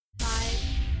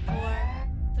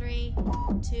3,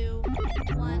 2,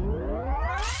 1.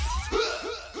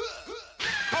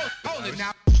 Hold it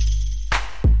now.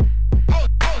 Hold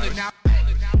it now. Hold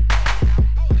it now.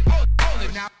 Hold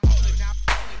it now.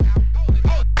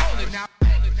 Hold it now.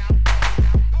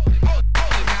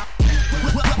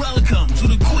 Welcome to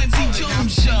the Quincy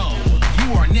Jones Show.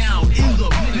 You are now in the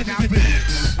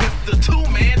mix with the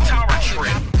two-man tower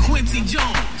trip, Quincy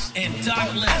Jones and Doc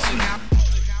Lesnar.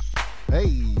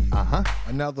 Hey,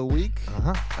 another week,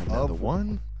 another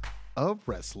one of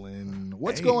wrestling.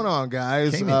 What's going on,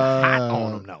 guys? Came in hot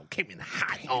on them, though. Came in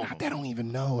hot on them. They don't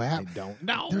even know. They don't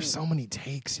know. There's so many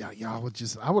takes. Y'all would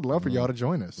just. I would love for y'all to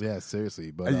join us. Yeah,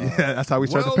 seriously. But Yeah, that's how we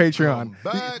start the Patreon.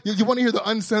 You want to hear the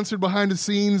uncensored behind the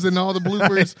scenes and all the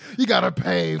bloopers? You gotta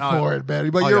pay for it, baby.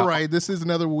 But you're right. This is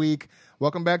another week.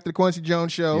 Welcome back to the Quincy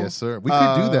Jones Show. Yes, sir. We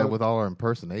could do that with all our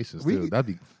impersonations, too. That'd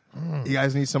be. You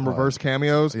guys need some reverse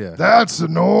cameos? Yeah. That's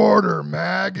an order,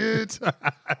 maggot.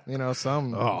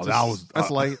 Some. Oh, that's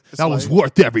light. That was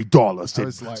worth every dollar,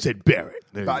 said Barrett.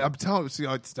 I'm telling you,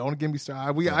 don't get me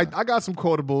started. I got some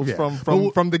quotables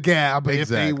from the Gab, if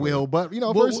they will. But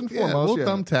first and foremost, we'll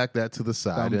thumbtack that to the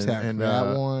side. And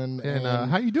that one. And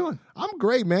how you doing? I'm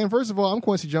great, man. First of all, I'm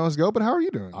Quincy Jones Go, but how are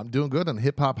you doing? I'm doing good on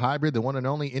Hip Hop Hybrid, the one and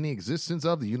only in the existence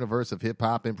of the universe of hip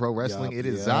hop and pro wrestling. It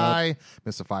is I,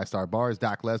 Mr. 5-Star Bars,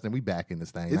 Doc Lesnar. We back in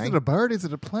this thing. Is it a bird? Is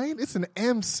it a plane? It's an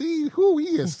MC. He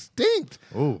is stinked.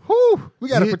 Ooh. We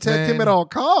got to protect him at all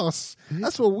costs.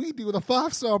 That's what we do. The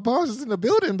 5-Star Bars is in the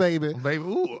building, baby.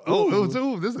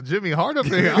 Ooh. This is a Jimmy Hart up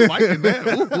there. I'm liking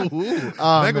that. Ooh.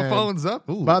 Megaphones up.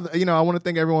 Ooh. I want to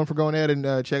thank everyone for going ahead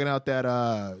and checking out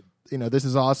that. This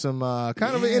is awesome.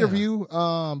 Kind of an interview.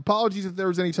 Apologies if there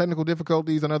was any technical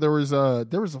difficulties. I know there was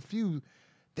a few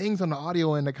things on the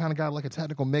audio end that kind of got like a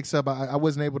technical mix up. I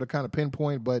wasn't able to kind of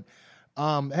pinpoint, but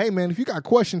hey man, if you got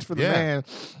questions for the man,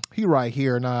 he right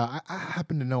here, and I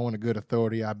happen to know on a good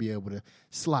authority I'll be able to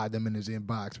slide them in his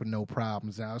inbox with no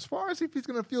problems. Now, as far as if he's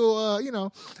gonna feel, I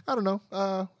don't know.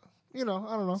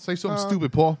 Say something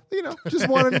stupid, Paul. Just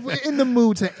wanted in the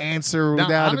mood to answer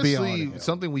without to be on.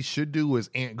 Something we should do is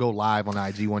go live on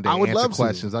IG one day. I would answer love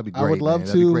questions. To. That'd be great. I would love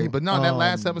That'd to. be great. But no, that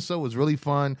last episode was really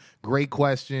fun. Great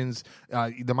questions.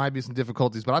 There might be some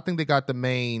difficulties, but I think they got the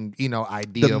main,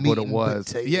 idea of what it was.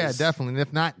 Potatoes. Yeah, definitely. And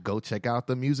if not, go check out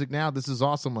the music now. This is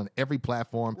awesome on every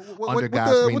platform under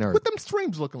God's Green Earth. What them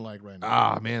streams looking like right now?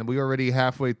 Ah, man, we already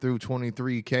halfway through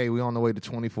 23K. We on the way to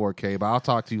 24K, but I'll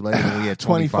talk to you later when we at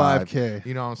 25K.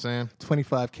 You know what I'm saying?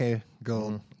 25K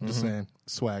gold. Just saying.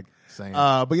 Swag. Same.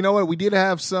 But you know what? We did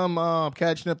have some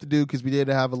catching up to do because we did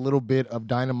have a little bit of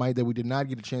Dynamite that we did not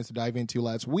get a chance to dive into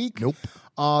last week. Nope.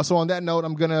 So on that note,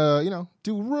 I'm going to,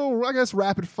 do real,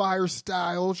 rapid fire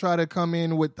style, try to come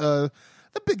in with the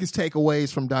biggest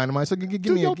takeaways from Dynamite. So give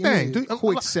me a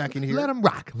quick second here. Let them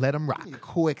rock. A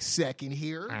quick second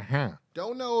here. Uh-huh.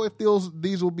 Don't know if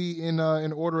these will be in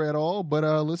order at all, but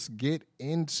let's get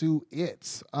into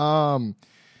it.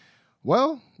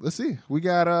 Well, let's see. We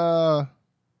got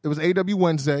it was AW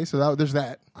Wednesday, so there's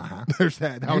that. Uh-huh. There's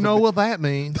that. You know what that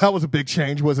means. That was a big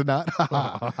change, was it not?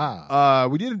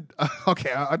 We did.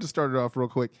 Okay, I just started off real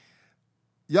quick.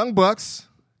 Young Bucks,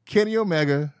 Kenny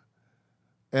Omega,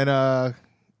 and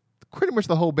pretty much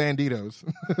the whole Banditos,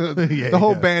 the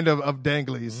whole band of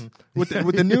danglies with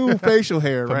the new facial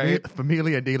hair, right?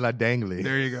 Familia de la Dangly.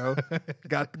 There you go.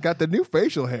 Got the new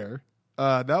facial hair.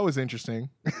 That was interesting.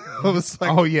 I was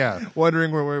like,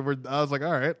 wondering where I was like,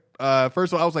 all right.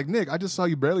 First of all, I was like, Nick, I just saw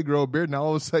you barely grow a beard. Now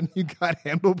all of a sudden you got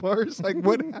handlebars. Like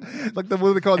what? Like what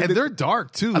do they call it? And they're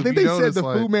dark too. I think they said the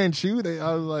Fu Manchu.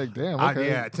 I was like, damn.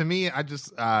 Okay. To me, I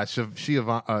just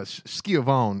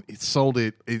Schiavone sold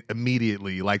it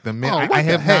immediately. Like the minute I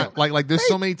have not like. There's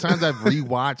so many times I've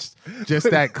rewatched just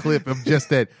that clip of just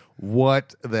that.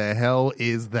 What the hell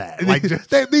is that? Like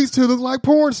these two look like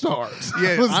porn stars.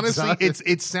 Yeah, honestly,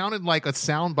 it sounded like a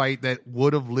soundbite that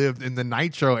would have lived in the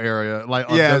Nitro area, like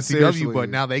on WCW, seriously. But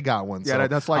now they got one. Yeah, so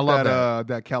that's like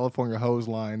that California hose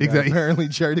line. Exactly. Apparently,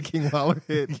 Jerry King Lawler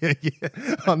hit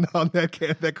on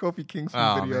that Kofi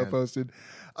Kingston video I posted.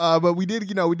 But we did,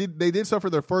 they did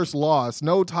suffer their first loss.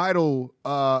 No title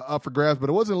up for grabs, but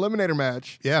it was an eliminator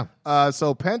match. Yeah.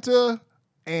 So Penta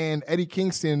and Eddie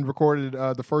Kingston recorded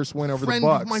the first win over the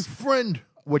Bucks. My friend.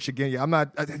 Which again, I'm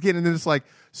not getting into this. Like,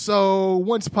 so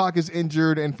once Pac is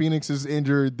injured and Phoenix is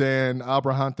injured, then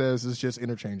Abrahantes is just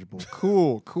interchangeable.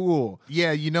 Cool.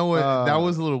 Yeah, you know what? That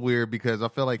was a little weird because I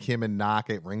felt like him and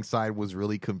Knock at ringside was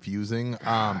really confusing.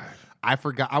 I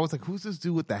forgot. I was like, who's this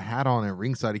dude with the hat on at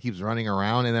ringside? He keeps running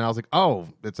around. And then I was like, oh,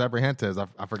 it's Abrahentes.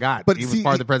 I forgot. But he see, was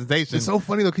part of the presentation. It's so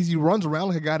funny, though, because he runs around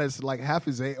like a guy that's like half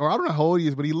his age. Or I don't know how old he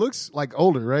is, but he looks like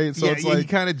older, right? So it's like, he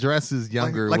kind of dresses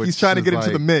younger. like he's trying to get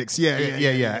into the mix.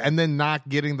 Yeah. And then not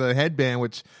getting the headband,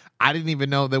 which I didn't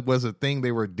even know that was a thing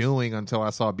they were doing until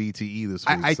I saw BTE this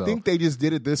week. I think they just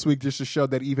did it this week just to show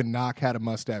that even Knock had a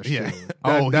mustache. Yeah.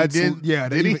 Too. He did? Yeah.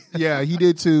 Did he? Yeah, he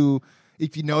did too.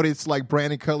 If you notice, like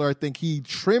Brandon Cutler, I think he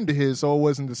trimmed his so it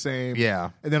wasn't the same. Yeah.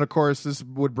 And then, of course, this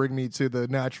would bring me to the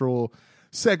natural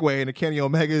segue into Kenny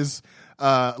Omega's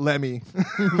Lemmy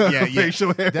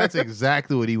facial hair. That's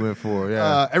exactly what he went for.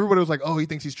 Yeah. Everybody was like, oh, he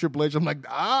thinks he's Triple H. I'm like,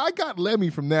 I got Lemmy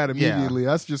from that immediately.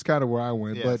 That's just kind of where I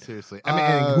went. Yeah, but seriously. I mean,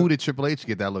 and who did Triple H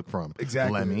get that look from?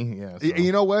 Exactly. Lemmy. Yeah. So.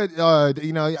 You know what?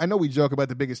 I know we joke about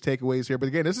the biggest takeaways here, but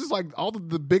again, this is like all the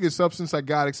biggest substance I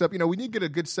got, except, we need to get a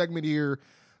good segment here.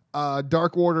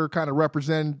 Dark Order kind of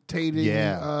representing representing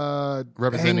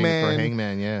Hangman. for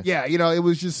Hangman, Yeah, it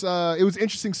was just it was an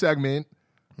interesting segment.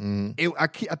 I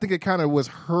think it kind of was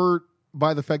hurt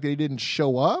by the fact that he didn't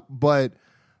show up, but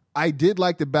I did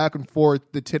like the back and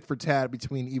forth, the tit for tat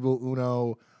between Evil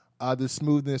Uno, the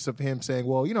smoothness of him saying,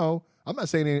 well, I'm not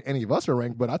saying any of us are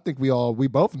ranked, but I think we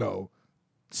both know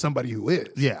somebody who is.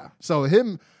 Yeah. So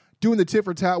him doing the tit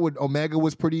for tat with Omega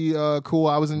was pretty cool.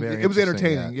 It was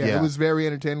entertaining. Yeah, it was very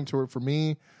entertaining for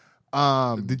me.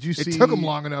 Did you see? It took him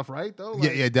long enough, right? Though.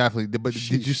 Yeah, definitely. But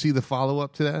did you see the follow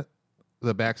up to that?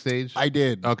 The backstage? I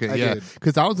did. Okay, I yeah. did.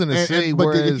 Because I was going to say, but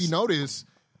whereas if you notice,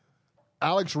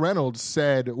 Alex Reynolds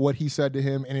said what he said to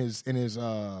him in his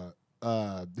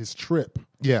trip.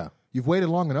 Yeah. You've waited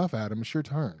long enough, Adam. It's your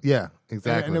turn. Yeah,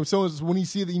 exactly. And so when you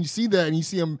see that and you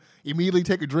see him immediately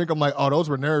take a drink, I'm like, oh, those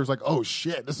were nerves. Like, oh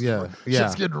shit, shit's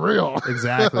getting real.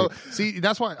 Exactly. See,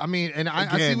 that's why. I mean, and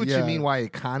I see what you mean. Why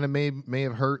it kind of may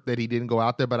have hurt that he didn't go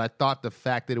out there, but I thought the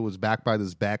fact that it was backed by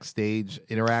this backstage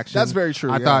interaction, that's very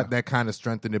true. I thought that kind of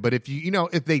strengthened it. But if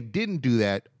if they didn't do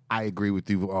that, I agree with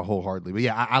you wholeheartedly. But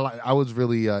yeah, I was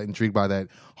really intrigued by that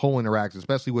whole interaction,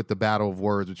 especially with the battle of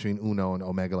words between Uno and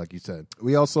Omega, like you said.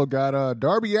 We also got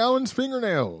Darby Allin's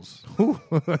fingernails.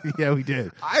 Yeah, we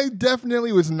did. I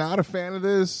definitely was not a fan of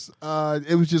this.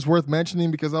 It was just worth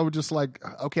mentioning because I was just like,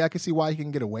 okay, I can see why he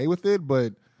can get away with it,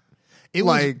 but it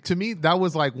was, to me, that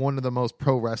was like one of the most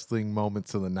pro wrestling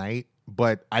moments of the night.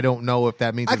 But I don't know if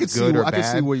that means it's good or bad. I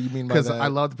can see what you mean by that. Because I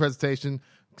love the presentation.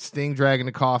 Sting dragging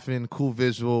the coffin, cool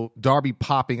visual. Darby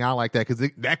popping out like that because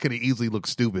that could have easily looked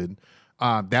stupid.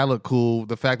 That looked cool.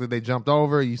 The fact that they jumped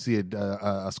over, you see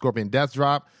a Scorpion Death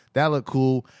drop. That looked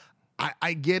cool.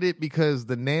 I get it because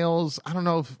the nails. I don't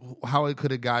know how it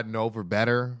could have gotten over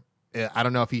better. I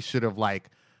don't know if he should have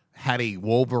had a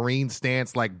Wolverine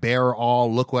stance, like bear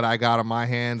all. Look what I got on my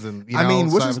hands, and I mean,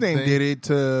 what's his name did it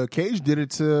to Cage? Did it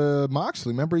to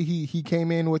Moxley? Remember he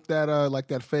came in with that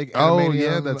that fake. Oh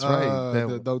yeah, that's right.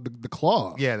 The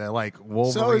claw. Yeah, that like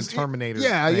Wolverine Terminator.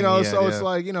 Yeah, thing. It's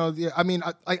like I mean,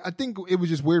 I think it was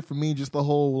just weird for me, just the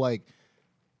whole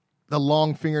the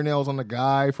long fingernails on the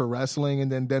guy for wrestling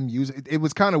and then them use it. It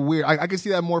was kind of weird. I can see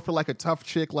that more for like a tough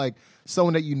chick, like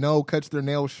someone that cuts their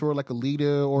nails short, like a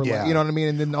Lita, or like, you know what I mean?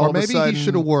 And then all or maybe of a sudden, he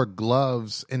should have wore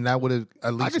gloves, and that would have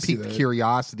at least piqued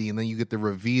curiosity, and then you get the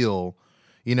reveal,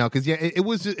 because it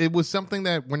was something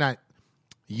that we're not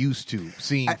used to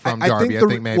seeing from Darby.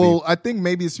 I think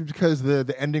maybe it's because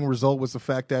the ending result was the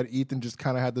fact that Ethan just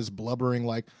kind of had this blubbering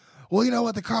like, well, you know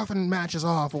what, the coffin match is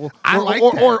off.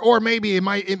 Or maybe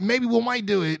maybe we might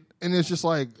do it, and it's just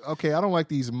like, okay, I don't like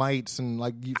these mites, and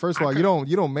like, first of all, you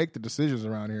don't make the decisions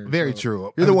around here. Very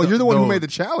true. You're the one who made the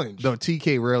challenge. Though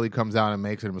TK rarely comes out and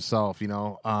makes it himself,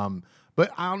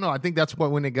 But I don't know. I think that's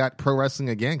when it got pro wrestling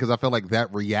again, because I felt like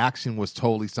that reaction was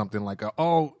totally something like,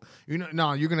 no,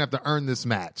 you're gonna have to earn this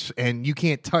match, and you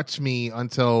can't touch me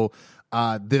until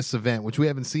this event, which we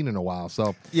haven't seen in a while.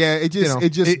 So yeah,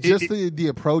 the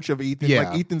approach of Ethan,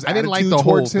 like Ethan's I didn't like the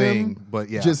whole thing, but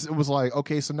yeah, it was like,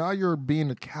 okay, so now you're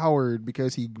being a coward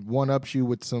because he one-ups you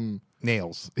with some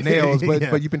nails,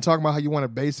 but you've been talking about how you want to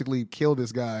basically kill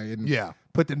this guy and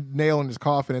put the nail in his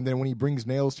coffin, and then when he brings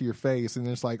nails to your face, and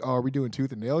it's like, oh, are we doing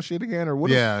tooth and nail shit again, or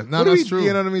what? Yeah, that's true.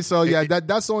 You know what I mean? So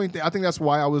that's the only thing. I think that's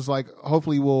why I was like,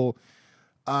 hopefully we'll,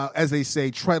 as they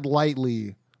say, tread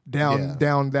lightly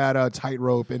down that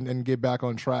tightrope and get back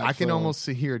on track. I can almost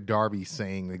hear Darby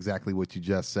saying exactly what you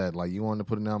just said. Like, you wanted to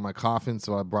put it down my coffin,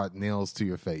 so I brought nails to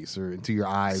your face or into your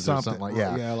eyes or something like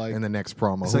that. Yeah, like in the next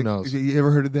promo. Who knows? You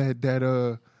ever heard of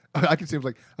that? I can see it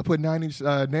like, I put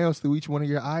 9-inch nails through each one of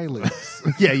your eyelids.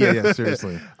 Yeah.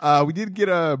 Seriously. We did get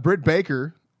Britt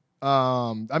Baker.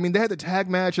 I mean, they had the tag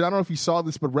match, and I don't know if you saw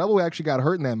this, but Rebel actually got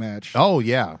hurt in that match. Oh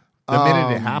yeah. The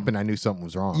minute it happened, I knew something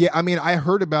was wrong. Yeah, I mean, I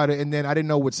heard about it, and then I didn't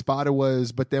know what spot it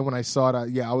was. But then when I saw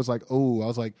it, I was like, oh, I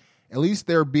was like, at least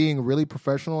they're being really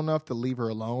professional enough to leave her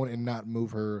alone and not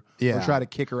move her or try to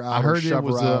kick her out. I heard or shove it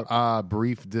was her out. a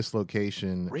brief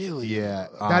dislocation. Really? Yeah.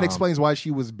 That explains why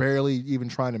she was barely even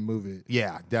trying to move it.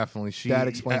 Yeah, definitely. That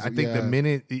explains I it, think yeah. the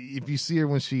minute if you see her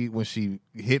when she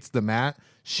hits the mat,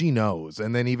 she knows.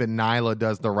 And then even Nyla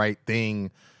does the right thing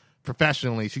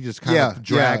professionally. She just kind of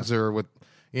drags her with,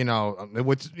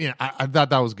 which I thought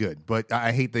that was good. But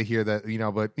I hate to hear that,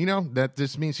 but that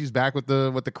just means she's back with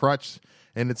the crutch.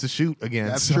 And it's a shoot again.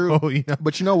 That's so, true.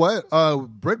 But you know what?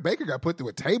 Britt Baker got put through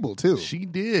a table too. She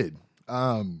did.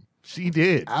 She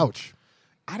did. Ouch.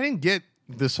 I didn't get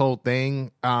this whole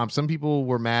thing. Some people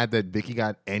were mad that Becky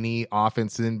got any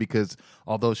offense in because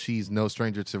although she's no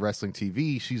stranger to wrestling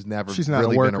TV, she's not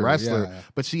really been a wrestler. Yeah.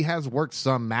 But she has worked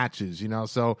some matches,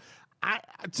 So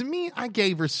to me, I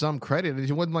gave her some credit.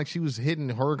 It wasn't like she was hitting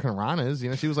Hurricane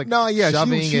Ranas. She was like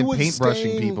shoving she and was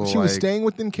paintbrushing people. She was staying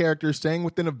within character, staying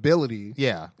within ability.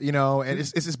 Yeah. And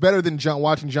it's better than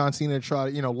watching John Cena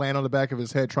try to, land on the back of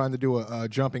his head trying to do a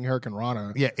jumping Hurricane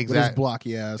Rana. Yeah, exactly. With his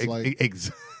blocky ass.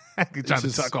 Exactly. Trying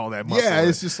to tuck all that muscle. Yeah,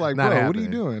 it's just like, Not bro, what are you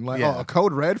happening. doing? Like, a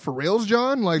code red for reals,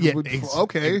 John? Like,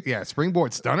 okay. Yeah,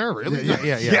 springboard stunner, really?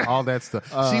 Yeah, all that stuff.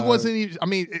 She wasn't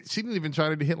even, she didn't even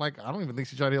try to hit I don't even think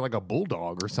she tried to hit like a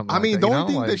bulldog or something like that. The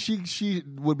only thing that she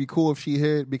would be cool if she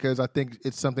hit, because I think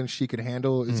it's something she could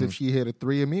handle, is if she hit a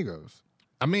Three Amigos.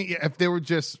 If they were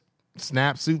just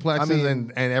snap suplexes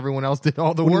and everyone else did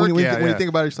all the work. When you think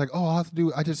about it, it's like,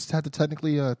 I just have to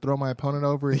technically throw my opponent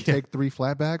over and take 3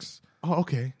 flatbacks. Oh,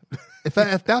 okay. If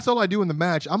that's all I do in the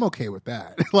match, I'm okay with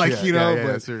that.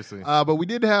 But, seriously. But we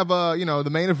did have the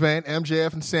main event,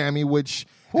 MJF and Sammy, which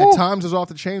at times was off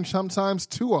the chain, sometimes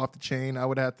too off the chain. I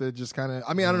would have to just kind of,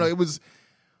 I don't know. It was.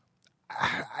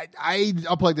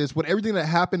 I'll play this. With everything that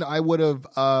happened, I would have,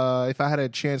 if I had a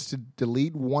chance to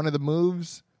delete one of the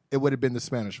moves, it would have been the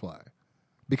Spanish Fly.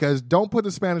 Because don't put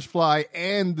the Spanish Fly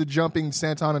and the jumping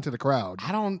Santon into the crowd.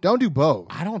 Don't do both.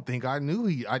 I don't think I knew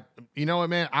you know what,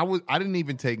 man? I didn't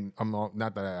even take.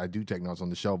 Not that I do take notes on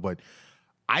the show, but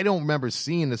I don't remember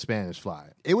seeing the Spanish Fly.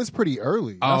 It was pretty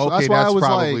early. That's why I was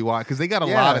probably why, because they got a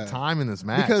lot of time in this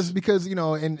match. Because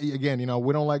and again,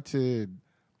 we don't like to.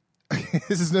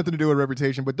 This has nothing to do with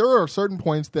reputation, but there are certain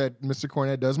points that Mr.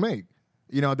 Cornette does make.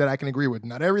 That I can agree with.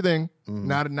 Not everything.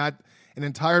 Not an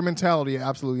entire mentality.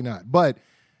 Absolutely not. But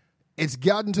it's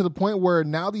gotten to the point where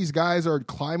now these guys are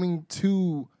climbing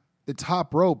to the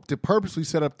top rope to purposely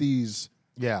set up these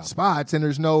spots, and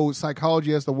there's no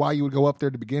psychology as to why you would go up there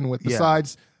to begin with,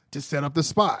 besides to set up the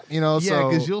spot. Yeah,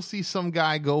 because you'll see some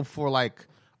guy go for like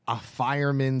a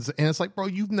fireman's, and it's like, bro,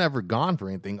 you've never gone for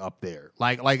anything up there.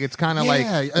 Like it's kind of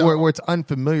like where it's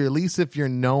unfamiliar. At least if you're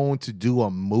known to do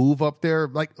a move up there,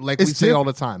 like we say all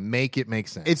the time, make it make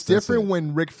sense. It's different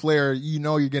when Ric Flair,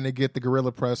 you're going to get the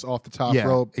gorilla press off the top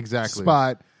rope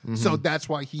spot. So that's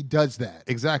why he does that.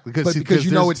 Exactly. Because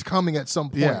it's coming at some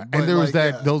point. Yeah. And there was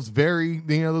those very,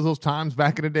 those times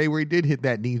back in the day where he did hit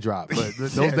that knee drop. But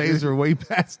those days are way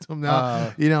past him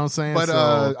now. You know what I'm saying? But,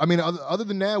 other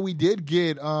than that, we did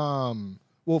get,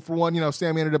 for one,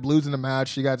 Sammy ended up losing the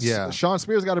match. You got Sean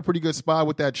Spears got a pretty good spot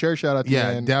with that chair shot at the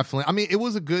end. Yeah, definitely. It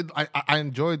was a good. I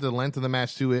enjoyed the length of the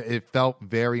match too. It felt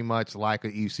very much like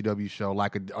a ECW show,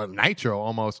 like a Nitro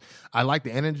almost. I like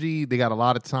the energy. They got a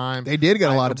lot of time. They did get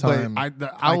a lot of time.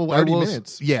 30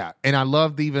 minutes. Yeah, and I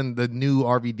loved even the new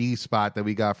RVD spot that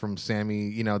we got from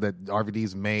Sammy. That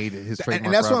RVD's made his trademark.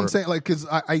 And that's what I'm saying. Like, because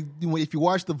if you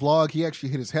watch the vlog, he actually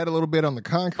hit his head a little bit on the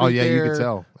concrete. Oh yeah, there. you could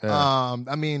tell. Yeah.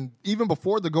 Even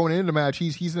before the going into the match,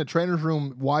 he's in the trainer's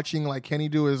room watching like Kenny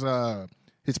do his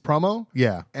promo.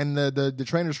 Yeah. And the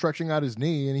trainer's stretching out his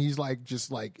knee, and he's like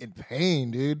just like in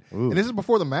pain, dude. Ooh. And this is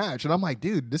before the match, and I'm like,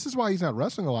 dude, this is why he's not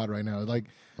wrestling a lot right now. Like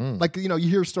you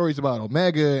hear stories about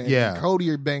Omega and Cody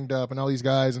are banged up and all these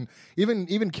guys, and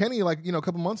even Kenny, a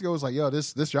couple months ago was like, yo,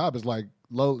 this job is like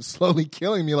slowly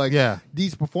killing me. Like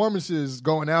these performances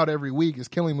going out every week is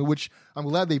killing me, which I'm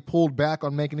glad they pulled back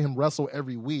on making him wrestle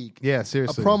every week. Yeah,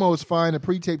 seriously. A promo is fine, a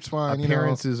pre-tape's fine.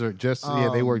 Appearances are just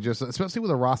they work just, especially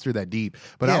with a roster that deep.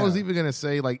 But I was even gonna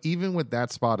say, like, even with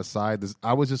that spot aside,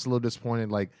 I was just a little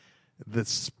disappointed. Like the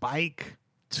spike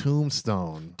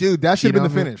Tombstone. Dude, that should have been the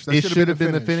what I mean? finish. That It should have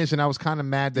been the finish, and I was kind of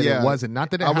mad that Yeah. it wasn't.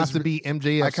 Not that it I has was to be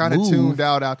MJF's I kind of move. tuned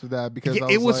out after that because Yeah,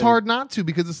 I it was like, hard not to,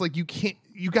 because it's like you can't.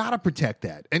 You got to protect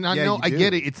that. And I Yeah, know, you I do.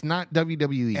 get it. It's not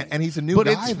WWE. And he's a new but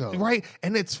guy, it's, though. right?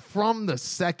 And it's from the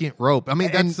second rope. I mean,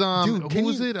 And, that's dude, who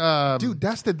was it? Dude,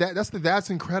 that's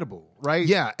incredible, right?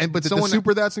 Yeah, and but the someone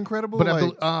super that's incredible.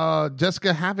 But like,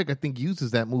 Jessica Havoc, I think,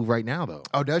 uses that move right now, though.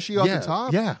 oh, does she off Yeah, the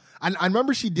top? yeah. I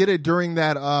remember she did it during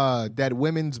that that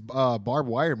women's barbed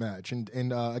wire match and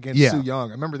against Yeah. Sue Young.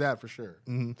 I remember that for sure.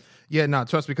 Yeah, no,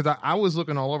 trust me, because I was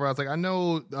looking all over. I was like, I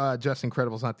know Jess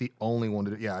Incredible's not the only one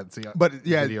to do. Yeah, see, But,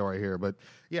 yeah. video right here. But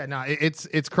yeah, no, it's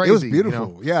crazy. It was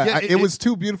beautiful. You know? Yeah, it was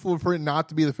too beautiful for it not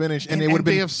to be the finish, and And it would have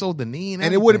been. MJF sold the knee, And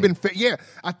it would have been, yeah.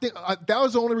 I think that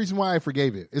was the only reason why I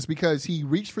forgave it. It's because he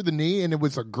reached for the knee, and it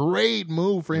was a great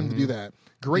move for him to do that.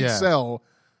 Great Yeah. sell,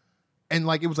 and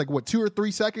like it was like what 2 or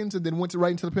 3 seconds, and then went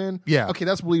right into the pin. Yeah. Okay,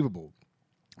 that's believable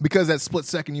because that split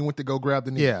second you went to go grab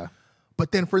the knee. Yeah.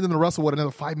 But then for them to wrestle, what,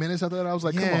 another 5 minutes after that? I was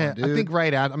like, come on, dude. I think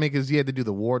right out. I mean, because he had to do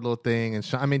the Wardlow thing, and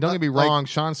Sean, I mean, don't get me wrong,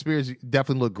 Sean Spears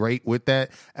definitely looked great with that.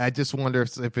 I just wonder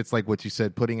if it's like what you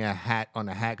said, putting a hat on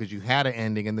a hat, because you had an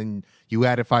ending, and then you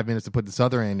added 5 minutes to put this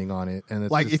other ending on it, and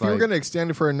it's like just if you were going to extend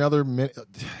it for another minute,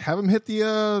 have him hit the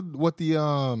I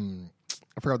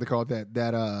forgot what they call it,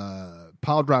 that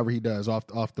pile driver he does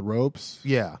off the ropes.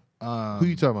 yeah. Who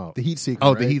you talking about? The heat seeker.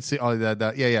 Oh, right? the heat. Oh,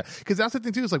 that. Yeah, yeah. Because that's the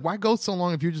thing too. Is like, why go so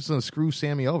long if you're just going to screw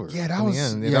Sammy over? Yeah, that in was. the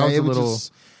end? Yeah, that was it a little.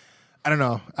 Just, I don't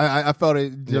know. I felt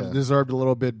it Yeah. deserved a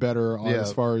little bit better Yeah.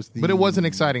 as far as the. But it was an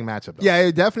exciting matchup, though. Yeah,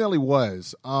 it definitely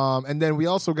was. And then we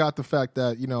also got the fact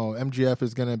that MJF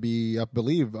is going to be, I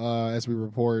believe, as we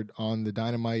report on the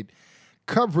Dynamite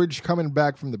coverage coming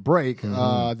back from the break,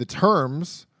 the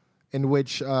terms in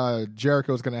which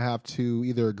Jericho is going to have to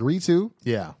either agree to,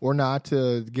 Yeah. or not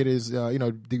to get his,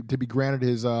 to be granted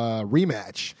his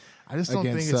rematch. I just don't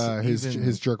against think it's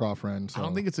his jerk off friend. So. I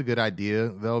don't think it's a good idea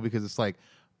though, because it's like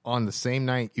on the same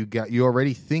night you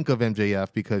already think of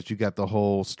MJF because you got the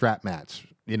whole strap match,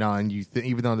 and you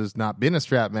even though there's not been a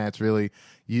strap match really,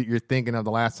 you're thinking of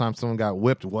the last time someone got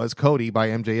whipped was Cody by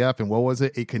MJF, and what was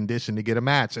it? A condition to get a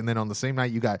match, and then on the same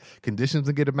night you got conditions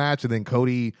to get a match, and then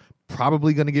Cody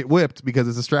probably going to get whipped because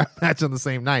it's a strap match on the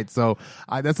same night. So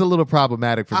that's a little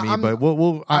problematic for me. But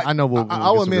I know we'll.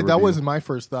 I'll get some admit good that review. wasn't my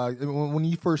first thought. When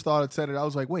you first thought it said it, I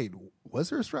was like, wait, was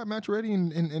there a strap match already?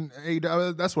 In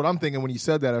AEW? That's what I'm thinking when you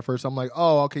said that at first. I'm like,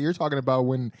 oh, okay, you're talking about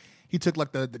when he took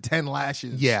like the 10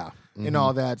 lashes, Yeah. and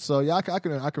all that. So yeah, I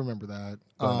can remember that.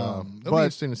 It'll be But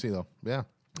interesting to see though. Yeah.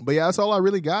 yeah, that's all I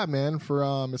really got, man. For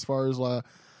as far as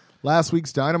last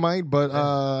week's Dynamite. But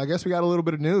I guess we got a little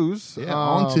bit of news. Yeah.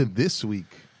 On to this week.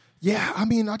 Yeah, I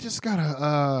mean, I just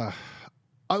gotta.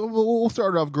 We'll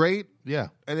start it off great. Yeah.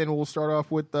 And then we'll start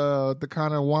off with the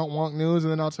kind of wonk news,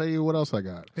 and then I'll tell you what else I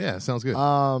got. Yeah. Sounds good.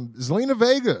 Zelina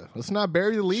Vega. Let's not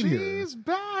bury the lead here.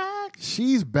 back.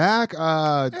 She's back.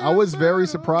 I was very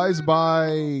surprised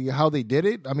by how they did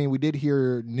it. I mean, we did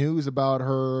hear news about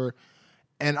her,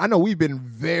 and I know we've been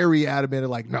very adamant,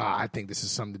 like, nah, I think this is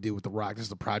something to do with The Rock. This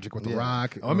is a project with The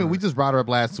Rock. I mean, we just brought her up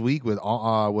last week with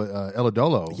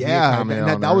Eladolo. Yeah,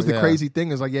 and that was the crazy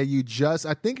thing. Is like, yeah,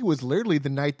 I think it was literally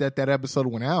the night that episode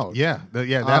went out. Yeah,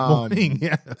 that morning.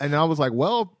 Yeah, And I was like,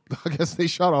 well, I guess they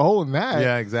shot a hole in that.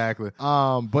 yeah, exactly.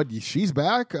 But she's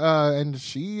back, and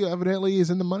she evidently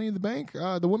is in the Money in the Bank,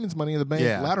 the women's Money in the Bank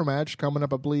ladder match coming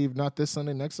up, I believe, not this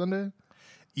Sunday, next Sunday.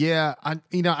 Yeah,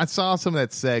 I saw some of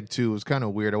that seg too. It was kind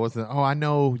of weird. I wasn't. Oh, I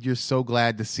know you're so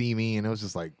glad to see me, and it was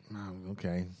just like, oh,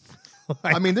 okay.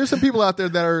 I mean, there's some people out there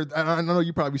that are, I know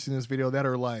you probably seen this video, that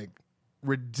are like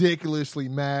ridiculously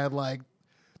mad, like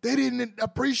they didn't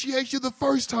appreciate you the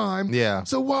first time. Yeah.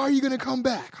 So why are you going to come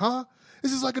back, huh?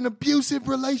 This is like an abusive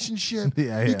relationship.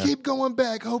 Yeah, You yeah. keep going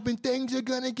back, hoping things are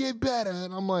going to get better.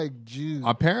 And I'm like, dude,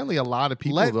 Apparently, a lot of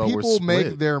people let though were people split.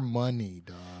 make their money,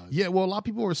 dog. Yeah, well, a lot of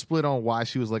people were split on why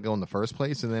she was let go in the first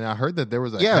place, and then I heard that there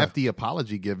was a Yeah. hefty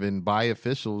apology given by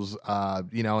officials,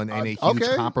 and a huge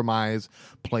okay. compromise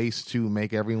place to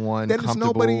make everyone Then it's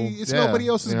comfortable. nobody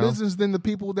else's business than the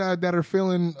people that are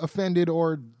feeling offended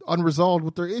or unresolved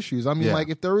with their issues. I mean, Yeah. like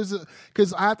if there is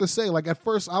because I have to say, like at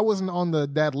first I wasn't on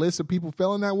that list of people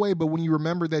feeling that way, but when you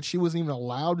remember that she wasn't even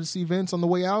allowed to see Vince on the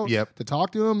way out, Yep. to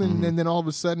talk to him, and then all of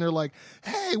a sudden they're like,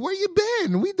 "Hey, where you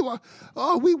been? We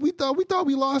thought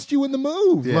we lost you in the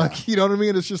move." Yeah. Like, you know what I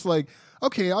mean? It's just like,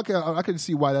 okay, I can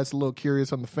see why that's a little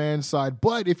curious on the fan side.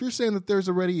 But if you're saying that there's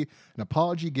already an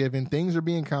apology given, things are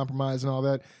being compromised and all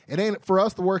that, it ain't for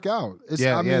us to work out.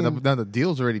 The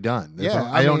deal's already done.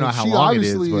 I don't mean, know how she long it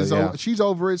obviously is, but she's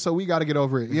over it, so we got to get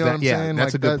over it. You know what I'm saying?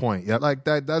 That's like a good point. Yep. Like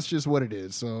that's just what it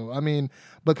is. So I mean,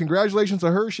 but congratulations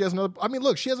to her. She has another. I mean,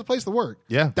 look, she has a place to work.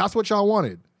 Yeah, that's what y'all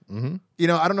wanted. Mm-hmm. You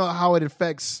know, I don't know how it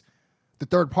affects the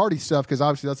third party stuff because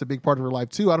obviously that's a big part of her life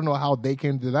too. I don't know how they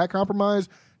came to that compromise.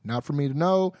 Not for me to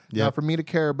know, not for me to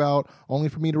care about, only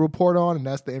for me to report on, and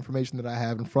that's the information that I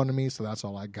have in front of me, so that's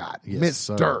all I got. Yes,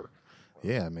 Mister. Sir.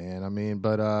 Yeah, man. I mean,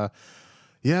 but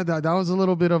that was a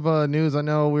little bit of news. I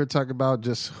know we were talking about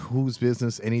just whose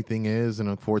business anything is, and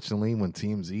unfortunately, when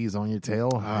TMZ is on your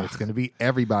tail, it's going to be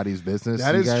everybody's business.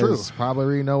 That is true. Probably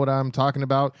already know what I'm talking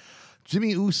about.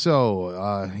 Jimmy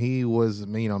Uso, he was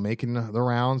making the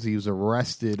rounds. He was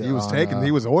arrested. He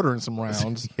was ordering some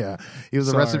rounds. Yeah, he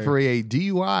was arrested for a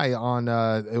DUI on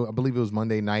I believe it was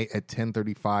Monday night at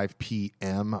 10:35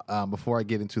 p.m. Before I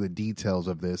get into the details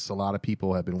of this, a lot of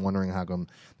people have been wondering how come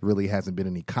there really hasn't been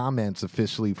any comments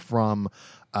officially from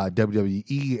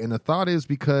WWE, and the thought is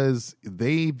because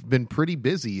they've been pretty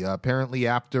busy. Apparently,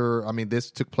 this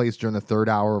took place during the third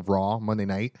hour of Raw Monday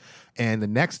night, and the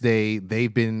next day they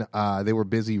were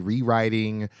busy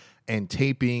rewriting and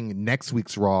taping next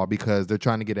week's Raw because they're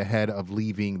trying to get ahead of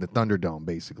leaving the Thunderdome,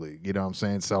 basically. You know what I'm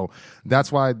saying? So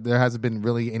that's why there hasn't been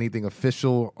really anything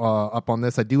official up on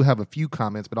this. I do have a few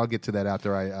comments, but I'll get to that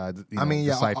after I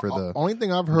decipher the only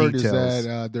thing I've heard details. Is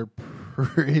that they're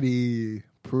pretty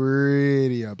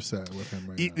upset with him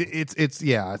right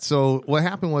now. So what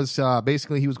happened was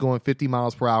basically he was going 50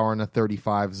 miles per hour in a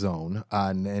 35 zone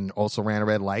and also ran a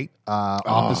red light.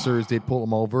 Officers did pull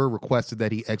him over, requested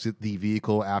that he exit the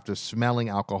vehicle after smelling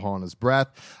alcohol in his breath.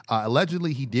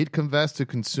 Allegedly, he did confess to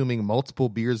consuming multiple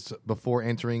beers before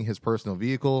entering his personal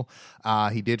vehicle.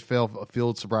 He did fail a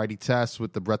field sobriety test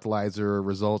with the breathalyzer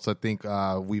results. I think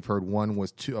we've heard one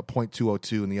was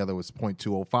 0.202 and the other was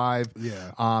 0.205.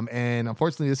 Yeah. And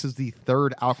unfortunately, this is the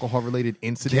third alcohol-related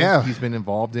incident he's been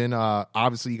involved in.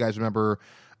 Obviously, you guys remember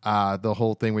the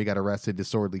whole thing where he got arrested,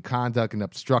 disorderly conduct and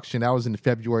obstruction. That was in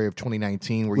February of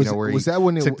 2019, where he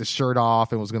took the shirt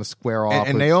off and was going to square off.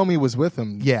 And Naomi was with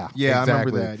him. Yeah, exactly. I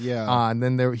remember that. Yeah, and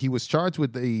then he was charged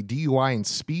with a DUI and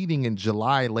speeding in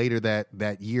July later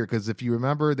that year. Because if you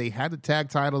remember, they had the tag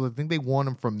titles. I think they won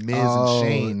them from Miz and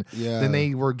Shane. Yeah. Then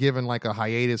they were given like a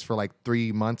hiatus for like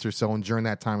 3 months or so, and during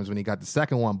that time was when he got the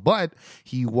second one. But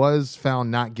he was found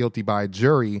not guilty by a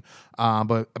jury.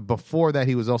 But before that,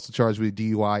 he was also charged with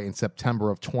DUI in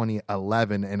September of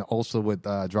 2011 and also with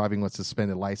driving with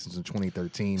suspended license in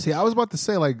 2013. See, I was about to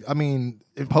say,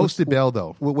 Posted bail,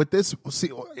 though. With this,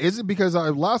 is it because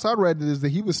last I read is that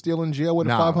he was still in jail with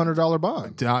a $500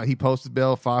 bond? He posted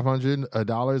bail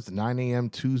 $500 at 9 a.m.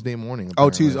 Tuesday morning. Apparently. Oh,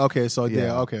 Tuesday. Okay, so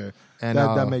okay. And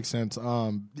that makes sense.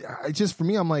 It's just for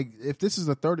me, I'm like, if this is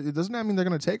the third, it doesn't that mean they're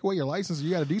going to take away your license? You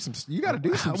got to do some. You got to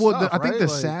do some. Well, stuff, I think right? the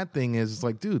sad thing is,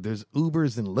 dude, there's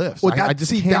Ubers and Lyfts. Well, I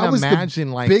just can't imagine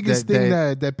the like biggest thing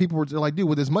that people were like, dude,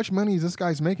 with as much money as this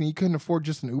guy's making, he couldn't afford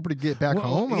just an Uber to get back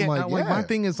home. I'm like, my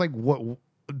thing is like, what?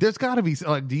 There's got to be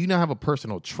like, do you not have a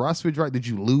personal trust with drive? Did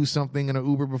you lose something in an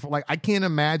Uber before? Like, I can't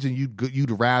imagine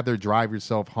you'd rather drive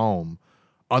yourself home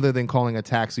other than calling a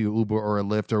taxi or Uber or a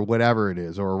Lyft or whatever it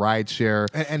is, or a ride share.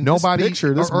 And nobody, this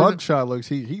mugshot looks,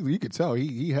 you could tell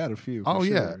he had a few. Oh,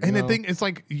 yeah. Sure, and the thing, it's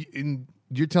like,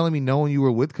 you're telling me no one you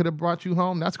were with could have brought you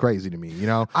home? That's crazy to me, you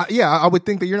know? I would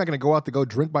think that you're not going to go out to go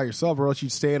drink by yourself, or else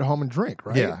you'd stay at home and drink,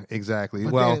 right? Yeah, exactly.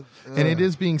 But and it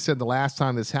is being said the last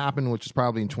time this happened, which is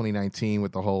probably in 2019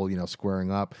 with the whole,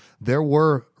 squaring up, there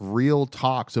were real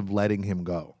talks of letting him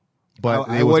go. But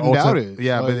I wouldn't doubt it.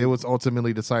 Yeah, but it was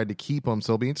ultimately decided to keep him.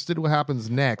 So I'll be interested in what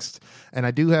happens next. And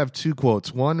I do have two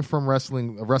quotes. One from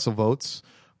WrestleVotes.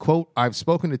 Quote, I've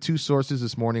spoken to two sources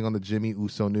this morning on the Jimmy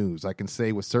Uso news. I can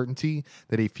say with certainty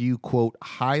that a few, quote,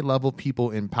 high-level people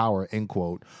in power, end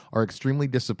quote, are extremely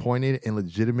disappointed and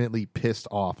legitimately pissed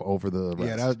off over the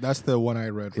arrest. Yeah, that's the one I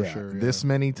read for sure. Yeah. This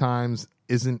many times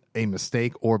isn't a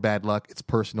mistake or bad luck. It's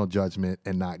personal judgment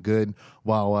and not good.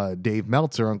 While Dave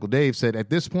Meltzer, Uncle Dave, said at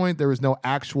this point there is no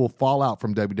actual fallout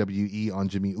from WWE on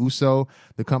Jimmy Uso.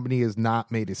 The company has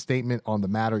not made a statement on the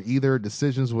matter either.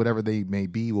 Decisions, whatever they may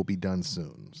be, will be done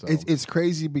soon. So it's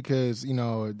crazy because,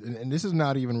 and this is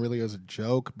not even really as a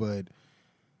joke, but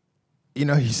he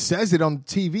says it on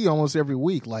TV almost every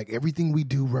week, like everything we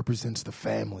do represents the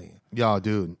family. Yo,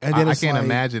 dude. And then I can't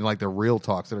imagine like the real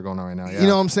talks that are going on right now. Yeah. You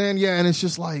know what I'm saying? Yeah, and it's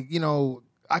just like,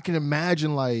 I can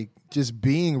imagine like just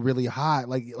being really hot,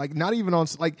 like not even on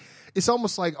like it's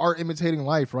almost like art imitating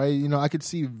life, right? You know, I could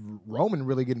see Roman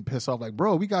really getting pissed off, like,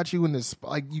 bro, we got you in this,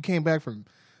 like, you came back from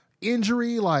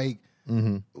injury, like,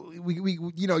 we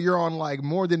you know, you're on like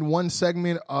more than one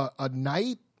segment a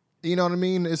night, you know what I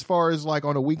mean? As far as like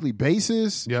on a weekly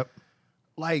basis, Yep.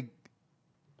 like.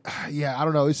 Yeah, I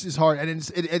don't know. It's just hard, and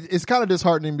it's kind of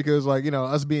disheartening because, like, you know,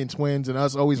 us being twins and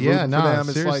us always rooting for them.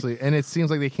 It's seriously. like, And it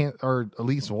seems like they can't, or at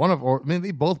least one of, or I mean,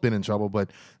 they've both been in trouble, but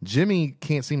Jimmy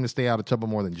can't seem to stay out of trouble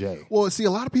more than Jay. well, see,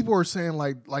 a lot of people are saying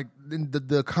like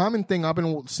the common thing I've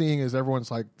been seeing is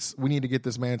everyone's like, we need to get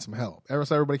this man some help.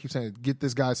 Everybody keeps saying, get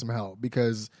this guy some help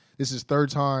because this is third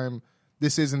time.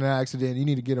 This isn't an accident. You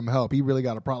need to get him help. He really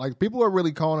got a problem. Like, people are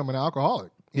really calling him an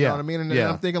alcoholic. You know what I mean? And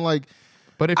I'm thinking like.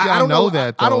 But if I y'all don't know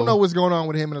that, though, I don't know what's going on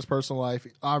with him in his personal life,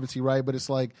 obviously, right? But it's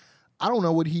like, I don't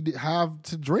know what he'd have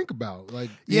to drink about. Like,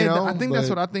 you know, I think that's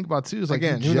what I think about too. Is like,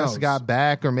 again, he who just knows? got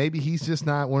back, or maybe he's just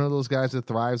not one of those guys that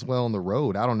thrives well on the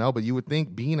road. I don't know, but you would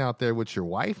think being out there with your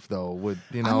wife though would,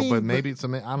 you know, I mean, but maybe it's. I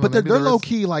don't know. But maybe they're there low is-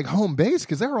 key like home base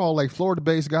because they're all like Florida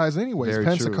based guys, anyways. Very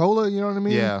Pensacola, you know what I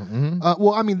mean? Yeah.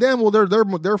 Well, I mean, they're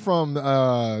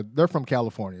from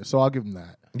California, so I'll give them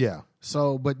that. Yeah.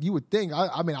 So, but you would think,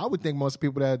 I mean, I would think most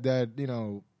people that you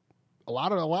know, a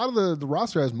lot of the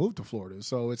roster has moved to Florida,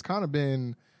 so it's kind of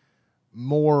been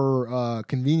more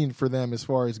convenient for them as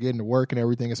far as getting to work and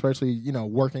everything, especially, you know,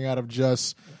 working out of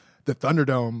just the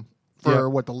Thunderdome for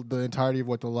what the entirety of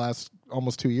what the last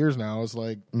almost 2 years now is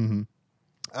like.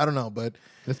 I don't know, but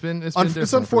It's it's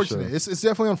different, unfortunate. for sure. It's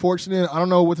definitely unfortunate. I don't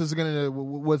know what this is gonna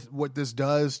what this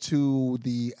does to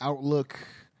the outlook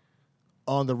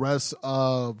on the rest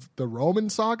of the Roman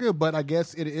saga, but I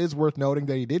guess it is worth noting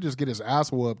that he did just get his ass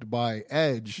whooped by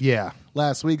Edge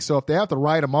last week. So if they have to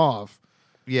write him off,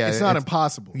 it's not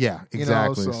impossible. Yeah, you know,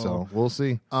 exactly. So we'll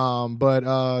see. But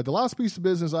the last piece of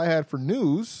business I had for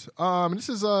news, this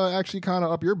is actually kind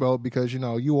of up your boat because, you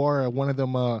know, you are one of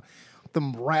them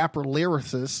rapper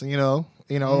lyricists, you know,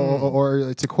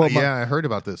 or to quote I heard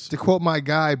about this. to quote my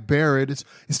guy Barrett,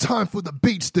 it's time for the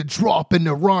beats to drop and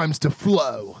the rhymes to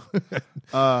flow.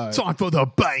 Time for the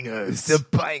bangers. The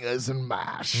bangers and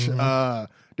mash.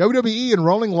 WWE and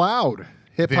Rolling Loud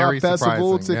Hip Hop Very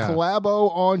Festival to surprising, yeah.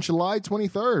 collabo on July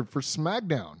 23rd for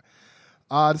SmackDown.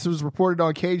 This was reported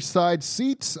on Cage Side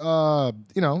Seats. You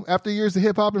know, after years of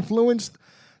hip hop influence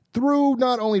through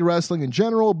not only wrestling in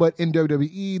general, but in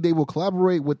WWE, they will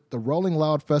collaborate with the Rolling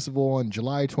Loud Festival on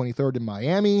July 23rd in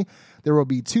Miami. There will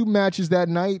be 2 matches that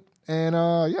night. And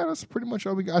that's pretty much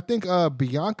all we got. I think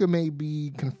Bianca may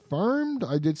be confirmed.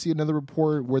 I did see another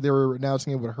report where they were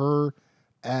announcing it with her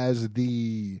as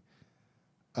the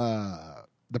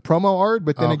promo art,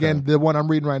 but then again, the one I'm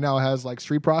reading right now has like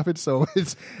Street Profits, so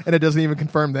it doesn't even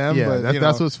confirm them. Yeah, but,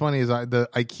 that's what's funny is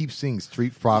I keep seeing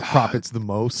Street Profits the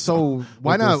most. So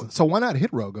why not? So why not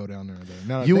Hit Row go down there? Then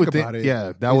now that You I would think think- about it,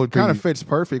 yeah, that would kind be- of fits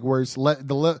perfect. Where it's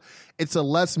it's a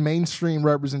less mainstream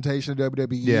representation of WWE.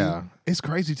 Yeah, it's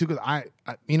crazy too because I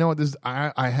you know this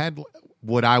I had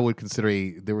what I would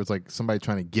consider there was like somebody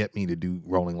trying to get me to do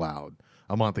Rolling Loud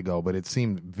a month ago, but it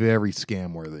seemed very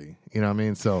scam worthy. You know what I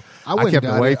mean? So I wouldn't kept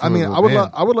doubt away it. from I mean,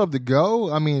 it. I would love to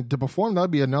go. I mean, to perform that'd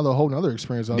be whole nother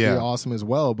experience. That'd be awesome as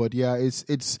well. But yeah,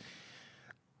 it's.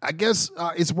 I guess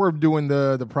it's worth doing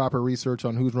the proper research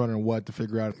on who's running what to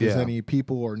figure out if there's any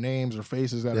people or names or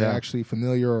faces that are actually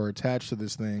familiar or attached to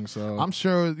this thing. So I'm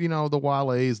sure the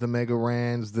Wale's, the Mega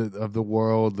Rands of the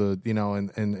world,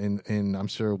 and I'm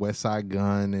sure West Side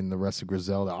Gun and the rest of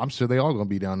Griselda. I'm sure they all going to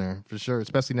be down there for sure.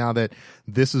 Especially now that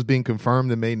this is being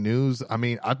confirmed and made news. I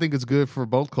mean, I think it's good for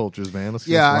both cultures, man. Let's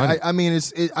run it. I mean,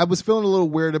 I was feeling a little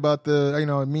weird about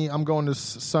I'm going to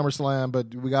SummerSlam,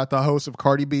 but we got the host of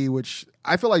Cardi B, which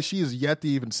I feel like she is yet to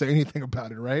even say anything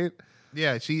about it, right?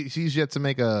 Yeah, she's yet to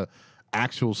make a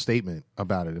actual statement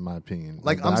about it, in my opinion.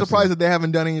 Like, I'm surprised that they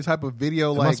haven't done any type of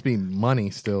video. There must be money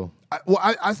still.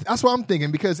 That's what I'm thinking,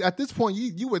 because at this point,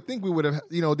 you would think we would have,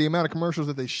 the amount of commercials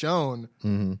that they've shown,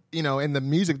 and the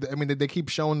music. I mean, they keep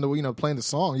showing playing the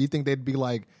song. You think they'd be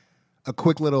like a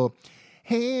quick little,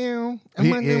 hey, I'm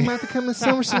about to come to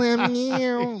SummerSlam.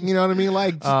 You know what I mean?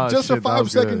 Like, just a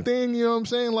 5-second thing. You know what I'm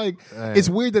saying? Like, it's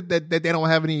weird that they don't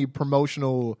have any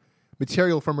promotional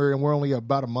material from her, and we're only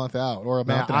about a month out or a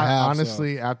month and a half.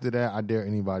 Honestly, after that, I dare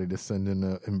anybody to send in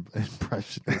an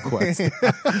impression request.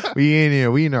 We in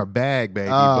here, we in our bag, baby.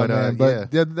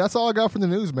 That's all I got for the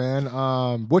news,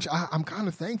 man. Which I'm kind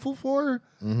of thankful for.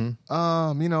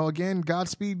 Again,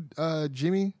 Godspeed,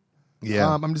 Jimmy.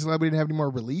 Yeah, I'm just glad we didn't have any more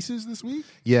releases this week.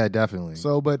 Yeah, definitely.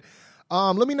 So, but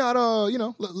Let me not,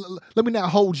 let me not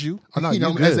hold you. no, you know,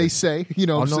 you're good. as they say. You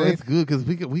know, Oh what I'm no, saying? it's good because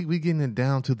we getting it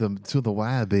down to the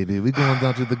wire, baby. We going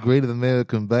down to the great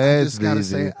American bash, Just gotta baby.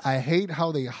 say, I hate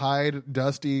how they hide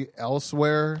Dusty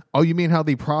elsewhere. Oh, you mean how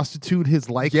they prostitute his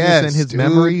likeness Yes, and his dude.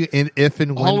 memory, and if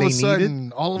and when All they of a need sudden,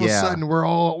 it? all of a Yeah. sudden, we're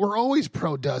always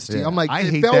pro Dusty. Yeah. I'm like, I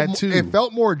it hate felt that, too. It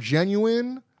felt more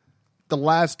genuine the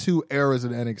last 2 eras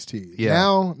of NXT. Yeah.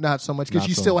 Now, not so much because Not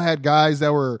you so still much. had guys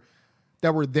that were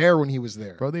there when he was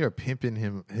there. Bro, they are pimping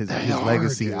his are,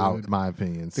 legacy dude. out, in my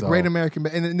opinion. The Great American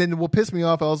Bash. And then what pissed me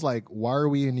off, I was like, why are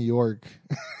we in New York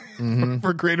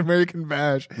for Great American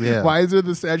Bash? Yeah. Why is there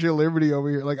the Statue of Liberty over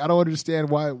here? Like, I don't understand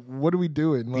why. What are we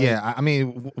doing? Like, Yeah, I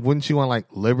mean, wouldn't you want like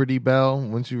Liberty Bell?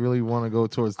 Wouldn't you really want to go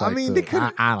towards like I mean, the, they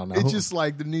could. I don't know. It's just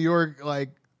like the New York, like,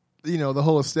 you know, the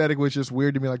whole aesthetic was just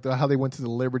weird to me. Like how they went to the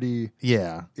Liberty.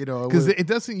 Yeah. You know, Because was- it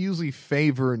doesn't usually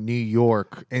favor New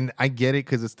York. And I get it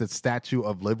because it's the Statue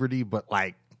of Liberty, but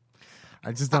like,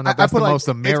 I just don't know if that's put, the like, most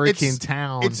American it's-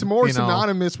 town. It's more you know?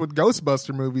 synonymous with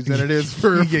Ghostbuster movies than it is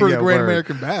for, Yeah, for yeah, the Great word.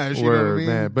 American Bash. You know what I Word, mean?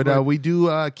 man. But we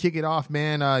do kick it off,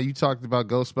 man. You talked about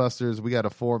Ghostbusters. We got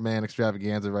a 4-man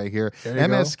extravaganza right here. There you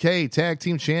go. MSK Tag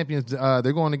Team Champions.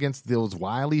 They're going against those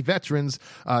wily veterans,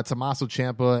 Tommaso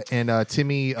Ciampa and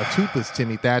toothless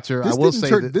Timmy Thatcher. This I will didn't say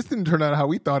turn, that. this didn't turn out how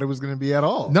we thought it was going to be at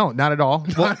all. No, not at all.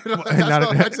 Well,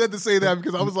 I said to say that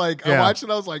because I was like, I Yeah. watched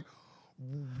it. I was like,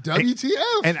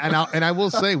 WTF? and I will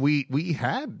say we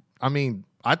had, I mean,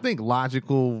 I think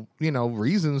logical,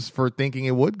 reasons for thinking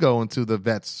it would go into the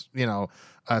vets,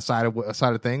 side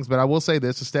of things. But I will say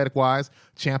this, aesthetic wise,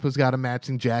 Ciampa's got a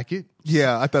matching jacket.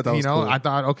 yeah, I thought that was cool. I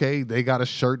thought, okay, they got a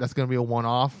shirt that's going to be a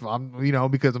one-off.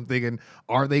 Because I'm thinking,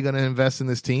 are they going to invest in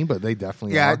this team? But they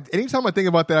definitely yeah, are. anytime I think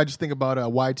about that, I just think about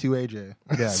Y2AJ.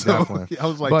 Yeah, So, definitely. I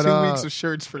was like, But, 2 weeks of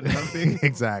shirts for nothing.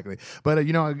 Exactly. But,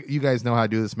 you guys know how I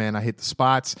do this, man. I hit the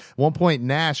spots. One point,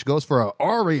 Nash goes for a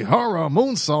Arihara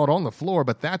moonsault on the floor,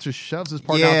 but Thatcher shoves his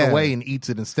part out Yeah. the way and eats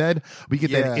it instead. We get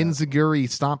that Yeah. Enziguri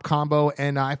stomp combo,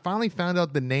 and I finally found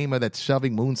out the name of that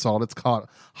shoving moonsault. It's called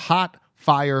Hot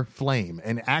Fire Flame.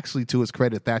 And actually, to his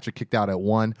credit, Thatcher kicked out at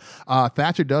 1.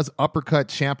 Thatcher does uppercut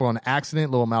Ciampa on accident,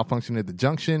 little malfunction at the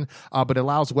junction, but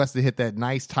allows West to hit that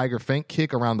nice Tiger Feint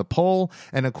kick around the pole.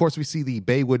 And of course, we see the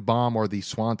Baywood bomb or the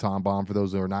Swanton bomb for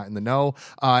those who are not in the know.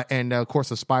 And of course,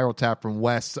 a spiral tap from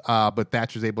West, but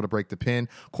Thatcher's able to break the pin.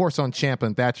 Of course, on Ciampa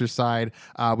and Thatcher's side,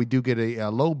 we do get a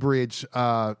low bridge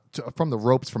from the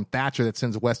ropes from Thatcher that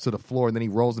sends West to the floor, and then he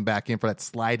rolls him back in for that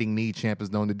sliding knee Ciampa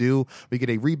is known to do. We get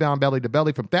a rebound belly to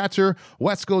belly from Thatcher.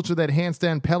 West goes for that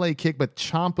handstand Pele kick, but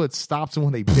Ciampa stops him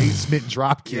with a basement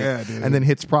drop kick, Yeah, dude. and then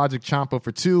hits Project Ciampa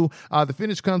for 2. The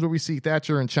finish comes where we see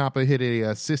Thatcher and Ciampa hit a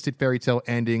assisted fairy tale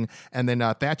ending, and then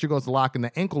Thatcher goes to lock in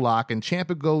the ankle lock, and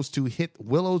Ciampa goes to hit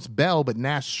Willow's bell, but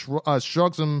Nash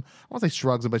shrugs him. I won't say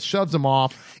shrugs him, but shoves him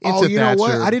off into Oh, you Thatcher. know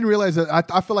what? I didn't realize that.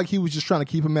 I feel like he was just trying to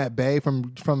keep him at bay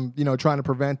from trying to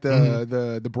prevent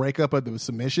the breakup of the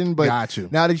submission. But Got you.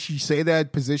 now that you say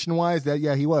that position wise,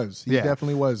 he was. He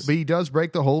definitely was. But he does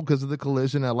break the hold because of the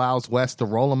collision. It allows West to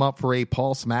roll him up for a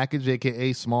pulse package,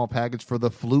 a.k.a. small package for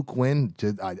the fluke win.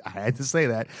 I had to say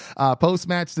that.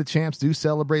 Post-match, the champs do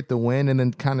celebrate the win and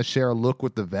then kind of share a look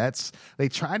with the vets. They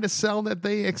try to sell that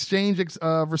they exchange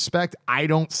respect. I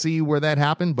don't see where that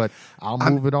happened, but I'll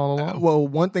move it all along. Well,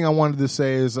 one thing I wanted to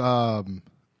say is I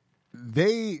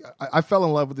fell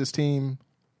in love with this team.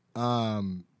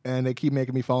 And they keep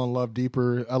making me fall in love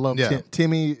deeper. I love Yeah.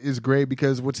 Timmy is great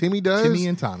because what Timmy does, Timmy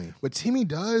and Tommy. what Timmy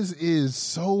does is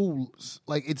so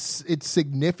like it's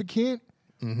significant,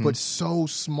 but so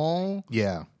small.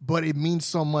 Yeah. But it means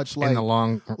so much. Like In the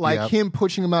long, like him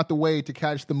pushing him out the way to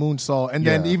catch the moonsault, and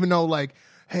then Yeah. even though like,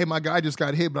 hey, my guy just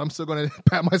got hit, but I'm still going to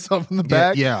pat myself in the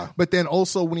back. yeah. But then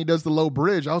also when he does the low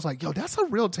bridge, I was like, yo, that's a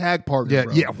real tag partner. Yeah,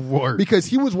 bro. yeah, word. Because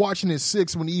he was watching his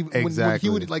 6 when he when Exactly.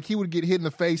 he would get hit in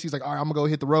the face. He's like, all right, I'm gonna go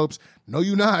hit the ropes. No,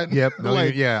 you not. Yep. No,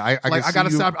 like, yeah. I like can I gotta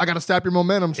see you- stop. I gotta stop your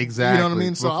momentum. Exactly. You know what I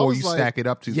mean? So I Before was you like, stack it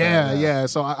up too yeah, fast. yeah.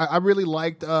 So I really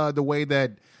liked the way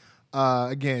that.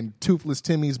 Again, Toothless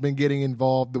Timmy's been getting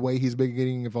involved the way he's been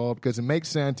getting involved because it makes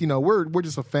sense. We're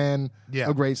just a fan Yeah.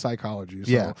 of great psychology. So,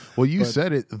 Yeah. Well, you but-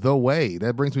 said it the way.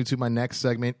 That brings me to my next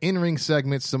segment, in-ring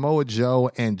segment, Samoa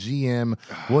Joe and GM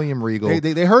William Regal.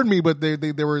 They heard me, but they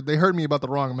heard me about the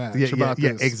wrong match. about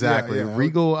this. exactly. Yeah, yeah.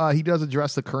 Regal, he does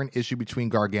address the current issue between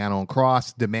Gargano and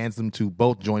Cross, demands them to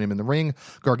both join him in the ring.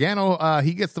 Gargano,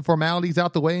 he gets the formalities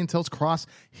out the way and tells Cross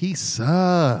he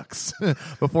sucks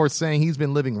before saying he's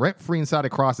been living rent rent-free inside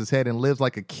of Cross's head and lives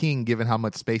like a king given how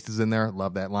much space is in there.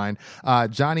 Love that line.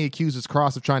 Johnny accuses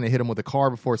Cross of trying to hit him with a car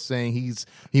before saying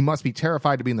he must be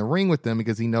terrified to be in the ring with them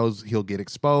because he knows he'll get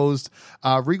exposed.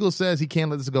 Regal says he can't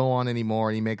let this go on anymore,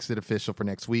 and he makes it official for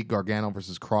next week, Gargano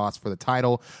versus Cross for the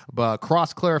title. But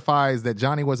Cross clarifies that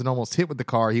Johnny wasn't almost hit with the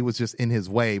car, he was just in his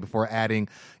way, before adding,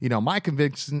 my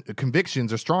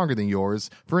convictions are stronger than yours.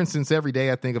 For instance, every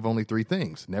day I think of only 3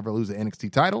 things: never lose the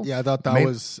NXT title. Yeah, I thought that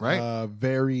was right?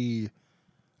 Very,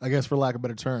 I guess for lack of a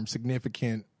better term,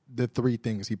 significant. The 3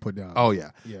 things he put down. Oh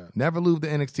yeah. Yeah. Never lose the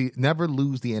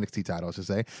NXT title, I should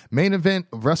say. Main event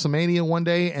of WrestleMania one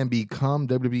day and become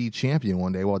WWE champion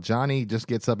one day. While Johnny just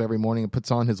gets up every morning and puts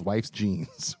on his wife's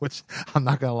jeans, which I'm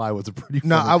not gonna lie was a pretty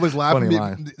funny, I was laughing. funny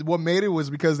line. What made it was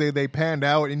because they panned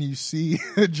out and you see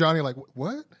Johnny like,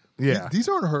 what? Yeah. These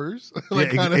aren't hers.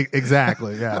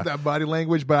 Exactly. Yeah. That body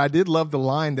language, but I did love the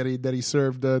line that he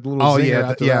served the little Oh zinger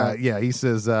after that. yeah. He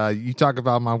says, "You talk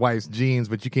about my wife's jeans,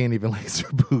 but you can't even lace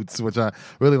her boots," which I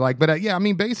really like. But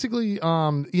basically, it's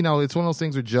one of those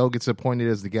things where Joe gets appointed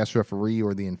as the guest referee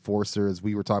or the enforcer, as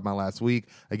we were talking about last week.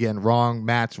 Again, wrong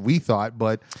match we thought,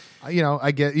 but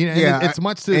I get it's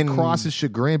much to Cross's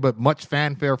chagrin, but much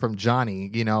fanfare from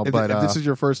Johnny. If But this is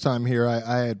your first time here,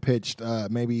 I had pitched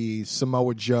maybe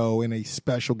Samoa Joe in a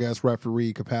special guest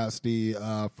referee capacity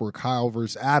for Kyle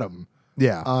versus Adam.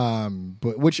 yeah,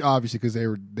 But which obviously because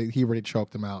he already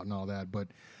choked them out and all that. But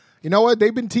you know what?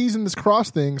 They've been teasing this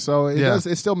Cross thing, so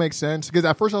it still makes sense. Because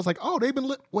at first I was like, oh, they've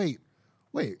been wait.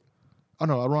 Oh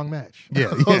no, a wrong match.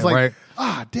 Yeah, I was like, right.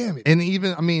 Damn it. And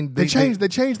even They changed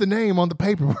the name on the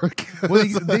paperwork. Well,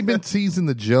 they've been teasing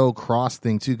the Joe Cross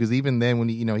thing too, because even then when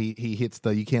he hits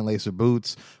the "you can't lace her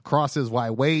boots," Cross says, "Why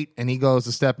wait?" and he goes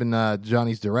to step in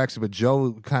Johnny's direction, but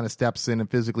Joe kind of steps in and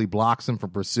physically blocks him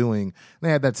from pursuing. They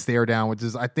had that stare down, which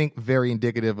is I think very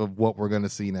indicative of what we're going to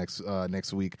see next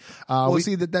week.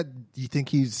 See that you think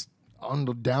he's on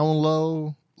the down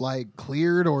low, like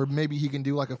cleared, or maybe he can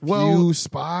do like a few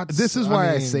spots. This is why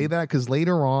I say that, because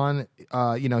later on,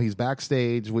 he's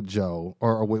backstage with Joe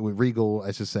or with Regal,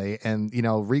 I should say, and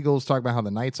Regal's talking about how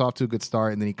the night's off to a good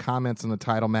start, and then he comments on the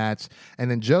title match, and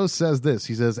then Joe says this.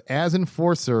 He says, "As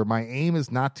enforcer, my aim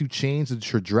is not to change the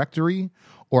trajectory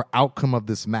or outcome of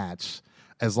this match,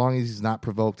 as long as he's not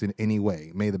provoked in any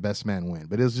way. May the best man win."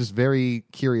 But it was just very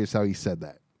curious how he said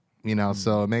that,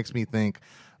 So it makes me think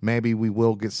maybe we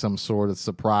will get some sort of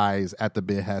surprise at the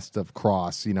behest of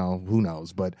Cross. Who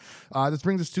knows? But this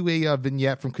brings us to a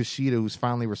vignette from Kushida, who's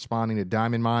finally responding to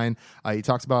Diamond Mine. He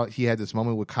talks about he had this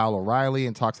moment with Kyle O'Reilly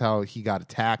and talks how he got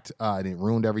attacked and it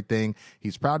ruined everything.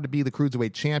 He's proud to be the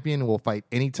Cruiserweight champion and will fight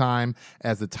anytime,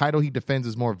 as the title he defends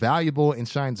is more valuable and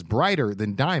shines brighter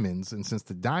than Diamond's. And since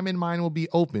the Diamond Mine will be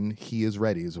open, he is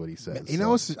ready, is what he says.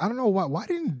 I don't know why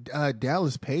didn't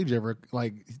Dallas Page ever,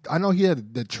 I know he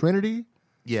had the Trinity.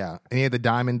 Yeah, and he had the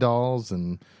Diamond Dolls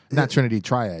and not Trinity,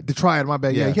 Triad. The Triad, my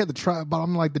bad. Yeah, he had the Triad, but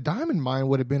I'm like, the Diamond Mine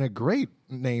would have been a great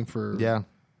name for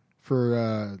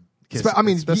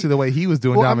especially the way he was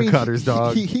doing diamond cutters,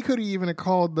 dog. He could have even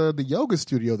called the yoga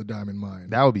studio the Diamond Mine.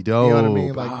 That would be dope. You know what I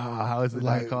mean? How is it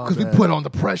called? Because we put on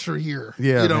the pressure here.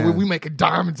 Yeah, we making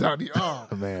diamonds out here. Oh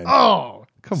man. Oh.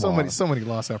 Come on. So many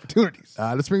lost opportunities.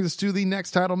 This brings us to the next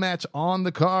title match on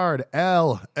the card.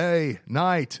 L.A.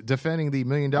 Knight defending the $1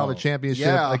 Million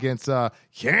Championship against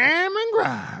Cameron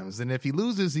Grimes. And if he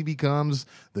loses, he becomes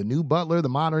the new Butler, the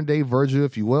modern day Virgil,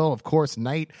 if you will. Of course,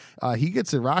 Knight, he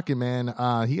gets it rocking, man.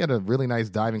 He had a really nice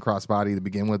diving crossbody to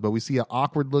begin with, but we see an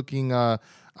awkward looking or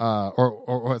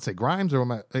let's say Grimes,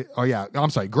 or I'm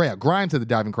sorry, Grimes to the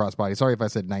diving crossbody. Sorry if I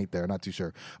said Knight there, not too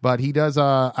sure. But he does,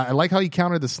 I like how he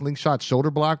countered the slingshot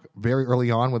shoulder block very early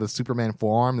on with a Superman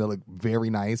forearm that looked very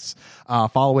nice.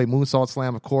 Follow away moonsault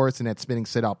slam, of course, and that spinning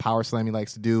sit out power slam he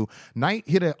likes to do. Knight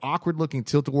hit an awkward looking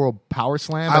tilt-a-whirl power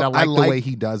slam, but I like the way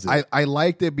he does it. I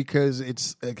liked it because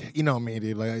it's, me,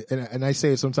 dude, and I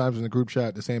say it sometimes in the group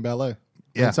chat, the same ballet.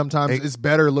 Yeah. And sometimes it's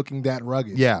better looking that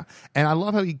rugged. Yeah. And I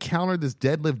love how he countered this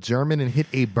deadlift German and hit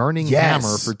a burning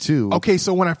hammer for 2. Okay,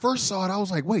 so when I first saw it, I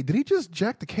was like, wait, did he just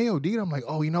jack the KOD? And I'm like,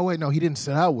 oh, you know what? No, he didn't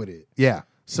sit out with it. Yeah.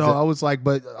 So I was like,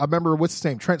 but I remember, what's his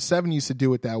name? Trent Seven used to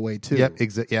do it that way too. Yep.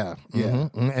 Yeah.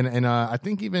 Mm-hmm. And I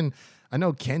think even, I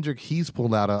know Kendrick, he's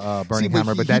pulled out a burning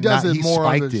hammer, but he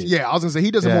spiked it. Yeah, I was going to say, he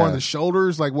does it more on the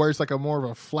shoulders, like where it's like a more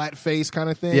of a flat face kind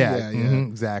of thing. Yeah. Mm-hmm,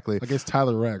 exactly. I guess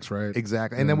Tyler Rex, right?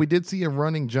 Exactly. And then we did see a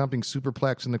running, jumping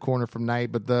superplex in the corner from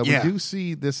Knight, but we do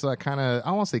see this kind of, I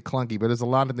don't want to say clunky, but there's a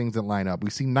lot of things that line up. We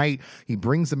see Knight, he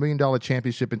brings the $1 Million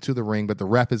Championship into the ring, but the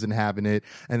ref isn't having it.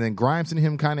 And then Grimes and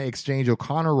him kind of exchange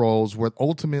O'Connor rolls, where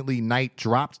ultimately Knight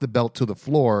drops the belt to the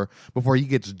floor before he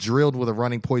gets drilled with a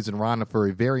running Poison Rana for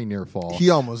a very near fall. fall. He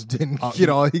almost didn't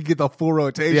he get the full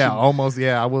rotation. Yeah, almost.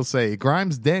 Yeah, I will say.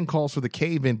 Grimes then calls for the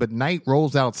cave-in, but Knight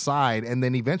rolls outside and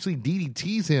then eventually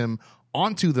DDTs him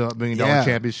onto the $1 million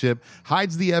championship,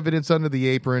 hides the evidence under the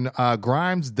apron.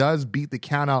 Grimes does beat the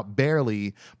count out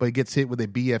barely, but he gets hit with a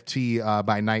BFT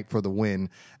by Knight for the win.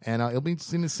 And it'll be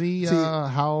interesting to see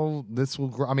how this will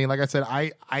grow. I mean, like I said,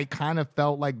 I kind of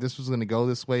felt like this was going to go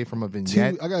this way from a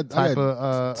vignette type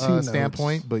of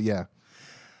standpoint, but yeah.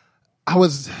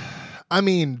 Towards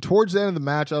the end of the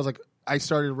match, I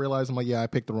started to realize, I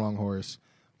picked the wrong horse.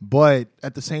 But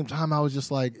at the same time, I was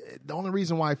just like, the only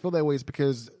reason why I feel that way is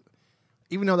because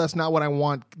even though that's not what I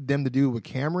want them to do with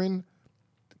Cameron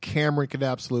could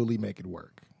absolutely make it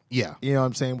work. Yeah. You know what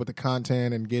I'm saying? With the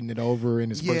content and getting it over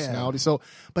and his personality. So,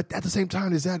 but at the same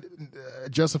time, is that a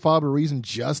justifiable reason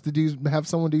just to have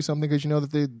someone do something because you know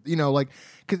that they,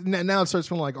 because now it starts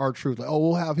feeling like our truth. Like,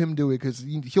 we'll have him do it because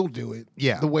he'll do it.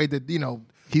 Yeah. The way that,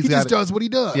 he just does what he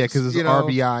does. Yeah, because his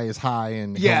RBI is high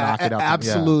and he'll knock it out.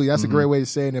 Absolutely. That's a great way of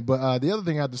saying it. But the other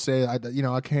thing I have to say, I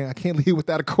can't leave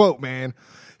without a quote, man.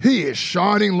 He is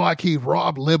shining like he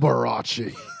robbed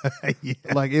Liberace.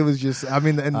 Like it was just,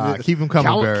 keep him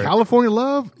coming, Barrett. California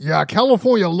love? Yeah,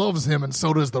 California loves him, and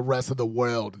so does the rest of the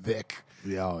world, Vic.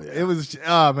 Yeah. It was,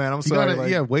 man, I'm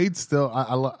sorry. Wade's still,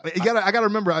 I gotta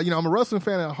remember, I'm a wrestling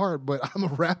fan at heart, but I'm a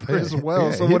rapper as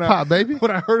well. Yeah, so hip-hop, baby. When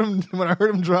I heard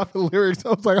him drop the lyrics, I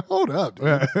was like, hold up, dude.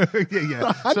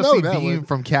 yeah. I know Especially that being one.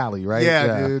 from Cali, right?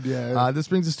 Yeah, dude, yeah. This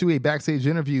brings us to a backstage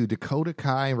interview. Dakota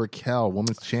Kai and Raquel,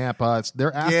 women's champ.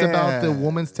 They're asked about the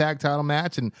women's tag title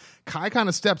match, and Kai kind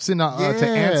of steps in to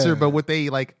answer, but with a,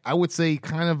 I would say,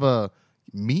 kind of a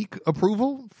meek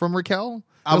approval from Raquel.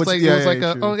 It was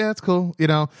that's cool.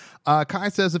 Kai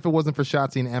says if it wasn't for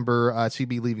Shotzi and Ember, she'd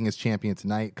be leaving as champion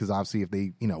tonight because obviously if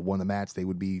they, won the match, they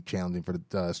would be challenging for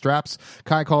the straps.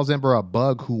 Kai calls Ember a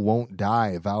bug who won't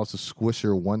die, vows to squish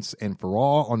her once and for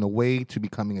all on the way to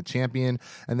becoming a champion,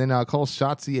 and then calls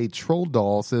Shotzi a troll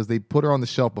doll, says they put her on the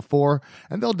shelf before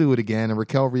and they'll do it again, and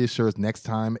Raquel reassures next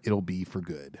time it'll be for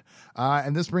good.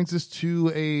 And this brings us to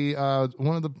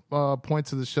one of the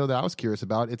points of the show that I was curious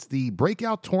about. It's the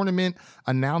breakout tournament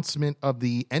announcement of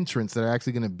the entrants that are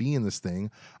actually going to be in this thing.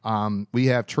 We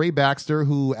have Trey Baxter,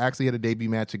 who actually had a debut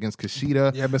match against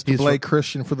Kushida. Yeah, Mr. Blake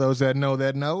Christian, for those that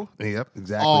know. Yep,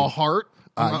 exactly. All heart.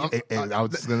 I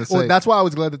was going to say. Well, that's why I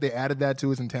was glad that they added that to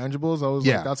his intangibles. I was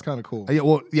like, that's kind of cool.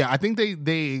 I think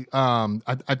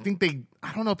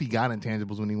I don't know if he got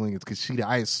intangibles when he went against Kushida.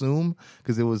 I assume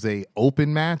because it was a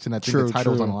open match, and I think the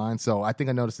title was on the line. So I think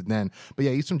I noticed it then. But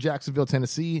yeah, he's from Jacksonville,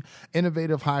 Tennessee.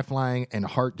 Innovative, high flying, and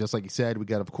heart, just like you said. We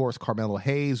got, of course, Carmelo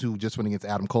Hayes, who just went against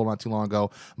Adam Cole not too long ago.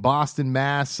 Boston,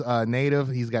 Mass native.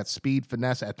 He's got speed,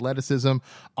 finesse, athleticism.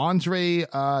 Andre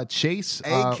Chase,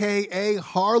 aka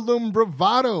Harlem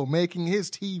Bravado, making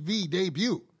his TV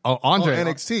debut. Oh, Andre on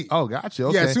NXT. Oh, gotcha.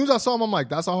 Okay. Yeah, as soon as I saw him, I'm like,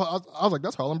 that's all. I was like,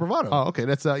 that's Harlem Bravado. Oh, okay.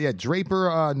 That's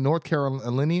Draper, North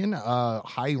Carolinian,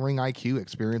 high ring IQ,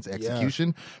 experience,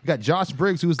 execution. We got Josh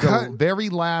Briggs, who's the very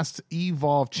last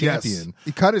Evolve champion. Yes.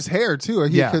 He cut his hair too.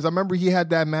 Because I remember he had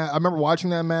that match. I remember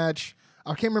watching that match.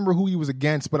 I can't remember who he was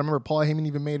against, but I remember Paul Heyman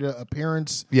even made an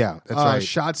appearance. Yeah, that's right.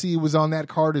 Shotzi was on that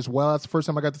card as well. That's the first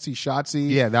time I got to see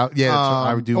Shotzi. Yeah,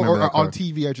 I do remember that card. On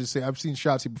TV, I should say. I've seen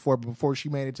Shotzi before she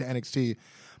made it to NXT.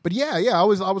 But I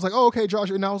was like, oh, okay, Josh.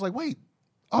 And I was like, wait,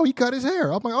 he cut his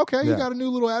hair. I'm like, okay, he got a new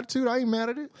little attitude. I ain't mad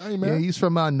at it. He's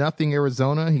from Nothing,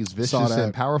 Arizona. He's vicious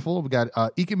and powerful. We got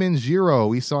Ikemen Jiro.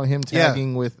 We saw him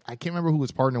tagging with, I can't remember who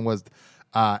his partner was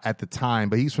at the time,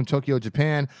 but he's from Tokyo,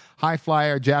 Japan. High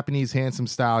flyer, Japanese handsome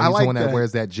style. He's the one that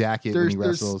wears that jacket when he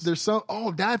wrestles. There's some.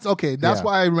 Oh, that's okay. That's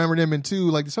why I remembered him in too.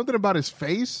 Like something about his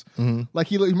face. Mm-hmm. Like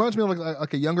he reminds me of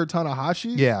like a younger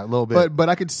Tanahashi. Yeah, a little bit. But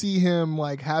I could see him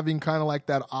like having kind of like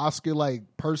that Oscar like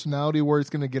personality where it's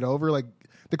gonna get over. Like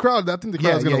the crowd. I think the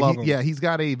crowd's gonna love him. Yeah, he's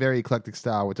got a very eclectic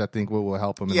style, which I think will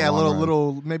help him. Yeah, in the long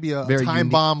little maybe a very time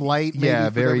unique, bomb light. Maybe yeah,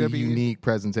 very unique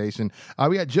presentation.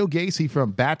 We got Joe Gacy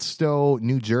from Batstow,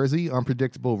 New Jersey.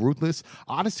 Unpredictable, ruthless.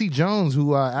 Odyssey Jones,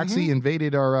 who actually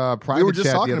invaded our private we were just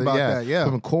chat talking the other about day. that. Yeah,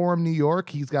 from Coram, New York.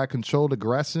 He's got controlled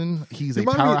aggression. He's a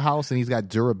powerhouse, and he's got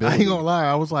durability. I ain't gonna lie.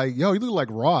 I was like, yo, he looked like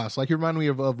Ross. Like he reminded me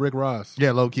of Rick Ross.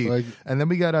 Yeah, low key. And then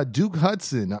we got Duke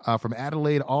Hudson from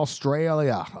Adelaide,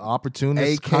 Australia.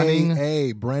 Opportunist, cunning.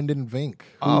 Brendan Vink.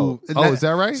 Is that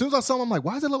right? As soon as I saw him, I'm like,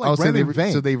 why does it look like Brendan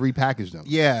Vink? So they repackaged him.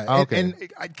 Yeah. Okay. And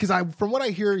because from what I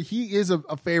hear, he is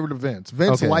a favorite of Vince.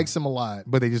 Vince likes him a lot.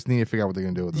 But they just need to figure out what they're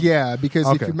going to do with him. Yeah, because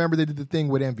if you remember, they did the thing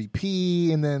with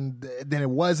MVP, and then it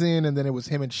wasn't, and then it was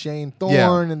him and Shane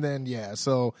Thorne, and then,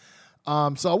 So I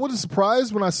wasn't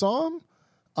surprised when I saw him.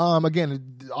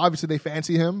 Again, obviously they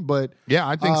fancy him, but Yeah,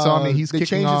 I think so. I mean, they kicking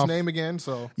changed off. his name again,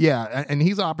 so Yeah, and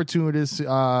he's opportunist.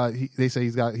 They say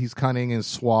he's cunning and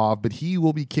suave, but he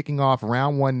will be kicking off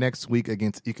round 1 next week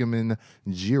against Ikemen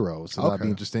Jiro. So that'll be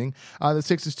interesting. The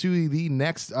 6-2, the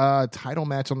next title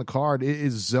match on the card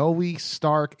is Zoe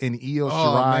Stark and Io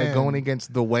Shirai man. going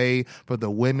against The Way for the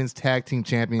women's tag team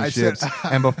championships.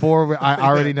 And before I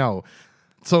already know.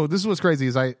 So this is what's crazy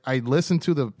is I listened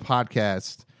to the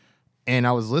podcast and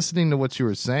I was listening to what you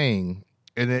were saying.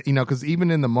 And because even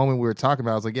in the moment we were talking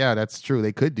about, I was like, yeah, that's true.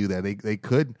 They could do that. They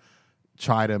could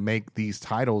try to make these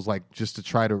titles like just to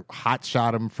try to hot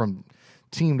shot them from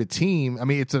team to team. I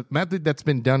mean, it's a method that's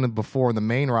been done before in the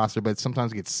main roster, but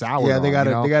sometimes it gets sour. yeah, they got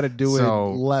to do it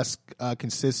So, less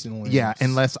consistently. yeah,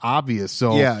 and less obvious.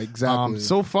 So Yeah, exactly.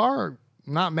 So far,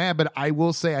 not mad, but I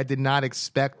will say I did not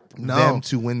expect them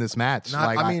to win this match.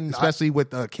 Especially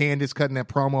with Candice cutting that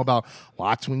promo about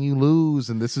watch when you lose,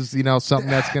 and this is something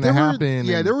that's going to happen.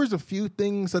 There was a few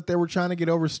things that they were trying to get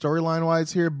over storyline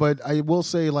wise here, but I will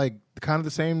say kind of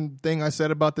the same thing I said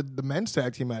about the men's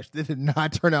tag team match. They did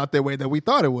not turn out the way that we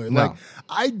thought it would. No.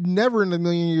 I never in a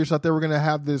million years thought they were going to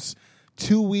have this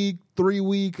 2-week,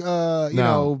 3-week,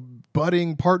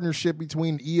 budding partnership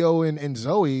between Io and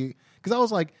Zoe, because I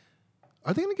was like,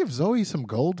 are they going to give Zoe some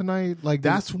gold tonight? Like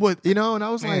That's what and I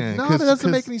was like, no, that doesn't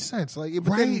make any sense. Like,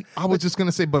 but Right. then, I was just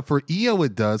gonna say, but for Io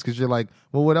it does, because you're like,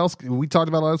 well, what else? We talked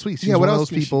about last week. She's Yeah, what one of else those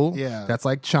can she- people yeah. that's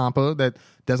like Ciampa that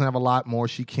doesn't have a lot more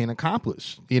she can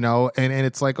accomplish. And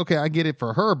it's like, okay, I get it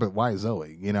for her, but why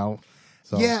Zoe?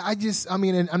 So, yeah,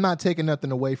 and I'm not taking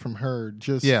nothing away from her.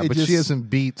 but she hasn't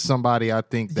beat somebody. I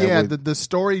think that would, the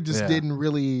story just Yeah. didn't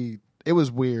really. It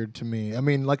was weird to me. I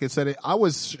mean, like I said, I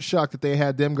was shocked that they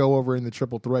had them go over in the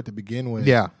triple threat to begin with.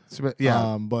 yeah.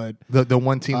 But The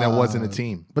one team that wasn't a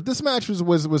team. But this match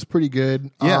was pretty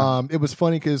good. Yeah. It was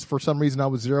funny because for some reason I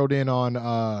was zeroed in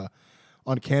on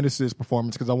Candice's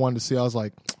performance because I wanted to see. I was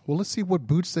like, well, let's see what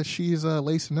boots that she's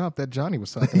lacing up that Johnny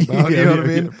was talking about. You know what I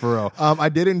mean? For real. I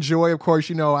did enjoy, of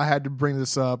course. I had to bring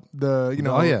this up.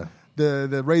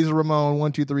 The Razor Ramon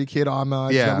 1 2 3 kid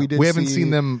homage. Yeah, that we did. we haven't seen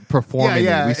them performing.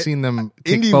 Yeah. We've seen them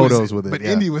take Indy photos with it. But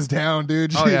yeah. Indy was down,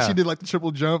 dude. Oh, yeah. She did like the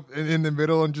triple jump in the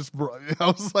middle and just. I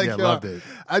was like, Yeah, loved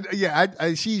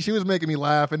it. She was making me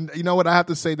laugh, and you know what? I have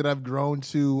to say that I've grown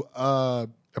to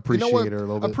Appreciate her a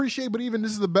little bit. Appreciate, but even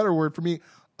this is the better word for me.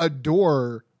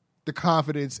 Adore the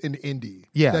confidence in Indy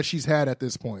that she's had at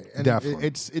this point, and Definitely.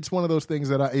 it's one of those things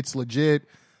that it's legit.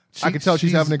 I can tell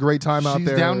she's having a great time out there.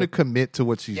 She's down to commit to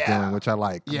what she's doing, which I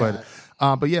like. Yeah.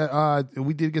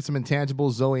 We did get some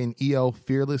intangibles. Zoe and Io,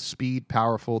 fearless, speed,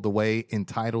 powerful, the way,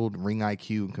 entitled, ring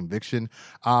IQ, and conviction.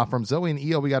 From Zoe and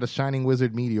Io, we got a Shining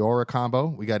Wizard Meteora combo.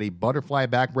 We got a butterfly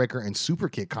backbreaker and super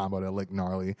kick combo that looked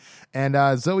gnarly. And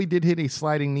Zoe did hit a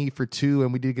sliding knee for 2,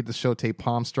 and we did get the Shote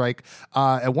palm strike.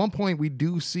 At one point, we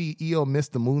do see Io miss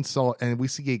the moonsault, and we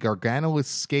see a Gargano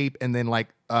escape, and then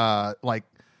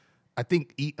I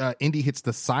think Indy hits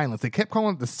the silence. They kept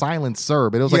calling it the silencer,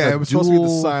 but it was it was supposed to be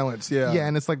the silence. Yeah,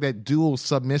 and it's like that dual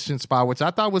submission spot, which I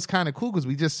thought was kind of cool because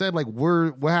we just said like,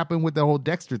 what happened with the whole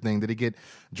Dexter thing? Did he get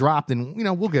dropped? And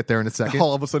we'll get there in a second.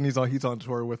 All of a sudden, he's on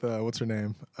tour with what's her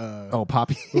name?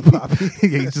 Poppy. Poppy.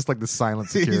 Yeah, he's just like the silent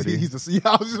security. I was just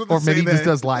about to Or maybe say he just that.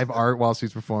 does live art while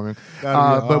she's performing.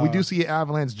 But we do see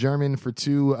Avalanche German for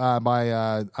 2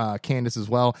 by Candice as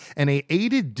well, and a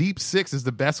aided deep 6 is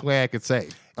the best way I could say.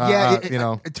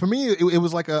 To me, it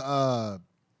was like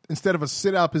instead of a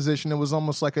sit out position, it was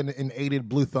almost like an aided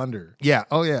Blue Thunder. Yeah.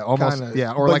 Oh, yeah. Almost. Kinda.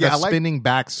 Yeah. Or But like a spinning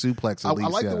back suplex. At I least,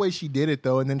 like the way she did it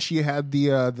though, and then she had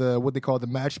the what they call the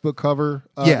matchbook cover.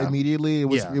 Immediately, it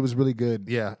was really good.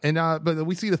 Yeah, and but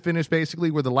we see the finish basically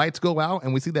where the lights go out,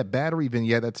 and we see that battery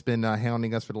vignette that's been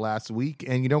hounding us for the last week.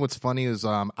 And what's funny is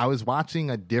I was watching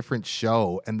a different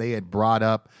show, and they had brought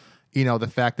up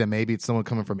the fact that maybe it's someone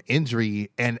coming from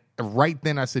injury, and right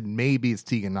then I said maybe it's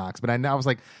Tegan Knox, but I was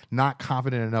like not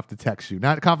confident enough to text you,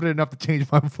 not confident enough to change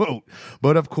my vote.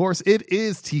 But of course it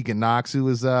is Tegan Knox, who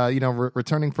is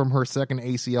returning from her second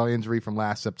ACL injury from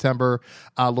last September.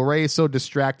 Lorraine is so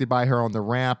distracted by her on the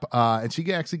ramp, and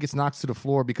she actually gets knocked to the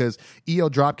floor because Io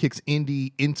drop kicks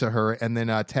Indy into her, and then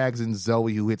tags in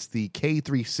Zoe, who hits the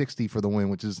K360 for the win,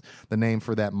 which is the name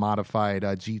for that modified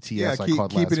GTS I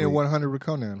called last week. Keeping it 100 with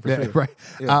Conan. For sure. Right.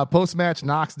 Yeah. Post match,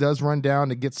 Knox does run down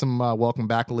to get some some welcome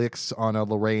back licks on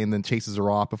Lorraine, then chases her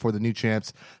off before the new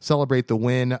champs celebrate the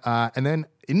win. And then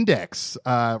Index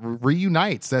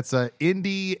reunites. That's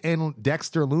Indy and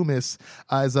Dexter Loomis,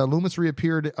 as Loomis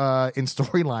reappeared in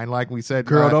storyline, like we said.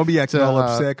 Girl, don't be acting all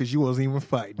upset because you wasn't even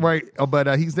fighting. Right,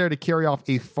 but he's there to carry off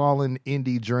a fallen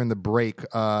Indy during the break.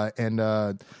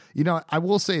 You know, I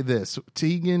will say this.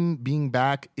 Tegan being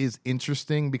back is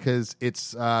interesting because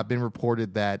it's been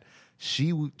reported that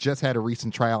she just had a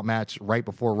recent tryout match right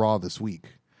before Raw this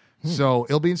week. So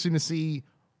it'll be interesting to see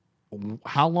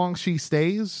how long she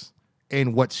stays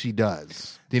and what she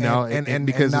does. You know, and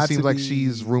because it seems like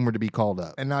she's rumored to be called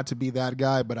up. And not to be that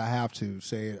guy, but I have to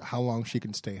say how long she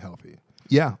can stay healthy.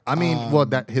 Yeah, I mean, well,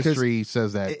 that history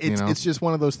says that. It's just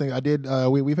one of those things. I did.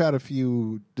 We've had a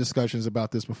few discussions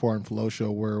about this before on Flow Show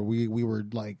where we were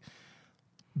like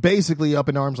basically up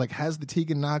in arms, like, has the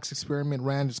Tegan Knox experiment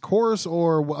ran its course,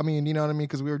 or I mean, you know what I mean?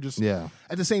 Because we were just at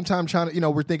the same time trying to,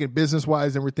 we're thinking business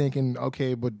wise, and we're thinking,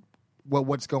 okay, but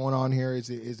what's going on here? Is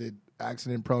it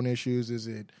accident prone issues? Is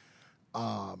it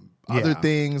other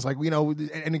things like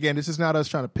And again, this is not us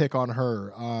trying to pick on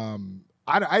her.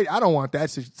 I don't want that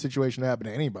situation to happen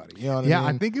to anybody. You know what I mean?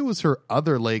 I think it was her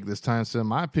other leg this time. So in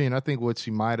my opinion, I think what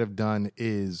she might have done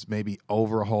is maybe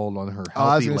overhaul on her healthy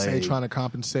I was going leg. to say trying to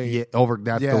compensate. Yeah,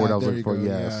 that's the word I was looking for.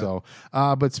 Yeah. So,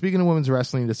 but speaking of women's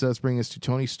wrestling, this does bring us to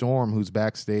Toni Storm, who's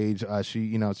backstage.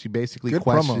 She basically good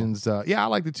questions. I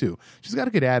liked it too. She's got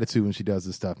a good attitude when she does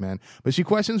this stuff, man. But she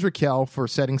questions Raquel for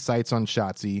setting sights on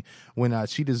Shotzi when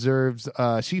she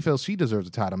feels she deserves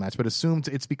a title match, but assumes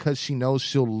it's because she knows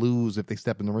she'll lose if they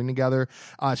step in the ring together.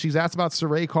 She's asked about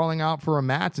Saray calling out for a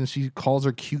match, and she calls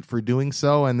her cute for doing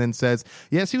so, and then says,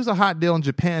 yeah, she was a hot deal in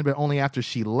Japan, but only after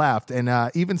she left. And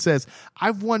even says,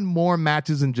 I've won more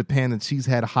matches in Japan than she's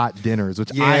had hot dinners,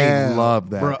 which I love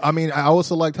that. Bro, I mean, I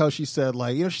also liked how she said,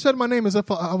 like, she said my name as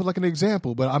if I was like an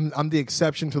example, but I'm the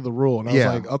exception to the rule. And I was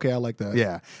like, okay, I like that.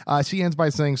 Yeah. She ends by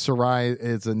saying Saray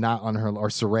is not on her, or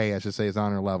Saray, I should say, is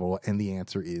on her level, and the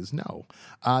answer is no.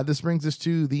 This brings us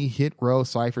to the Hit Row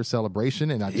Cypher celebration,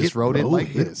 and I just wrote it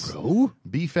like this.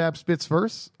 B-Fab spits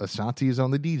first, Ashanti is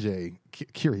on the DJ,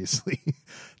 curiously.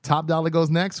 Top Dollar goes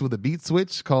next with a beat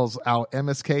switch, calls out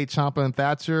MSK, Ciampa, and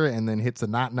Thatcher, and then hits a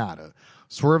not nada.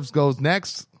 Swerves goes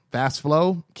next, fast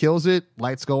flow, kills it,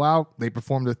 lights go out, they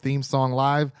perform their theme song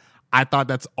live. I thought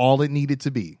that's all it needed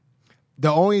to be.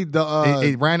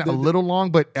 It ran a little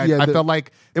long, but I felt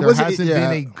like there hasn't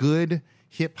been a good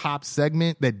hip-hop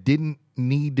segment that didn't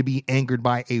need to be anchored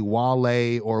by a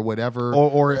Wale or whatever,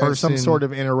 or some sort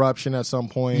of interruption at some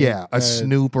point. Yeah, a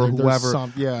Snoop or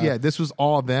whoever. This was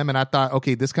all of them, and I thought,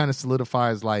 okay, this kind of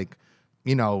solidifies, like,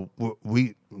 we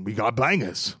got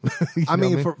bangers. I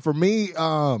mean, for me,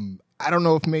 I don't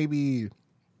know if maybe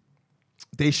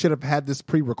they should have had this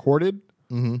pre-recorded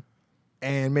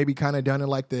and maybe kind of done it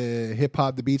like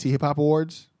the BT Hip Hop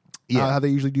Awards. Yeah, how they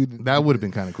usually do. That would have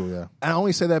been kind of cool. Yeah, and I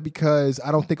only say that because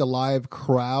I don't think a live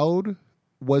crowd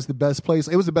was the best place.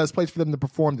 It was the best place for them to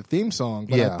perform the theme song.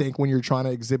 But I think when you're trying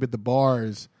to exhibit the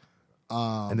bars,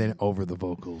 and then over the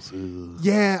vocals. Ugh.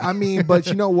 Yeah, I mean, but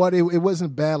you know what? It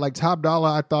wasn't bad. Like Top Dollar,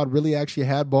 I thought really actually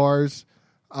had bars.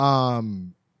 I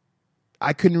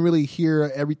couldn't really hear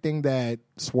everything that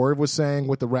Swerve was saying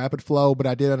with the rapid flow, but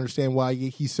I did understand why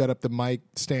he set up the mic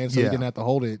stand so he didn't have to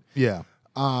hold it. Yeah.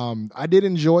 I did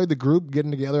enjoy the group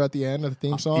getting together at the end of the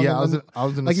theme song. Yeah, I was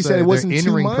gonna like you say, said, it wasn't their too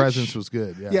in-ring much. presence was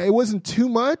good. Yeah, it wasn't too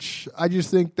much. I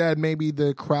just think that maybe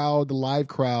the live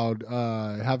crowd,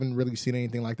 haven't really seen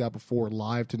anything like that before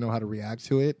live to know how to react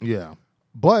to it. Yeah.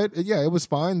 But it was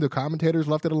fine. The commentators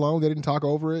left it alone. They didn't talk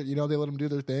over it. They let them do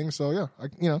their thing. So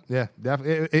yeah,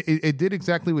 definitely. It did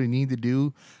exactly what it needed to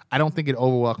do. I don't think it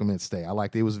overwhelmed its stay. I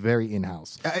liked it. It was very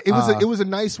in-house. It was a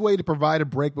nice way to provide a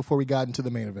break before we got into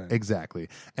the main event. Exactly.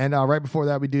 And right before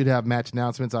that, we did have match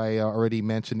announcements. I already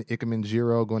mentioned Ikemen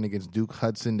Jiro going against Duke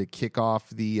Hudson to kick off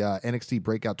the NXT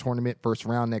Breakout Tournament first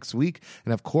round next week.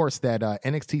 And of course, that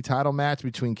NXT title match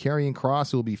between Karrion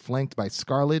Kross, who will be flanked by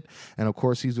Scarlett. And of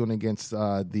course, he's going against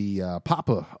the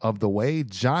Papa of the Way,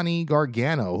 Johnny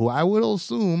Gargano, who I would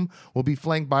assume will be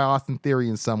flanked by Austin Theory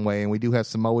in some way. And we do have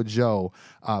Samoa Joe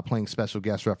playing special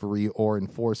guest referee or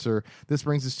enforcer. This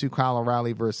brings us to Kyle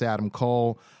O'Reilly versus Adam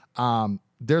Cole.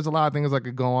 There's a lot of things that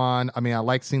could go on. I mean, I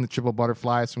like seeing the triple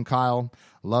butterflies from Kyle.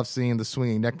 Love seeing the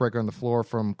swinging neckbreaker on the floor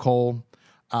from Cole.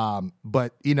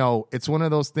 But, it's one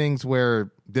of those things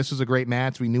where this was a great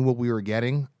match. We knew what we were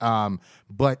getting.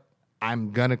 But I'm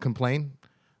going to complain.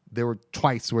 There were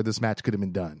twice where this match could have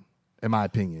been done, in my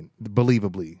opinion,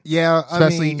 believably. Yeah,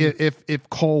 especially if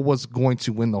Cole was going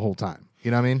to win the whole time.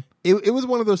 You know what I mean? It was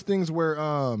one of those things where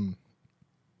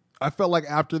I felt like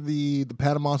after the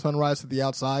Panama Sunrise to the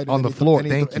outside On and the then floor,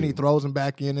 and he throws him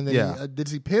back in, and then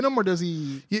does he pin him or does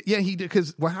he? Yeah, he did.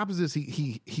 Because what happens is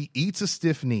he eats a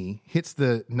stiff knee, hits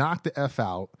the knock the F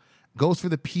out, goes for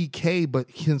the PK, but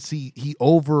since he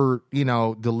over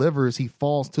delivers, he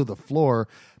falls to the floor.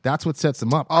 That's what sets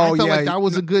him up. I felt like that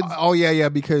was a good. Oh yeah,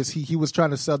 because he was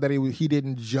trying to sell that he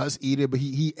didn't just eat it, but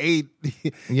he ate.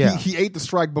 He ate the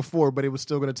strike before, but it was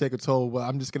still going to take a toll. But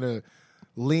I'm just going to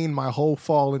lean my whole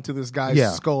fall into this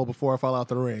guy's skull before I fall out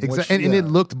the ring. Exactly, and it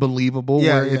looked believable.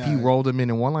 If he rolled him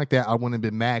in and won like that, I wouldn't have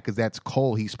been mad because that's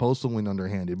Cole. He's supposed to win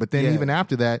underhanded. But then even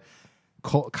after that,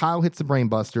 Kyle hits the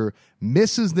brainbuster,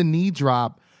 misses the knee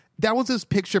drop. That was as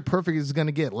picture perfect as it's going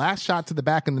to get. Last shot to the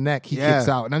back of the neck, he kicks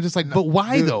out. And I'm just like, but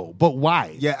why though? But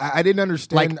why? Yeah, I didn't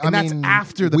understand. And that's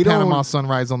after the Panama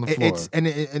Sunrise on the floor.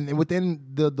 And within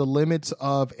the limits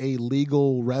of a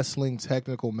legal wrestling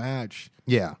technical match,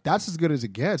 that's as good as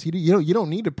it gets. You don't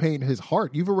need to paint his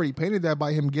heart. You've already painted that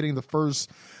by him getting the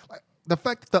first. The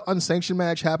fact that the unsanctioned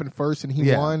match happened first and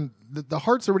he won, the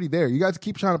heart's already there. You guys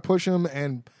keep trying to push him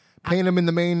and paint him in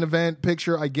the main event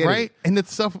picture. I get it, and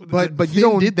it's stuff. But you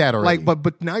don't did that already.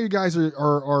 But now you guys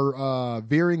are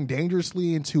veering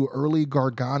dangerously into early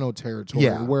Gargano territory,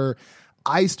 where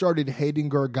I started hating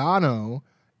Gargano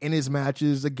in his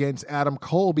matches against Adam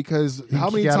Cole because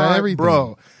how many times,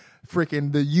 bro?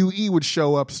 Freaking the UE would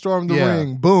show up, storm the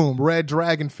ring, boom, Red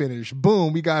Dragon finish,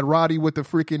 boom. We got Roddy with the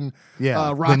freaking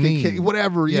rocket kick,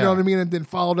 whatever, you know what I mean? And then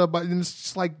followed up by, and it's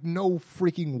just like no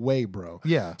freaking way, bro.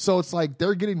 Yeah. So it's like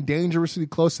they're getting dangerously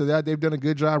close to that. They've done a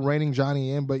good job reining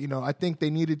Johnny in, but I think they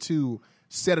needed to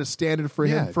set a standard for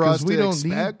him for us to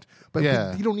expect. But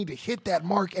you don't need to hit that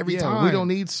mark every time. We don't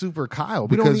need Super Kyle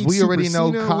because we already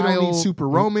know Kyle. We don't need Super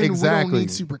Roman. Exactly. We don't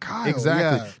need Super Kyle.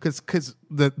 Exactly. Because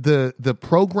the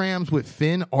programs with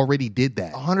Finn already did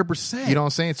that. 100%. You know what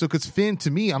I'm saying? So because Finn, to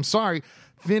me, I'm sorry,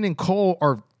 Finn and Cole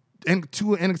are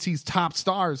two of NXT's top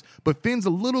stars, but Finn's a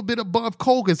little bit above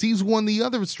Cole because he's won the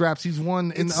other straps. He's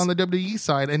won on the WWE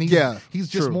side, and he's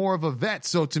just more of a vet.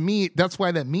 So to me, that's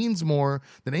why that means more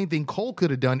than anything Cole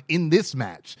could have done in this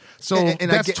match. So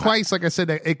and that's twice, like I said,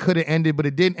 that it could have ended, but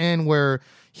it didn't end where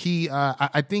he.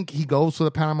 I think he goes for the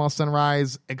Panama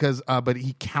Sunrise because, but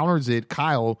he counters it,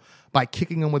 Kyle, by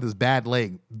kicking him with his bad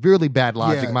leg. Really bad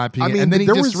logic, in my opinion. And then he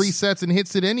just resets and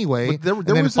hits it anyway. And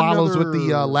then follows with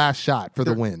the last shot for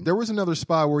the win. There was another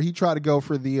spot where he tried to go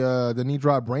for the knee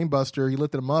drop brainbuster. He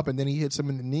lifted him up, and then he hits him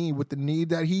in the knee with the knee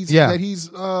that he's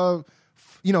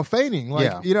feigning.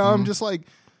 Like, I'm just like,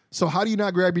 so how do you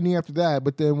not grab your knee after that?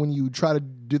 But then when you try to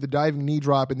do the diving knee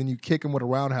drop and then you kick him with a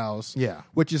roundhouse,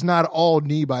 which is not all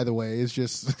knee, by the way. It's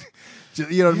just...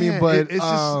 You know what I mean? But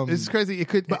it's crazy. It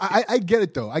could, but I get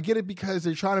it though. I get it because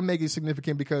they're trying to make it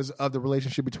significant because of the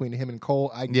relationship between him and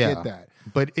Cole. I get that.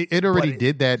 But it already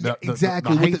did that.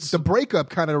 Exactly. The breakup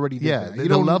kind of already did that.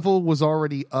 The level was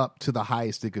already up to the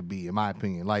highest it could be, in my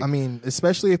opinion. Like, I mean,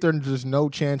 especially if there's no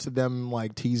chance of them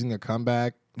like teasing a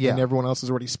comeback. And everyone else is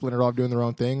already splintered off doing their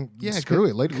own thing. Yeah, screw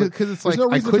it. Because it's like, there's no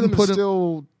reason for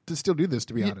them to still do this,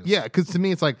 to be honest. Yeah, because to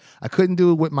me, it's like I couldn't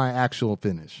do it with my actual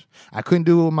finish. I couldn't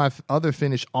do it with my other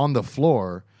finish on the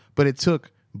floor, but it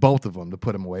took both of them to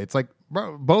put them away. It's like,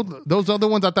 bro, both those other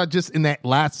ones, I thought just in that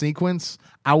last sequence,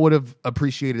 I would have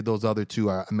appreciated those other two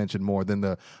I mentioned more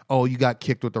than you got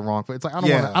kicked with the wrong foot. It's like,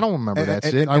 I don't remember that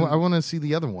shit. I want to see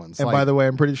the other ones. And by the way,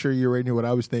 I'm pretty sure you already knew what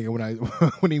I was thinking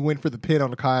when he went for the pin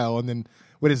on Kyle, and then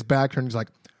with his back turned, he's like,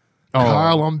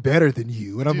 Kyle, I'm better than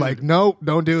you. And I'm like, nope,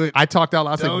 don't do it. I talked out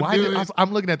loud. I was like, why?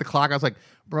 I'm looking at the clock. I was like,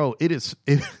 bro, it's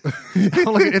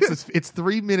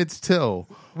 3 minutes till.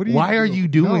 Why are you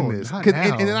doing this? And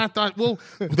then I thought, well,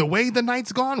 the way the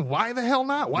night's gone, why the hell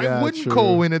not? Why wouldn't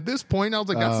Cole win at this point? I was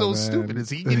like, that's so stupid. Is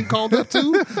he getting called up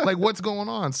too? Like, what's going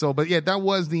on? So, but yeah, that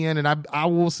was the end. And I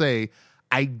will say,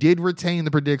 I did retain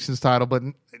the predictions title, but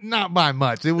not by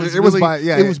much. It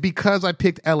was because I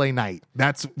picked LA Knight.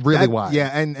 That's really why.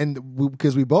 Yeah, and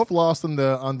because we both lost on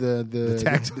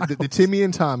the Timmy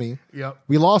and Tommy. Yep.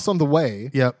 We lost on the way.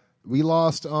 Yep. We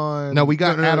lost on. No, we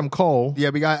got Adam Cole. Yeah,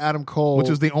 we got Adam Cole, which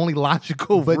was the only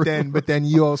logical. But then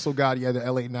you also got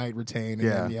the LA Knight retained.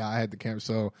 And then, I had the camera.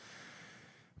 So.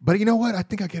 But you know what? I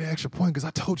think I get an extra point because I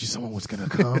told you someone was going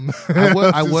to come.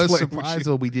 I was surprised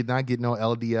though we did not get no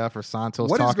LDF or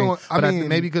Santos talking. I think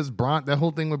maybe because that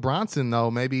whole thing with Bronson though,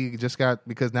 maybe just got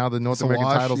because now the North American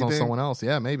title's on someone else.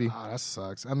 Yeah, maybe. Oh, that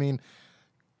sucks. I mean,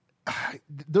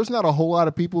 there's not a whole lot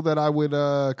of people that I would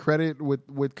credit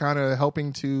with kind of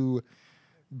helping to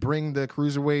bring the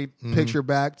cruiserweight picture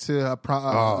back to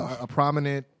a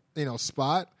prominent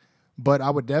spot. But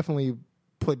I would definitely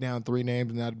put down three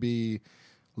names, and that'd be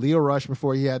Leo Rush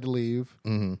before he had to leave.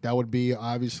 Mm-hmm. That would be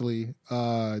obviously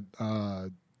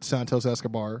Santos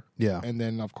Escobar. Yeah. And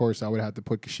then, of course, I would have to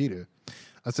put Kushida.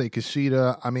 I'd say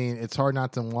Kushida. I mean, it's hard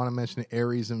not to want to mention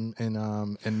Aries and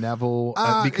Neville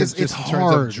because it's just in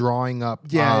terms hard. of drawing up,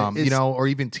 Yeah, or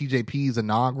even TJP's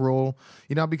inaugural,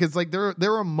 because like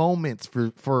there are moments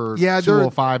for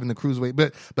 205 in the cruiserweight,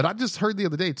 but I just heard the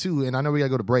other day too, and I know we gotta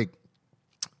go to break.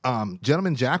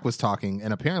 Gentleman Jack was talking,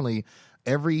 and apparently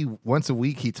once a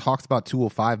week he talks about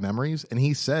 205 memories, and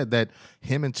he said that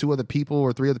him and 3 other people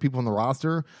on the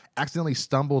roster accidentally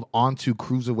stumbled onto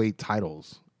cruiserweight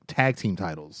tag team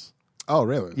titles. Oh,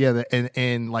 really? Yeah,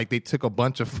 and like they took a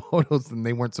bunch of photos and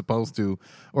they weren't supposed to,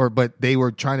 but they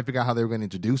were trying to figure out how they were going to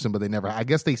introduce them, but they never. I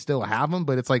guess they still have them,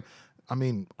 but it's like, I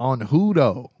mean, on who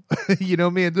though? You know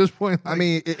me at this point. Like, I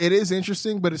mean, it is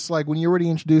interesting, but it's like when you already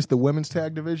introduced the women's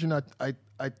tag division, I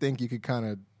think you could kind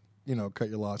of cut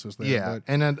your losses there. yeah, But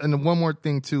and one more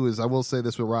thing too is I will say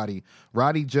this with Roddy.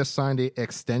 Roddy just signed an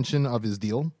extension of his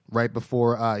deal right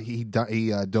before he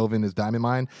dove in his diamond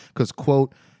mine because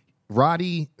quote.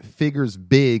 Roddy figures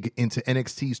big into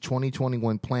NXT's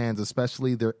 2021 plans,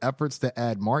 especially their efforts to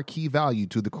add marquee value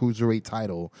to the Cruiserweight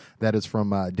title. That is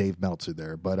from Dave Meltzer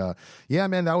there. But, yeah,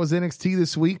 man, that was NXT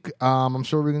this week. I'm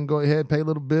sure we're going to go ahead, pay a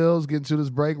little bills, get into this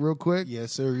break real quick.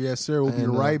 yes, sir. Yes, sir. We'll be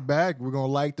right back. We're going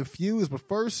to light the fuse. But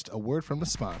first, a word from the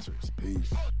sponsors.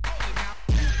 Peace.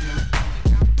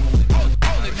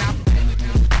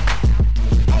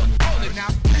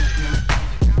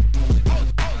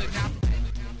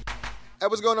 Hey,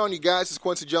 what's going on, you guys? It's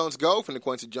Quincy Jones Go from the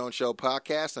Quincy Jones Show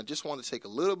podcast. I just want to take a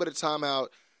little bit of time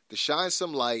out to shine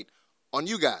some light on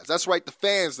you guys. That's right, the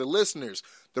fans, the listeners.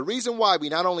 The reason why we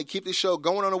not only keep this show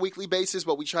going on a weekly basis,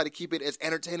 but we try to keep it as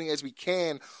entertaining as we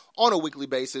can on a weekly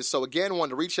basis. So again, I wanted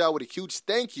to reach out with a huge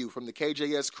thank you from the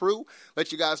KJS crew.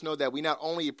 Let you guys know that we not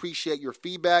only appreciate your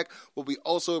feedback, but we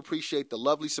also appreciate the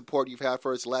lovely support you've had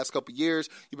for us the last couple of years.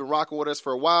 You've been rocking with us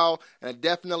for a while, and I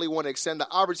definitely want to extend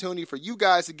the opportunity for you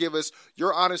guys to give us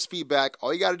your honest feedback.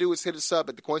 All you got to do is hit us up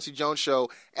at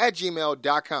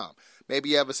theQuincyJonesShow@gmail.com. Maybe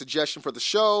you have a suggestion for the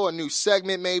show, a new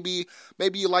segment maybe.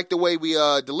 Maybe you like the way we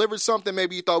delivered something.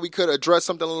 Maybe you thought we could address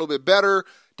something a little bit better.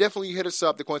 Definitely hit us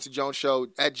up,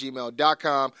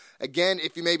 theQuincyJonesShow@gmail.com. Again,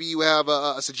 if you have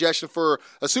a suggestion for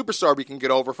a superstar we can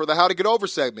get over for the How to Get Over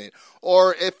segment,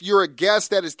 or if you're a guest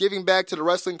that is giving back to the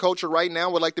wrestling culture right now,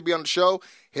 would like to be on the show,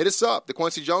 hit us up,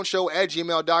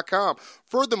 theQuincyJonesShow@gmail.com.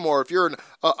 Furthermore, if you're an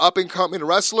up-and-coming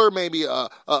wrestler, maybe a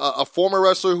former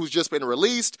wrestler who's just been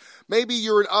released, maybe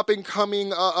you're an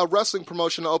up-and-coming wrestling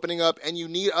promotion opening up and you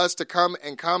need us to come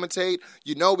and commentate,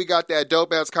 we got that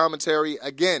dope-ass commentary.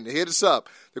 Again, hit us up,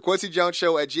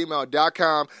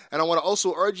 theQuincyJonesShow@gmail.com. And I want to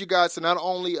also urge you guys to not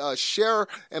only share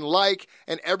and like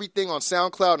and everything on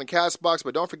SoundCloud and CastBox,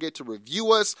 but don't forget to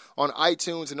review us on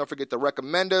iTunes and don't forget to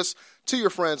recommend us to your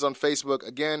friends on Facebook.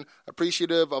 Again,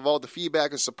 appreciative of all the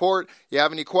feedback and support. You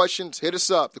have any questions, hit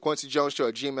us up,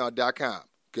 theQuincyJonesShow@gmail.com.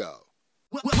 Go.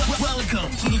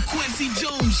 Welcome to the Quincy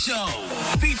Jones Show,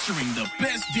 featuring the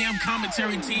best damn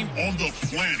commentary team on the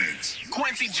planet.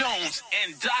 Quincy Jones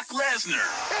and Doc Lesnar.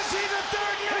 Is he the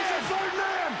third man? He's the third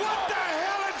man. What the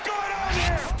hell is going on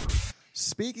here?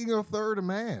 Speaking of third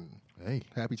man, Hey,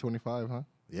 happy 25, huh?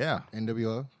 yeah,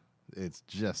 NWO. it's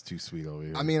just too sweet over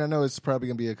here. I mean, I know it's probably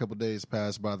going to be a couple days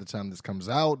past by the time this comes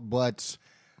out, but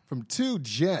from two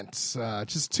gents,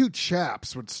 just two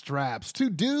chaps with straps, two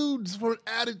dudes for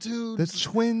attitudes. the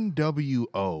twin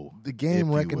WO, The if game you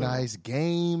will. recognized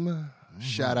game.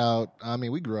 Shout out. I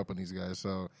mean, we grew up on these guys,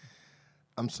 so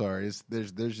I'm sorry.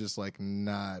 There's just like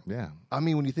not. Yeah. I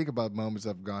mean, when you think about moments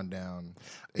that have gone down,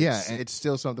 Yeah, it's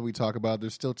still something we talk about.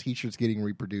 There's still T-shirts getting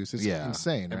reproduced. It's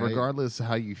insane. And right? regardless of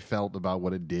how you felt about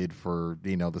what it did for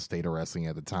the state of wrestling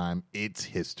at the time, it's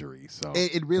history. So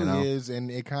It really is, and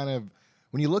it kind of,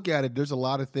 when you look at it, there's a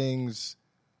lot of things,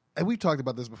 and we've talked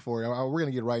about this before. We're going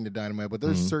to get right into Dynamite, but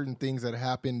there's certain things that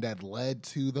happened that led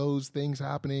to those things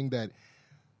happening that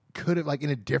could have, like in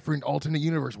a different alternate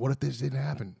universe, what if this didn't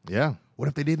happen? Yeah. What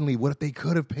if they didn't leave? What if they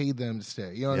could have paid them to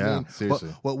stay? You know what I mean? Seriously.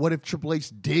 What if Triple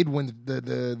H did win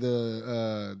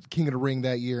the King of the Ring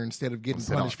that year instead of getting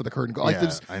punished for the curtain call? Like,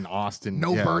 there's and Austin.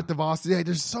 no yeah. birth of Austin. Yeah,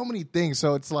 there's so many things.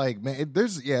 So it's like, man,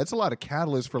 it's a lot of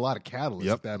catalysts for a lot of catalysts,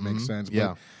 if that makes sense.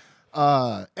 Yeah.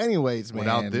 But, anyways, man.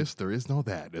 Without this, there is no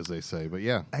that, as they say. But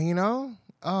yeah. And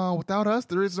without us,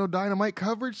 there is no Dynamite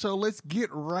coverage. So let's get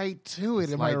right to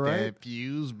it. Am I right? That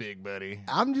fuse, big buddy.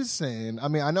 I'm just saying. I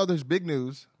mean, I know there's big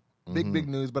news, big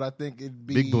news, but I think it'd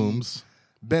be Big booms.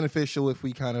 beneficial if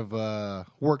we kind of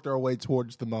worked our way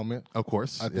towards the moment. Of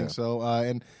course. I think so.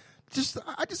 And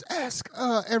I just ask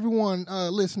everyone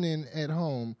listening at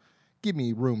home, give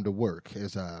me room to work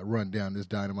as I run down this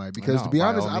Dynamite. Because know, to be by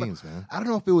honest, all I means, man. don't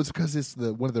know if it was because it's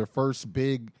one of their first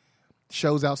big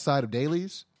shows outside of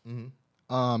dailies. It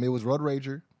was Road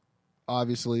Rager,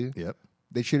 obviously. Yep.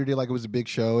 They treated it like it was a big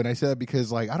show, and I said that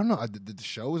because, like, I don't know, the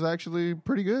show was actually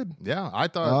pretty good. Yeah, I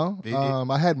thought.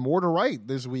 I had more to write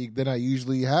this week than I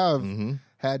usually have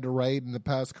had to write in the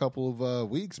past couple of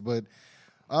weeks, but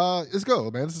let's go,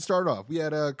 man. Let's start off. We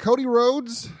had Cody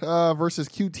Rhodes versus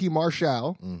QT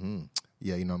Marshall.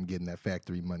 Yeah, you know I'm getting that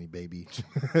factory money, baby.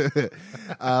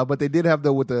 But they did have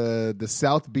with the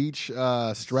South Beach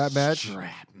strap match.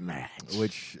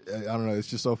 Which I don't know. It's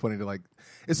just so funny to like.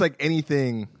 It's like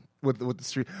anything with the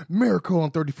street Miracle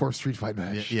on 34th Street fight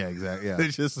match. Yeah, exactly. Yeah.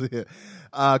 It's just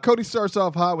Cody starts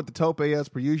off hot with the tope as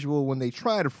per usual when they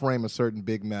try to frame a certain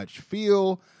big match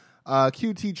feel.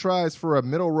 QT tries for a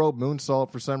middle rope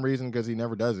moonsault for some reason because he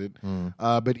never does it,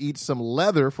 but eats some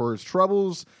leather for his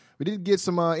troubles. We did get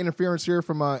some interference here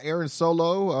from Aaron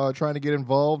Solo trying to get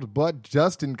involved, but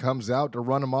Dustin comes out to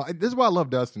run him off. This is why I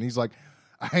love Dustin. He's like,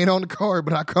 I ain't on the card,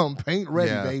 but I come paint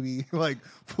ready, baby. Like,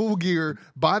 full gear,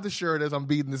 buy the shirt as I'm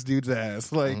beating this dude's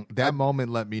ass. Like that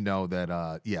moment let me know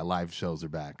that, live shows are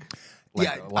back.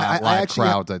 Like, live actually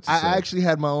crowds. I actually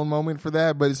had my own moment for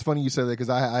that, but it's funny you said that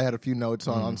because I had a few notes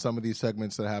on some of these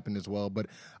segments that happened as well. But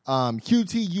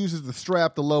QT uses the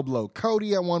strap to low blow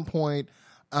Cody at one point.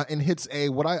 And hits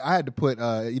what I had to put,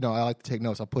 I like to take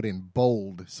notes. I put in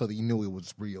bold so that you knew it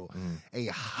was real. A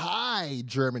high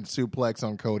German suplex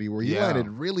on Cody where he landed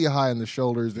really high on the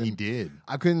shoulders. And he did.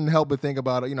 I couldn't help but think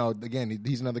about it. Again,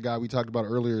 he's another guy we talked about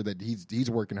earlier that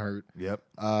he's working hurt. Yep.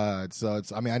 So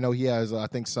I know he has, I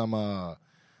think, some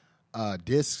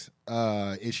disc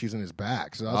issues in his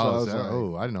back. So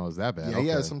I didn't know it was that bad. Yeah, he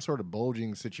has some sort of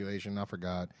bulging situation. I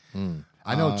forgot.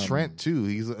 I know Trent too.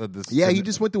 He's he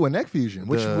just went through a neck fusion,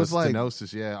 which was like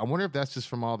stenosis. Yeah, I wonder if that's just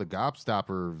from all the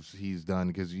gobstoppers he's done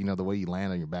because the way you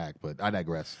land on your back. But I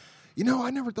digress. I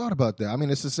never thought about that. I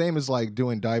mean, it's the same as like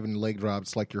doing diving leg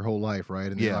drops like your whole life,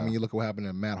 right? And then, I mean, you look at what happened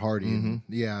to Matt Hardy. And,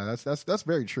 yeah, that's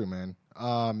very true, man.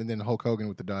 And then Hulk Hogan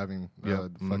with the diving.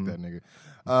 Fuck that nigga.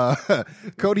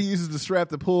 Cody uses the strap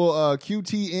to pull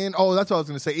QT in. Oh, that's what I was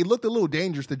going to say. It looked a little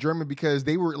dangerous to German because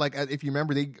they were like, if you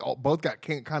remember, they both got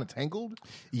kind of tangled.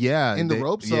 Yeah, in the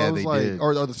rope. So it was like, did.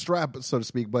 Or the strap, so to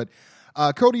speak. But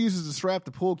Cody uses the strap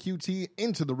to pull QT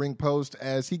into the ring post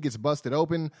as he gets busted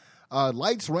open.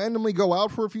 Lights randomly go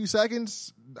out for a few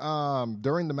seconds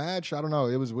during the match. I don't know.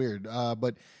 It was weird.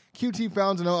 But QT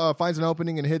finds an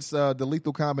opening and hits the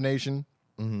lethal combination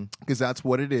because that's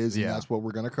what it is, and that's what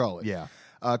we're going to call it. Yeah.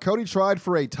 Cody tried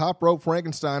for a top rope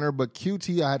Frankensteiner, but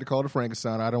QT, I had to call it a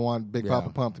Frankensteiner. I don't want Big Papa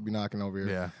Pump to be knocking over here.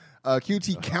 Yeah.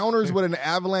 QT counters with an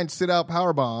avalanche sit-out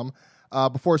powerbomb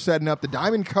before setting up the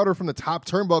diamond cutter from the top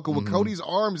turnbuckle with Cody's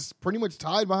arms pretty much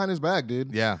tied behind his back,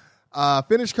 dude. Yeah.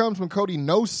 Finish comes when Cody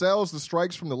no-sells the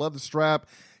strikes from the leather strap,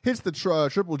 hits the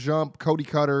triple jump, Cody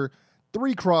cutter,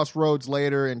 3 crossroads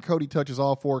later, and Cody touches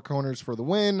all 4 corners for the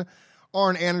win.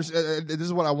 Arn Anderson, this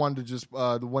is what I wanted to just,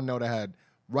 the one note I had.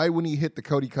 Right when he hit the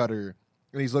Cody cutter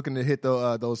and he's looking to hit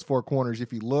those 4 corners,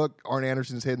 if you look, Arn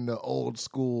Anderson's hitting the old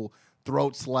school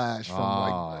throat slash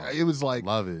from it was like,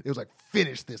 love it. It was like,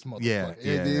 finish this motherfucker.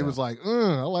 Yeah, It was like,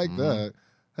 I like that.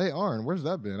 Hey, Arn, where's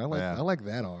that been? I like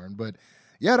that Arn, but.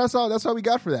 Yeah, that's how we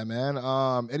got for that, man.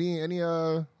 Any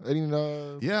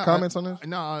comments on this?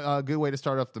 No, a good way to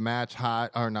start off the match hot,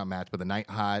 or not match, but the night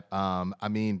hot. I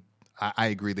mean, I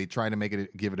agree. They try to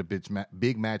give it a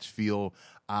big match feel.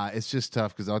 It's just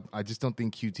tough because I just don't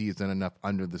think QT has done enough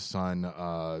under the sun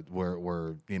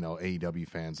where AEW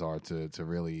fans are to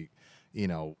really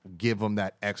give him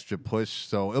that extra push.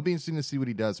 So it'll be interesting to see what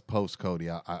he does post Cody.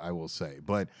 I will say,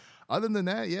 but. Other than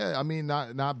that, yeah, I mean,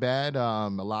 not bad. A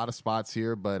lot of spots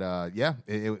here, but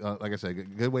like I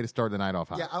said, good way to start the night off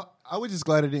hot. Yeah, I was just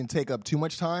glad it didn't take up too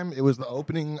much time. It was the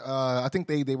opening. I think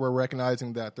they were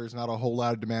recognizing that there's not a whole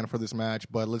lot of demand for this match,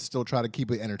 but let's still try to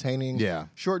keep it entertaining. Yeah.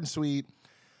 Short and sweet.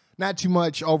 Not too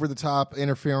much over-the-top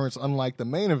interference, unlike the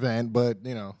main event, but,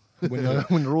 when the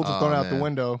rules are thrown out the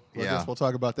window, I guess we'll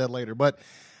talk about that later. But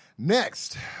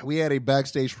next, we had a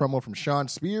backstage promo from Shawn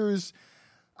Spears.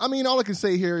 I mean, all I can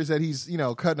say here is that he's,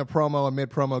 cutting a promo, and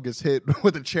mid-promo gets hit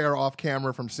with a chair off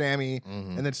camera from Sammy,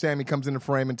 and then Sammy comes in the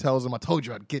frame and tells him, I told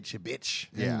you I'd get you, bitch.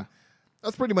 Yeah. And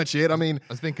that's pretty much it. I mean,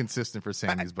 it's been consistent for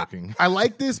Sammy's booking. I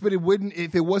like this, but it wouldn't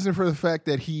if it wasn't for the fact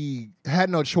that he had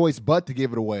no choice but to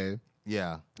give it away.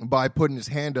 Yeah. by putting his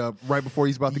hand up right before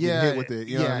he's about to get hit with it.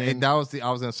 You know what I mean? And that was I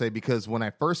was gonna say, because when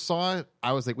I first saw it,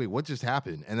 I was like, wait, what just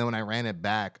happened? And then when I ran it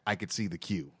back, I could see the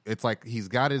cue. It's like he's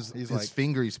got his like,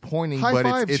 finger, he's pointing, high but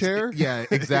five, it's chair. yeah,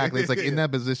 exactly. It's like in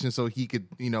that position so he could,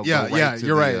 go right to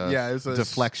you're the, right. Yeah, it's a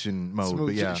deflection mode. smooth,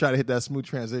 But yeah, try to hit that smooth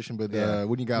transition, but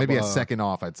when you got maybe a second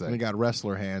off, I'd say. when you got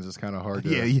wrestler hands, it's kind of hard.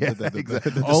 To,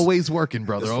 Exactly. Always working,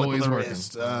 brother. Slip of Always the working.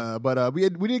 wrist. But we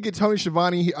did get Tony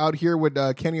Schiavone out here with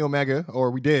Kenny Omega,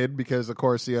 or we did, because of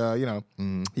course he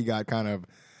got kind of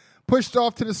pushed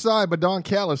off to the side by Don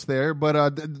Callis there.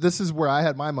 But this is where I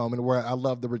had my moment where I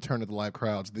love the return of the live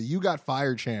crowds. The "You Got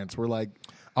Fired" chants were like,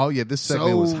 oh yeah, this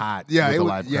segment was hot. Yeah, with it the was,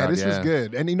 live yeah, crowd. this was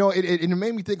good. And it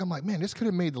made me think. I'm like, man, this could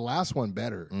have made the last one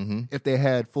better if they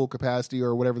had full capacity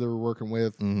or whatever they were working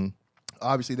with.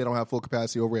 Obviously, they don't have full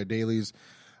capacity over at Daly's,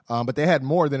 but they had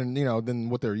more than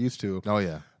what they're used to. Oh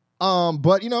yeah.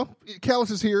 But Callis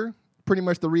is here. Pretty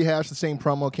much the rehash, the same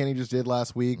promo Kenny just did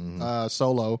last week,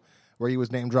 solo, where he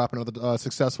was name dropping other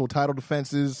successful title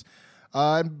defenses.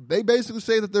 They basically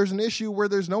say that there's an issue where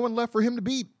there's no one left for him to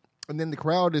beat, and then the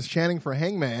crowd is chanting for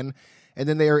Hangman, and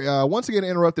then they are once again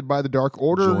interrupted by the Dark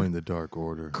Order. Join the Dark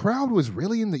Order. Crowd was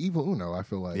really in the Evil Uno, I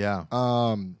feel like. Yeah.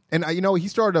 And he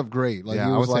started off great. Like, Yeah,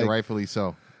 he I was would say like, rightfully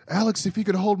so. Alex, if you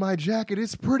could hold my jacket,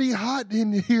 it's pretty hot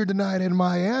in here tonight in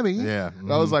Miami. Yeah.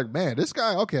 And I was like, man, this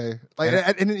guy, okay. Like,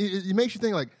 and it makes you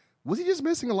think, like, was he just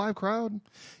missing a live crowd?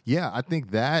 Yeah, I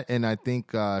think that, and I think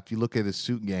if you look at his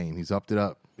suit game, he's upped it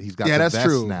up. He's got that's the vest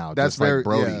true. now. That's just like very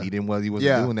Brody. yeah. He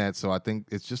wasn't doing that. So I think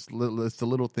it's just it's the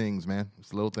little things, man. It's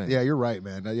the little things. Yeah, you're right,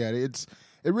 man. Yeah, it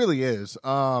really is.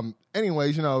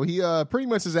 Anyways, he pretty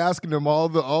much is asking them all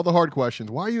the hard questions.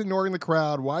 Why are you ignoring the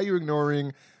crowd? Why are you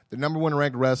ignoring the number one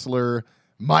ranked wrestler,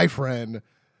 my friend,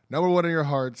 number one in your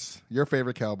hearts, your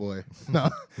favorite cowboy? No,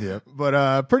 Yep.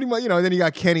 But pretty much, then you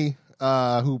got Kenny,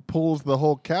 who pulls the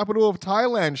whole capital of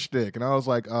Thailand shtick, and I was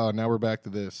like, oh, now we're back to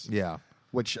this. Yeah.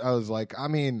 Which I was like, I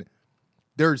mean,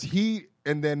 there's heat,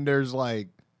 and then there's like,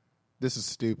 this is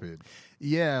stupid.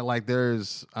 Yeah, like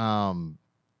there's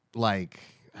like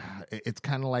it's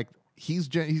kind of like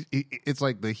it's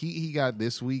like the heat he got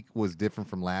this week was different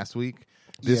from last week.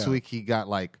 This week he got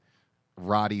like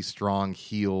Roddy Strong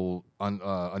heel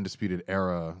undisputed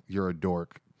era. You're a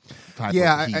dork.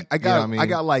 Yeah, I got I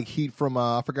got like heat from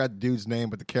I forgot the dude's name,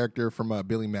 but the character from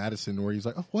Billy Madison, where he's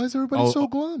like, oh, why is everybody so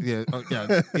glum? Yeah.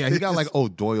 He got like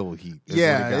Doyle heat.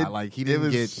 Yeah, he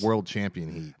didn't get world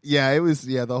champion heat. Yeah, it was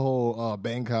the whole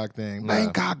Bangkok thing.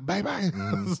 Bangkok, baby. I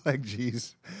was like,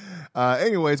 jeez.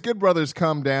 Anyways, Good Brothers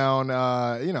come down.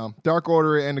 Dark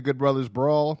Order and the Good Brothers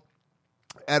brawl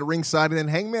at ringside, and then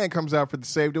Hangman comes out for the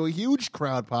save to a huge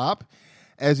crowd pop,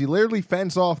 as he literally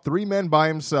fends off three men by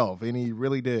himself, and he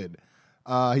really did.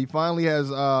 He finally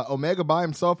has Omega by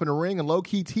himself in the ring, and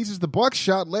low-key teases the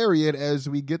buckshot lariat as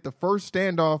we get the first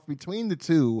standoff between the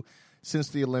two since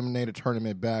the Eliminator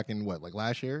tournament back in,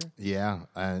 last year? Yeah,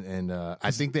 and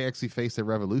I think they actually faced a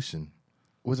Revolution.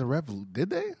 Was it Revolution? Did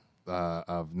they? I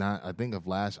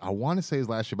want to say it was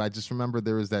last year, but I just remember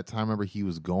there was that time, he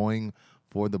was going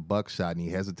for the buckshot, and he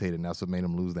hesitated, and that's what made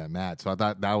him lose that match. So I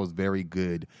thought that was very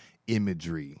good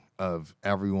imagery of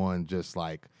everyone just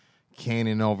like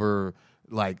canning over,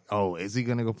 like, oh, is he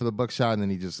gonna go for the buckshot, and then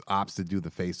he just opts to do the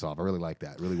face off. I really like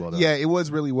that. Really well done. Yeah, it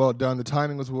was really well done. The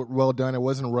timing was well done. It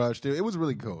wasn't rushed. It was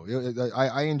really cool.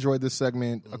 I enjoyed this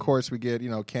segment. Of course, we get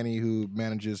Kenny, who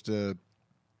manages to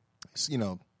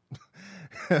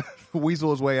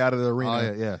weasel his way out of the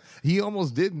arena. Oh, yeah. He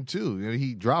almost didn't too.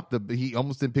 He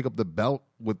almost didn't pick up the belt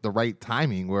with the right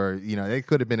timing, where it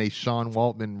could have been a Sean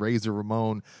Waltman, Razor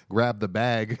Ramon grab the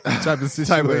bag type of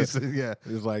situation. Yeah,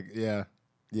 it was like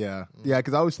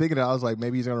because I was thinking I was like,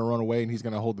 maybe he's gonna run away and he's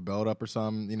gonna hold the belt up or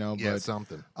something. But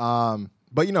something.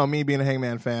 But me being a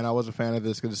Hangman fan, I was a fan of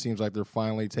this because it seems like they're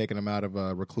finally taking him out of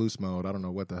recluse mode. I don't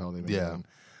know what the hell they've been doing.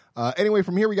 Anyway,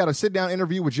 from here we got a sit-down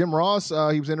interview with Jim Ross.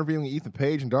 He was interviewing Ethan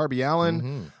Page and Darby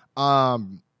Allin.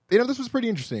 This was pretty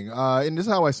interesting, and this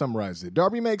is how I summarized it.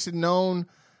 Darby makes it known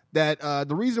that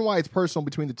the reason why it's personal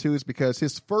between the two is because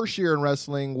his first year in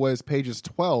wrestling was Page's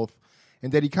 12th,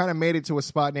 and that he kind of made it to a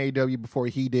spot in AEW before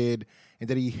he did, and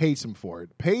that he hates him for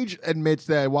it. Page admits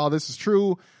that while this is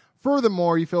true,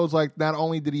 furthermore, he feels like not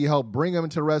only did he help bring him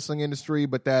into the wrestling industry,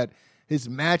 but that his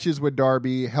matches with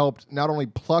Darby helped not only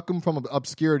pluck him from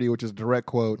obscurity, which is a direct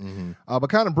quote, but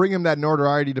kind of bring him that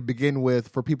notoriety to begin with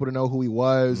for people to know who he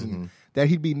was and that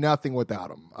he'd be nothing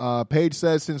without him. Page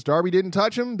says since Darby didn't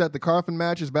touch him, that the coffin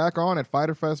match is back on at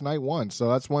Fyter Fest Night 1. So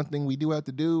that's one thing we do have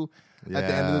to do at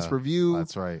the end of this review.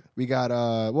 That's right. We got,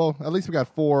 at least we got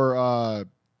 4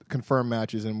 confirmed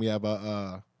matches, and we have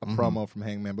a promo from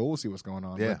Hangman, but we'll see what's going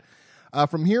on. Yeah.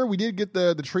 From here, we did get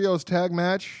the trios tag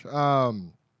match.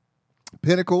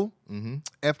 Pinnacle,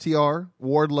 FTR,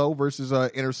 Wardlow versus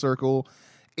Inner Circle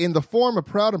in the form of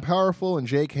Proud and Powerful and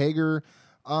Jake Hager.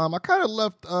 I kind of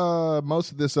left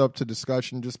most of this up to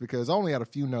discussion just because I only had a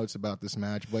few notes about this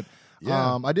match, but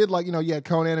I did like, you had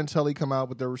Conan and Tully come out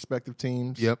with their respective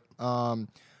teams. Yep.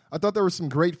 I thought there was some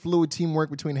great fluid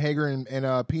teamwork between Hager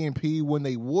and P&P when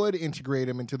they would integrate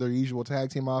him into their usual tag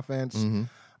team offense. And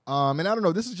I don't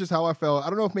know, this is just how I felt. I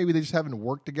don't know if maybe they just haven't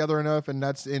worked together enough, and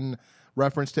that's in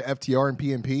reference to FTR and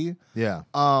P&P. Yeah.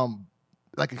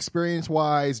 Like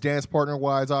experience-wise, dance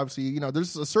partner-wise, obviously,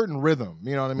 there's a certain rhythm,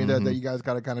 you know what I mean, that you guys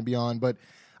got to kind of be on. But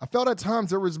I felt at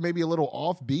times there was maybe a little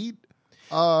offbeat.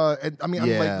 And I mean,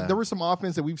 like, there was some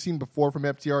offense that we've seen before from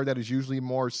FTR that is usually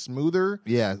more smoother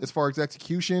as far as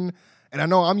execution. And I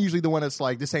know I'm usually the one that's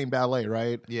like, this ain't ballet,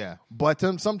 right? Yeah. But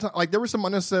sometimes, like, there was some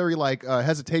unnecessary, like,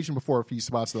 hesitation before a few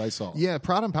spots that I saw. Yeah,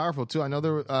 Proud and Powerful, too. I know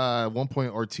there at one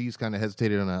point Ortiz kind of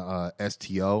hesitated on a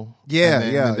STO. Yeah,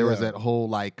 and then there was that whole,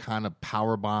 like, kind of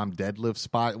powerbomb deadlift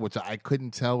spot, which I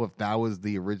couldn't tell if that was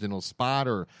the original spot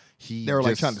or they were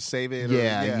like trying to save it.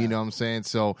 Yeah, you know what I'm saying?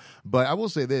 So, but I will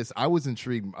say this. I was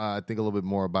intrigued, I think, a little bit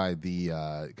more by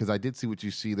the, because I did see what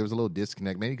you see. There was a little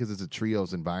disconnect, maybe because it's a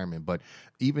trios environment. But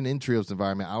even in trios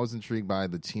environment, I was intrigued by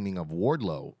the teaming of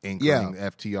Wardlow anchoring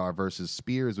FTR versus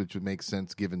Spears, which would make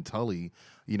sense given Tully.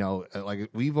 Like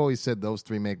we've always said, those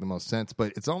three make the most sense.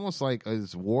 But it's almost like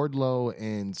is Wardlow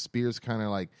and Spears kind of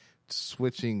like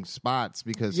switching spots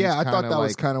because I thought that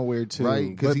was kind of weird too, right?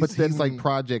 Because he's like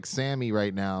Project Sammy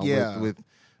right now,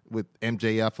 with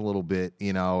MJF a little bit,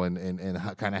 and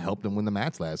kind of helped him win the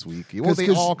match last week. Well, they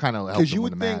all kind of helped him win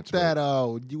the match. Because you would think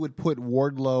that you would put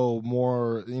Wardlow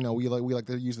more. We like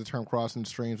to use the term crossing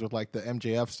streams with like the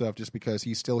MJF stuff, just because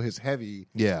he's still his heavy.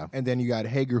 Yeah, and then you got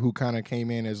Hager who kind of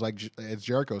came in as as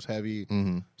Jericho's heavy.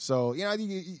 So I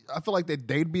feel like that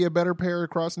they'd be a better pair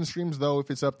of crossing streams though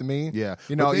if it's up to me. Yeah,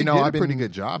 they did a pretty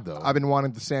good job though. I've been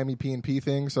wanting the Sammy P&P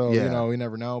thing, so we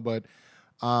never know, but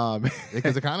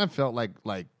because it kind of felt like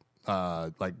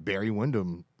Barry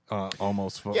Windham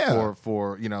almost for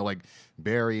like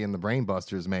Barry and the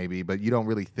Brainbusters maybe, but you don't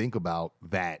really think about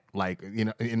that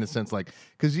in the sense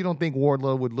because you don't think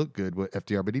Wardlow would look good with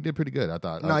FTR, but he did pretty good, I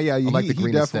thought. No, I like the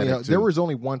green definitely. There was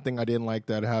only one thing I didn't like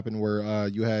that happened where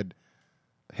you had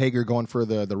Hager going for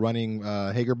the running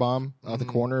Hager bomb out the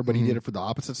corner, but he did it for the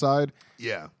opposite side.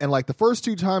 Yeah, and like the first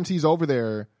two times he's over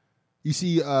there, you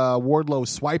see Wardlow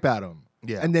swipe at him.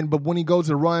 Yeah, and then but when he goes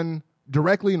to run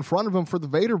directly in front of him for the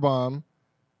Vader bomb,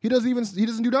 he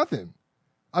doesn't do nothing.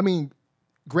 I mean,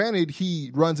 granted, he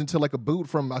runs into like a boot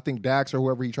from I think Dax or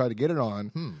whoever he tried to get it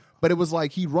on, but it was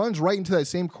like he runs right into that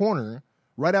same corner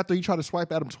right after he tried to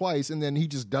swipe at him twice, and then he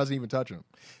just doesn't even touch him.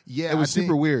 Yeah, it was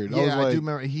super weird. Yeah, I do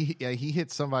remember he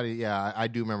hit somebody. Yeah, I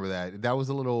do remember that. That was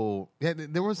a little. Yeah,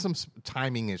 there was some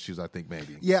timing issues, I think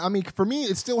maybe. Yeah, I mean, for me,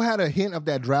 it still had a hint of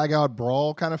that drag out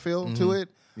brawl kind of feel to it.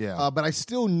 Yeah, but I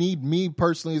still need, me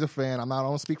personally as a fan, I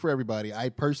don't speak for everybody, I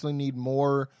personally need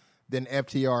more than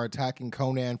FTR attacking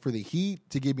Conan for the heat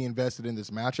to get me invested in this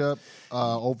matchup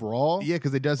overall. Yeah,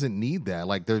 because it doesn't need that.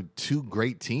 Like, they're two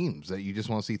great teams that you just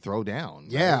want to see throw down.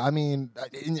 Yeah, right? I mean,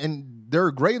 and they're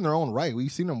great in their own right.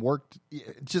 We've seen them work.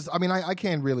 I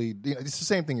can't really, it's the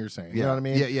same thing you're saying. You know what I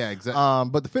mean? Yeah, exactly.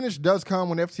 But the finish does come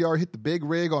when FTR hit the big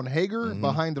rig on Hager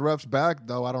behind the ref's back,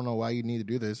 though I don't know why you need to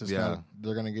do this. It's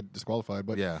they're going to get disqualified.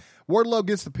 But Wardlow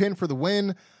gets the pin for the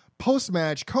win.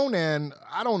 Post-match, Conan,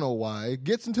 I don't know why,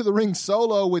 gets into the ring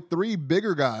solo with three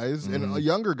bigger guys and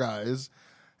younger guys.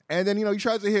 And then, he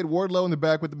tries to hit Wardlow in the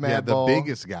back with the mad ball. Yeah, the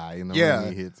biggest guy in the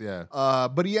ring he hits,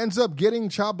 but he ends up getting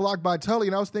chop blocked by Tully.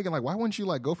 And I was thinking, why wouldn't you,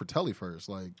 go for Tully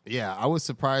first? Yeah, I was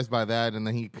surprised by that. And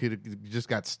then he could have just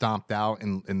got stomped out,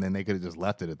 and then they could have just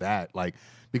left it at that.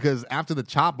 Because after the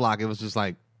chop block, it was just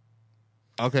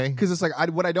okay. Because it's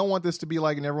what I don't want this to be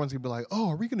like, and everyone's going to be like,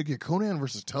 oh, are we going to get Conan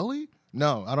versus Tully?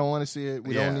 No, I don't want to see it.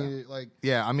 We don't need it.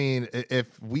 Yeah, I mean, if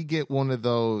we get one of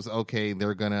those, okay,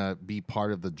 they're gonna be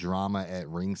part of the drama at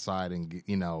ringside and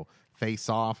face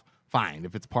off. Fine,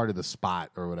 if it's part of the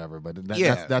spot or whatever. But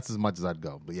that's as much as I'd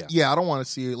go. But I don't want to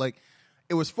see it.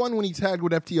 It was fun when he tagged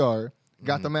with FTR,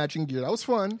 got the matching gear. That was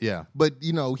fun. Yeah, but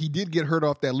he did get hurt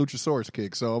off that Luchasaurus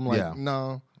kick. So I'm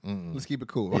no. Let's keep it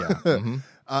cool. Yeah.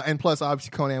 And plus,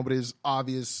 obviously, Conan with his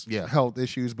obvious health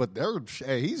issues, but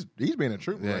he's being a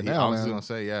trooper right now. I was going to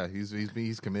say,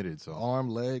 he's committed. So arm,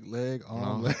 leg,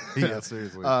 arm, leg. Yeah,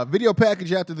 seriously. Video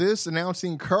package after this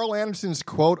announcing Carl Anderson's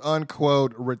quote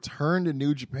unquote return to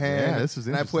New Japan. Yeah, this is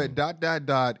interesting. And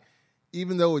I put ...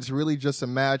 Even though it's really just a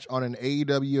match on an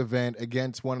AEW event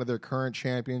against one of their current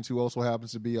champions who also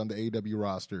happens to be on the AEW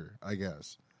roster, I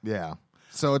guess. Yeah.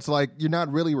 So it's like you're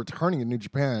not really returning to New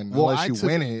Japan Well, unless you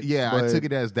win it. Yeah, but I took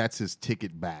it as that's his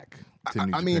ticket back to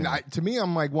New I mean, Japan. to me,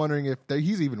 I'm like wondering if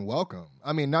he's even welcome.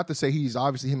 I mean, not to say he's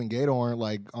obviously him and Gato aren't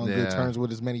like on good terms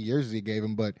with as many years as he gave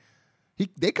him, but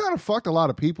they kind of fucked a lot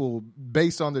of people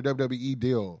based on their WWE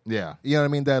deal. Yeah. You know what I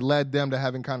mean? That led them to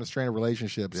having kind of strained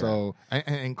relationships. Yeah. So,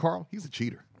 and Carl, he's a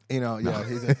cheater. you know,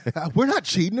 we're not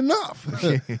cheating enough.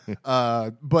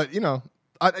 But, you know,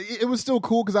 it was still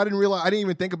cool because I didn't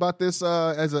even think about this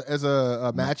as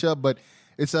a matchup, but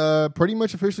it's pretty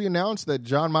much officially announced that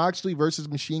Jon Moxley versus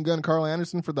Machine Gun Carl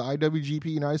Anderson for the IWGP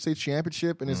United States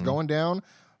Championship, and it's going down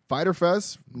Fyter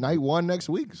Fest night 1 next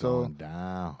week. So Going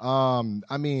down.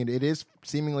 I mean, it is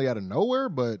seemingly out of nowhere,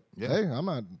 but hey, I'm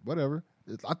not whatever.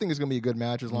 I think it's gonna be a good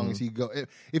match as long as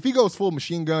if he goes full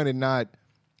Machine Gun and not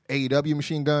AEW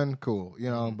Machine Gun, cool, you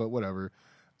know. But whatever.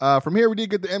 From here, we did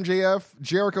get the MJF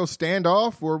Jericho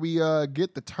standoff where we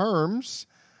get the terms,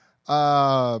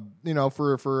 you know,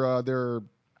 for their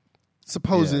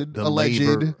supposed the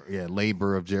alleged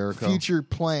labor of Jericho. future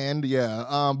planned,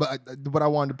 but what I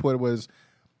wanted to put was,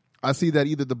 I see that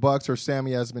either the Bucks or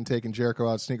Sammy has been taking Jericho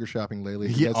out sneaker shopping lately.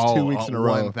 That's 2 weeks in a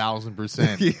row.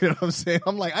 1,000%. You know what I'm saying?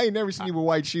 I'm like, I ain't never seen you with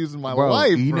white shoes in my Bro,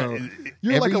 life, you bro. know,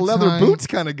 You're like a every leather time- boots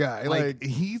kind of guy. Like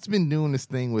he's been doing this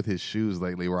thing with his shoes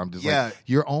lately where I'm just Yeah. like,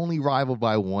 you're only rivaled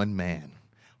by one man,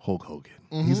 Hulk Hogan.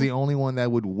 He's the only one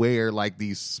that would wear like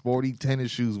these sporty tennis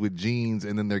shoes with jeans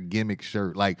and then their gimmick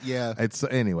shirt. Like, Yeah. it's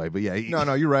anyway, but yeah.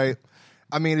 No, you're right.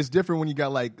 I mean, it's different when you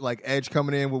got like Edge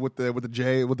coming in with the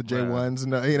J1s,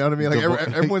 and you know what I mean. Like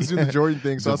everyone's doing the Jordan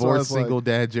thing. So that's why Divorced it's like, single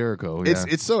dad Jericho.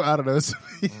 it's so out of us.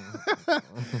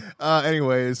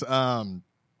 Anyways,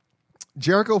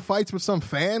 Jericho fights with some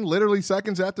fan literally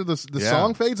seconds after the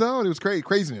song fades out. It was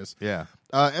craziness. Yeah.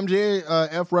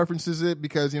 MJF references it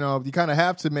because, you know, you kind of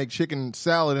have to make chicken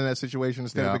salad in that situation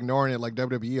instead of ignoring it like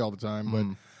WWE all the time.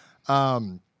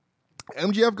 But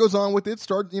MJF goes on with it.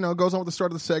 Goes on with the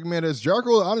start of the segment as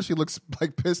Jericho honestly looks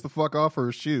like pissed the fuck off for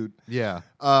a shoot. Yeah.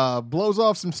 Blows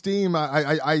off some steam.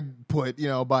 I put, you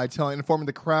know, by informing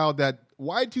the crowd that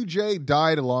Y2J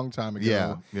died a long time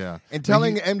ago. Yeah. And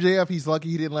telling MJF he's lucky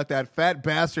he didn't let that fat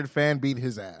bastard fan beat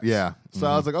his ass. Yeah. So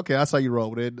I was like, okay, that's how you roll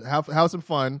with it. Have some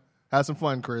fun. Have some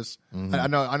fun, Chris. I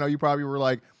know you probably were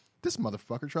like, this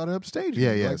motherfucker tried to upstage me.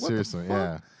 Yeah, Like, what the seriously,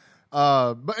 fuck?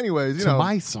 yeah. But anyways, you To know,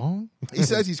 my song? he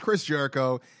says he's Chris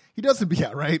Jericho. He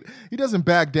doesn't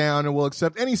back down and will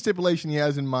accept any stipulation he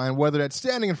has in mind, whether that's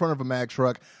standing in front of a Mack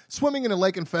truck, swimming in a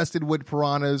lake infested with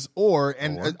piranhas,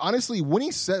 honestly,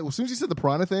 as soon as he said the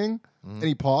piranha thing and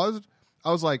he paused,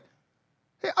 I was like,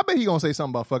 hey, I bet he gonna say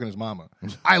something about fucking his mama.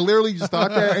 I literally just thought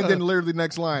that, and then literally the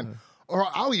next line, or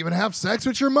I'll even have sex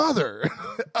with your mother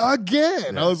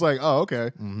again. I was like, oh, okay.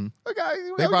 Okay,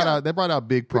 They brought out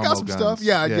big promo we got some guns. stuff.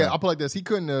 Yeah. I'll put it like this. He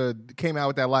couldn't have came out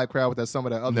with that live crowd with some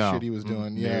of that other shit he was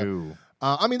doing. Yeah. No.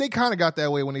 I mean, they kind of got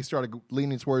that way when they started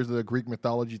leaning towards the Greek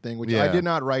mythology thing, which I did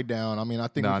not write down. I mean, I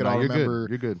think we could all remember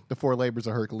You're good. the 4 labors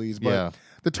of Hercules. But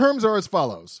the terms are as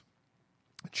follows.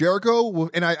 Jericho,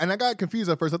 and I got confused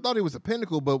at first. I thought it was a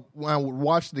Pinnacle, but when I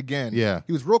watched it again,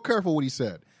 he was real careful what he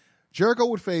said. Jericho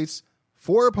would face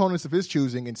 4 opponents of his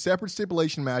choosing in separate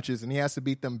stipulation matches, and he has to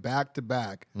beat them back to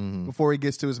back before he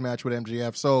gets to his match with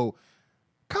MJF. So,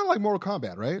 kind of like Mortal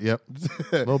Kombat, right? Yep.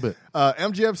 A little bit.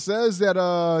 MJF says that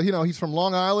he's from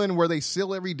Long Island where they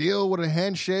seal every deal with a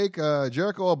handshake.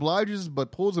 Jericho obliges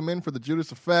but pulls him in for the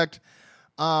Judas effect.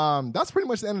 That's pretty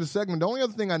much the end of the segment. The only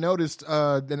other thing I noticed,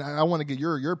 and I want to get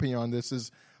your opinion on this,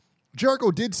 is Jericho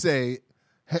did say,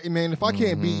 hey man, if I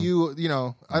can't beat you, you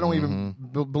know, I don't even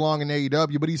belong in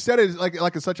AEW. But he said it like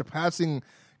it's such a passing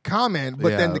comment.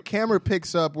 But then the camera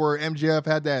picks up where MJF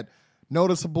had that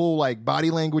noticeable like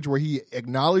body language where he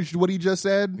acknowledged what he just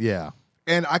said. Yeah.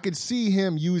 And I could see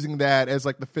him using that as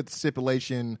like the 5th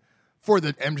stipulation for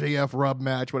the MJF rub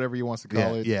match, whatever he wants to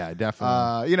call it. Yeah,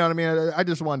 definitely. You know what I mean? I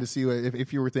just wanted to see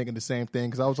if you were thinking the same thing,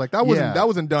 because I was like, that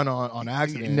wasn't done on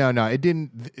accident. No, it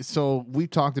didn't. So we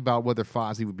talked about whether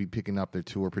Fozzy would be picking up their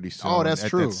tour pretty soon. Oh, that's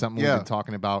true. That's something we've been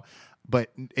talking about.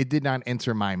 But it did not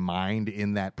enter my mind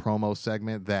in that promo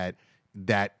segment that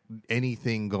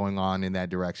anything going on in that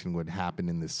direction would happen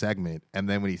in this segment. And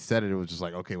then when he said it was just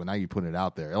like, okay, well, now you put it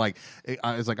out there. Like,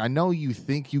 I was like, I know you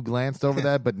think you glanced over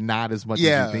that, but not as much as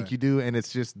you think you do. And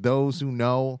it's just those who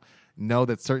know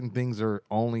that certain things are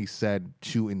only said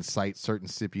to incite certain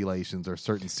stipulations or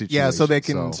certain situations. Yeah, so they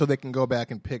can go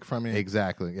back and pick from it.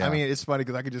 Exactly. Yeah. I mean, it's funny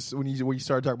because I could just when you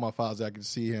started talking about Fozzy, I could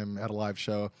see him at a live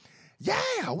show.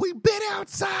 Yeah, we been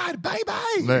outside, baby.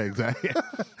 Yeah, exactly.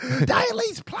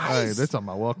 Daly's place. Hey, they're talking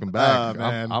about welcome back.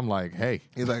 Man. I'm like, hey.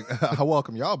 He's like, I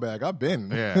welcome y'all back. I've been.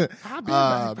 Yeah. I've been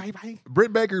back, baby.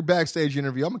 Britt Baker backstage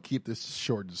interview. I'm gonna keep this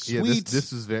short and sweet. Yeah,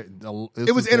 this is very.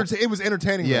 It was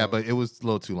entertaining. Yeah, though. but it was a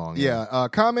little too long. Yeah.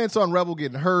 Comments on Rebel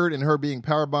getting hurt and her being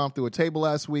powerbombed through a table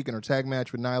last week in her tag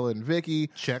match with Nyla and Vicky.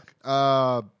 Check.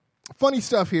 Funny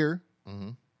stuff here.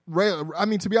 Mm-hmm. I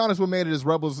mean, to be honest, what made it is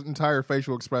Rebel's entire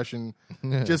facial expression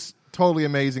just totally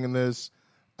amazing in this.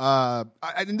 And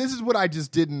this is what I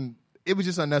just didn't. It was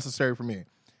just unnecessary for me.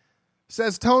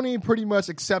 Says Tony pretty much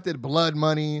accepted blood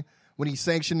money when he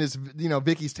sanctioned this,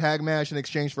 Vicky's tag match in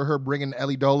exchange for her bringing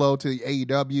Ellie Dolo to the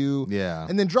AEW. Yeah.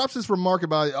 And then drops this remark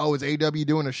about, is AEW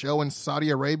doing a show in Saudi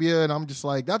Arabia? And I'm just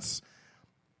like,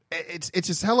 it's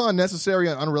just hella unnecessary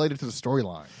and unrelated to the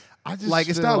storyline. I just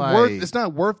it's feel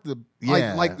not worth the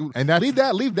and that's,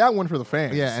 leave that one for the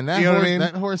fans. Yeah, and that you know horse, what I mean?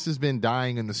 that horse has been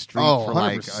dying in the street for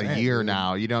like a year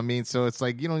now. You know what I mean? So it's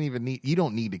like you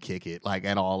don't need to kick it like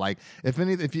at all. Like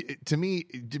to me,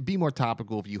 to be more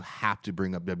topical, if you have to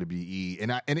bring up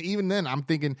WWE, and even then, I'm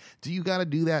thinking, do you got to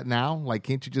do that now? Like,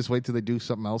 can't you just wait till they do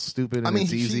something else stupid? And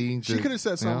it's easy. She could have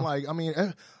said something like,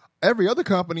 every other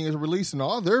company is releasing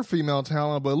all their female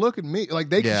talent, but look at me.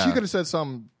 Like she could have said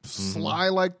something sly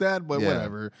like that, but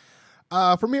whatever.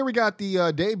 From here, we got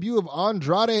the debut of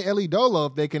Andrade El Idolo,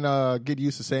 if they can get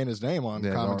used to saying his name on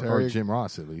commentary. Or Jim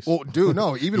Ross, at least. Oh, dude,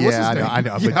 no, even what's his name? I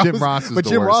know, but Jim Ross is but the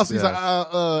Jim worst. Ross, he's like,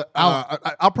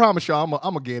 I promise y'all, I'm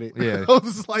going to get it. Yeah. I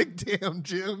was like, damn,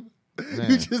 Jim.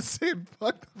 Man. You just said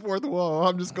fuck the fourth wall.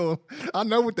 I'm just going. I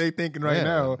know what they thinking right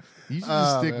now. You should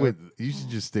just stick with. You should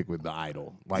just stick with the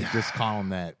idol. Like just call him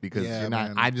that because you're not.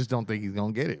 Man. I just don't think he's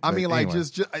gonna get it. I mean, like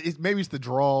anyway. Maybe it's the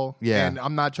draw. Yeah. And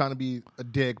I'm not trying to be a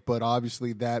dick, but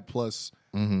obviously that plus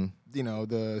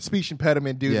the speech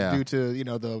impediment due to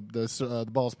the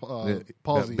Bell's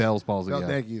palsy. Bell's palsy. Oh,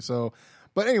 thank you. So.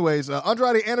 But anyways,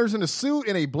 Andrade enters in a suit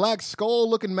in a black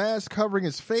skull-looking mask covering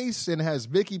his face and has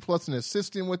Vicky plus an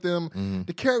assistant with him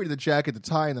to carry the jacket, the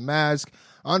tie, and the mask.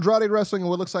 Andrade wrestling in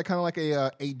what looks like kind of like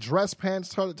a dress pants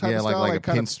type of style. Like a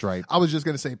pinstripe. I was just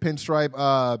going to say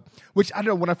pinstripe, which I don't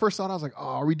know. When I first saw it, I was like, oh,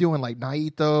 are we doing like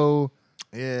Naito?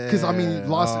 Yeah. Because, I mean,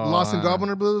 Lost in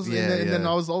Governor Blues. And then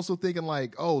I was also thinking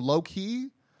like, oh, low-key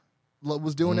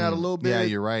was doing that a little bit. Yeah,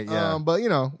 you're right. Yeah. But,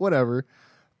 whatever.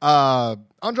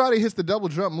 Andrade hits the double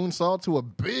jump moonsault to a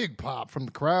big pop from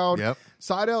the crowd. Yep.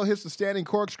 Seidel hits the standing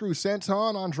corkscrew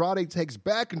senton. Andrade takes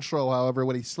back control, however,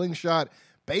 with a slingshot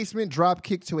basement drop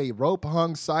kick to a rope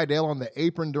hung Seidel on the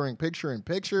apron during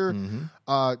picture-in-picture.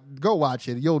 Go watch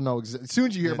it. You'll know. As soon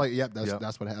as you hear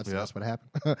that's what happened. That's what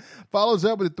happened. Follows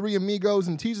up with the Three Amigos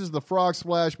and teases the frog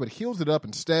splash, but heals it up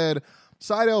instead.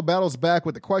 Seidel battles back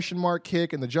with the question mark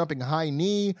kick and the jumping high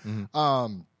knee.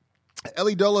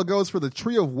 Ellie Dolo goes for the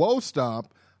Tree of Woe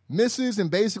stomp, misses, and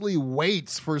basically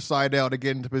waits for Seidel to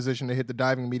get into position to hit the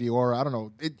diving meteora. I don't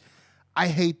know. I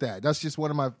hate that. That's just one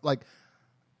of my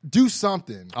do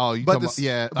something. Oh, you but but at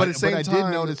the same time, I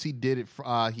did notice he did it.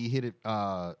 He hit it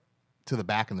to the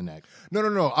back of the neck.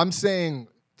 No. I'm saying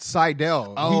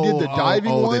Seidel. He did the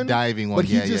diving one. The diving one. But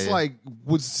he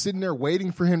was sitting there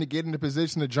waiting for him to get into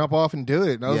position to jump off and do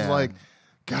it. And I was like,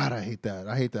 God, I hate that.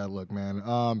 I hate that look,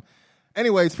 man.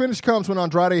 Anyways, finish comes when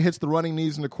Andrade hits the running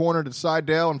knees in the corner to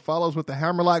Seidel and follows with the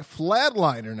hammerlock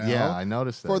flatliner now. Yeah, I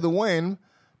noticed that. For the win.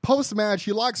 Post-match,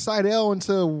 he locks Seidel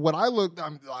into what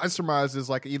I surmise is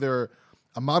like either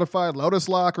a modified Lotus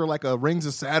Lock or like a Rings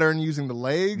of Saturn using the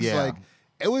legs. Yeah.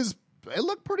 It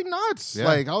looked pretty nuts. Yeah.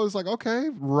 I was like, okay,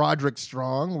 Roderick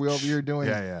Strong. We over here doing.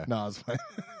 Yeah. No, it's fine.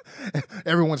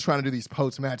 Everyone's trying to do these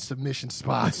post-match submission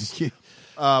spots.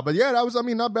 But yeah, that was,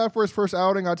 not bad for his first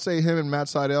outing. I'd say him and Matt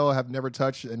Seidel have never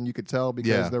touched, and you could tell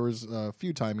because there was a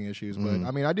few timing issues. But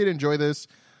I did enjoy this.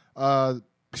 The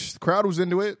crowd was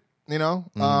into it, and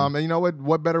you know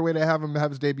what better way to have him have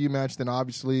his debut match than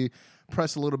obviously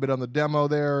press a little bit on the demo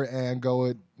there and go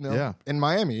it, in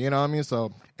Miami. You know what I mean?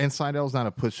 So, and Seidel's not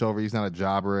a pushover. He's not a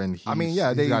jobber, and he's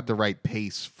got the right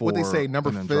pace for what they say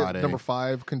number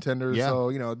 5 contenders. Yeah.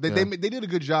 So they did a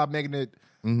good job making it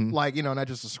not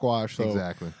just a squash. So.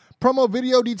 Exactly. Promo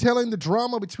video detailing the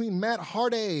drama between Matt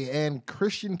Hardy and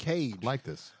Christian Cage. Like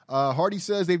this. Hardy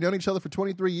says they've known each other for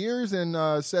 23 years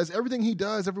and says everything he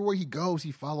does, everywhere he goes,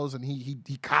 he follows and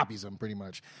he copies him pretty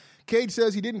much. Cage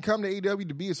says he didn't come to AEW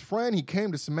to be his friend. He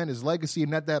came to cement his legacy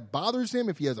and that bothers him.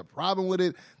 If he has a problem with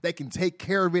it, they can take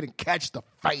care of it and catch the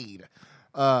fade.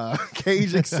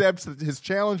 Cage accepts his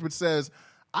challenge but says,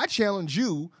 I challenge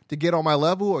you to get on my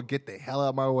level or get the hell out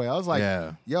of my way. I was like,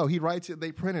 Yeah. yo, he writes it,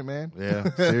 they print it, man. Yeah,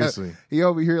 seriously. He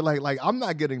over here like I'm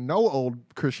not getting no old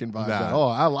Christian vibes Nah. at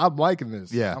all. I'm liking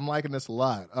this. Yeah. I'm liking this a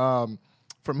lot.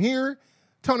 From here,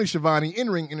 Tony Schiavone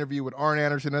in-ring interview with Arn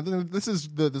Anderson. I think this is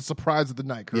the surprise of the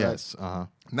night, correct? Yes.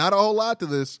 Not a whole lot to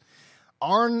this.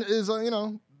 Arn is,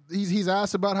 he's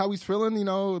asked about how he's feeling.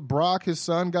 Brock, his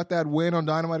son, got that win on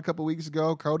Dynamite a couple weeks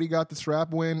ago. Cody got the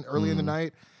strap win early in the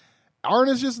night. Arn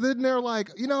is just sitting there like,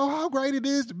 how great it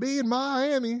is to be in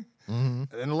Miami. And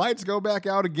the lights go back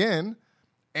out again.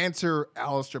 Enter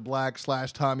Aleister Black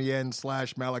 / Tommy End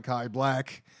 / Malachi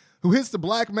Black, who hits the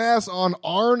black mass on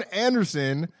Arn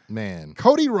Anderson. Man.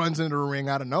 Cody runs into the ring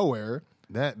out of nowhere.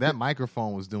 That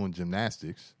microphone was doing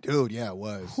gymnastics. Dude, yeah, it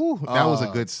was. Whew, that was a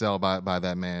good sell by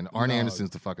that man. Arn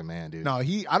Anderson's the fucking man, dude. No,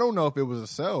 I don't know if it was a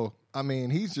sell. I mean,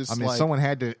 he's just like... someone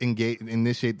had to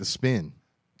initiate the spin.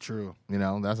 True.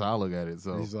 That's how I look at it.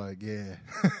 So he's like, yeah.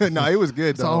 No, it was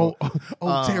good, though.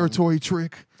 old territory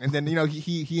trick. And then,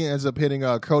 he ends up hitting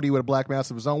Cody with a black mass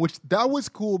of his own, which that was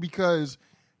cool because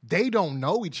they don't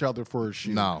know each other for a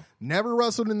shoot. No. Never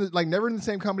wrestled never in the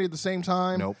same company at the same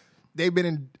time. Nope. They've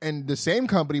been in the same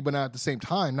company, but not at the same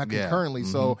time, not concurrently.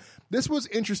 So this was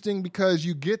interesting because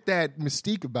you get that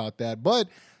mystique about that. But,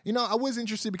 I was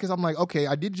interested because I'm like, okay,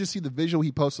 I did just see the visual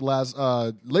he posted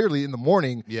literally in the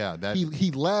morning. Yeah.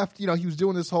 He left, he was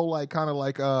doing this whole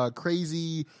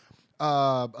crazy...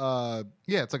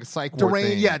 it's like a psych ward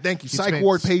thing. Yeah, thank you. He Psych spent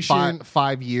ward patient.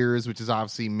 5 years, which is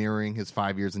obviously mirroring his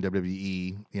 5 years in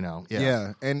WWE.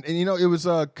 Yeah. And it was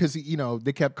because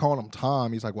they kept calling him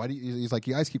Tom. He's like, why do he's like,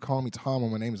 you guys keep calling me Tom when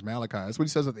my name is Malachi. That's what he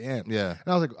says at the end. Yeah.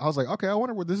 And I was like, okay, I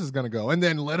wonder where this is gonna go. And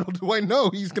then little do I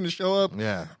know he's gonna show up.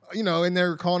 Yeah. And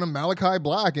they're calling him Malachi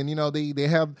Black, and they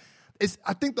have.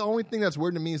 I think the only thing that's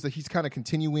weird to me is that he's kind of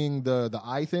continuing the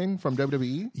eye thing from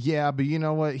WWE. Yeah, but you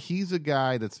know what? He's a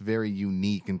guy that's very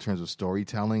unique in terms of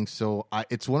storytelling. So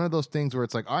it's one of those things where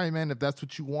it's like, all right, man, if that's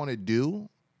what you want to do,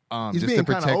 he's just being to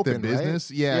protect open, the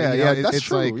business. right? Yeah, that's it's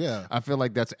true. Like, yeah, I feel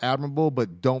like that's admirable,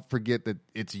 but don't forget that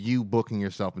it's you booking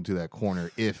yourself into that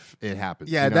corner if it happens.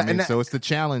 Yeah, you know what I mean? So it's the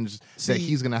challenge that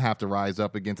he's going to have to rise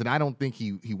up against, and I don't think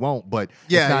he won't, but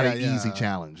it's not an easy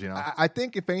challenge. I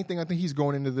think if anything, I think he's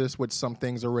going into this with some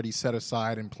things already set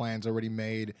aside and plans already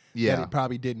made. Yeah, that it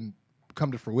probably didn't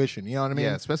come to fruition. You know what I mean?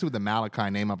 Yeah, especially with the Malachi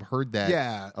name. I've heard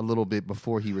that a little bit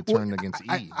before he returned against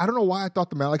E. I don't know why I thought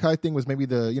the Malachi thing was maybe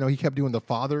he kept doing the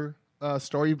father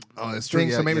story that's thing,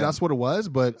 true. so maybe Yeah. that's what it was.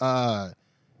 But I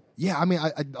mean,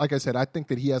 I like I said, I think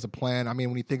that he has a plan. I mean,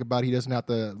 when you think about it, he doesn't have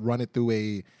to run it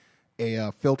through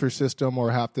a filter system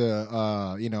or have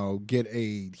to get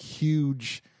a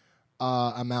huge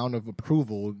amount of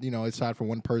approval. Aside from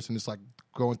one person, it's like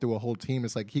going through a whole team.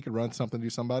 It's like he could run something to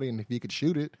somebody, and if he could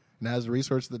shoot it and has the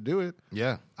resources to do it,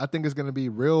 I think it's going to be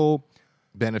real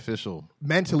beneficial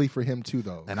mentally for him too,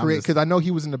 though. And Because I know he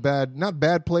was in a not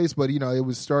bad place, but it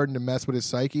was starting to mess with his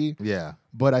psyche. Yeah.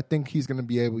 But I think he's going to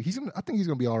be able. I think he's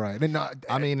going to be all right. And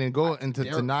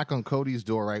to knock on Cody's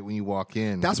door right when you walk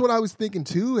in. That's what I was thinking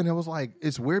too. And it was like,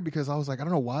 it's weird because I was like, I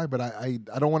don't know why, but I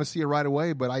don't want to see it right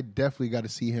away. But I definitely got to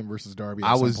see him versus Darby.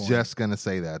 I was just gonna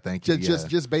say that. Thank you.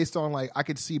 Just based on I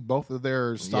could see both of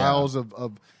their styles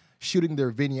of shooting their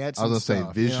vignettes. I was gonna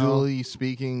say visually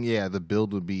speaking, the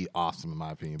build would be awesome in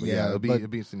my opinion. But it'll be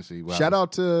interesting to see. Wow. Shout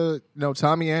out to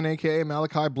Tommy N, aka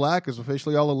Malachi Black, is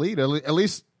officially all elite. At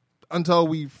least until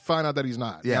we find out that he's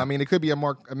not. Yeah. I mean, it could be a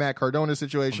Matt Cardona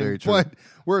situation, Very true. but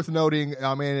worth noting.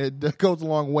 I mean, it goes a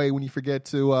long way when you forget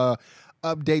to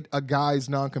update a guy's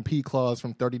non-compete clause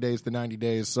from 30 days to 90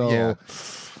 days. So.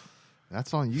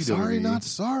 That's on you, Sorry, WWE. not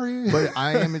sorry. But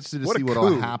I am interested to What see a what coup.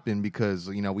 will happen because,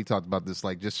 we talked about this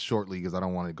just shortly because I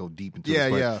don't want to go deep into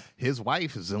it. But his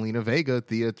wife, Zelina Vega,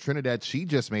 Thea Trinidad, she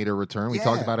just made her return. We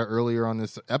talked about it earlier on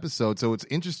this episode. So it's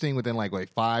interesting within like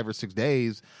 5 or 6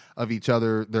 days of each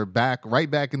other, they're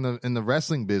right back in the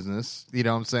wrestling business, you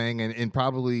know what I'm saying? And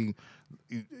probably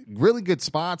really good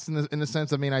spots in the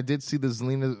sense. I mean, I did see the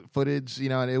Zelina footage,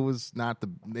 and it was not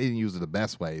they didn't use it the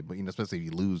best way, but especially if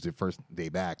you lose your first day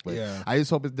back. But I just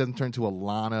hope it doesn't turn to a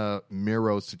Lana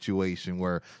Miro situation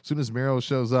where as soon as Miro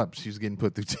shows up, she's getting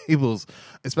put through tables,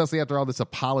 especially after all this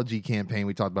apology campaign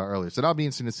we talked about earlier. So that'll be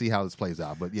interesting to see how this plays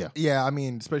out. But I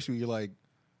mean, especially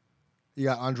you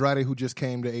got Andrade who just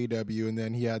came to AEW, and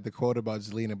then he had the quote about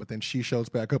Zelina, but then she shows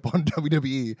back up on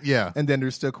WWE. Yeah. And then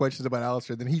there's still questions about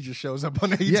Aleister. Then he just shows up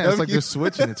on AEW. Yeah, it's like they're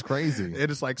switching. It's crazy. It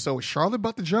is like, so is Charlotte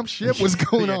about to jump ship? What's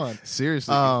going on?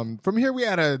 Seriously. From here, we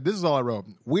had this is all I wrote.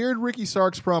 Weird Ricky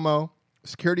Starks promo.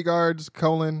 Security guards, :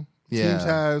 teams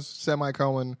has,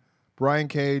 semicolon, Brian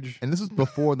Cage. And this is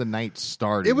before the night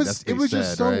started. It was just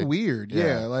said, so right? weird.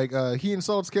 Yeah, like he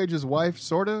insults Cage's wife,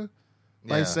 sorta,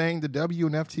 by Yeah. saying the W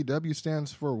in FTW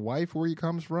stands for wife, where he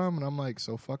comes from, and I'm like,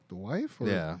 so fuck the wife? Or,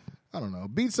 Yeah. I don't know.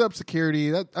 Beats up security.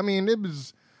 It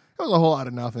was a whole lot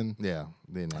of nothing. Yeah.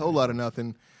 A whole lot of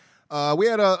nothing. We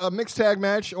had a mixed tag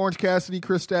match: Orange Cassidy,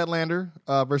 Chris Statlander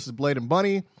versus Blade and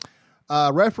Bunny.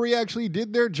 Referee actually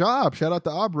did their job. Shout out to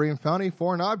Aubrey and found a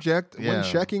foreign object when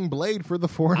checking Blade for the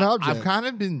foreign object. I've kind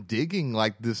of been digging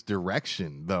like this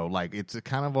direction though. Like it's a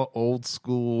kind of an old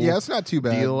school. Yeah, it's not too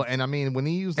bad. Deal. And I mean, when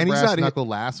he used the And he's brass not- knuckle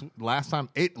last time,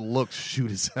 it looked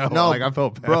shoot as hell. No, like I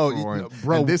felt bad for him.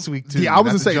 bro. And this week too. Yeah, I was not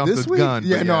gonna to say jump this the week. gun,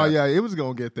 Yeah, but no, yeah, it was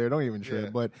gonna get there. Don't even trip. Yeah.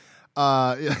 But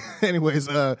anyways,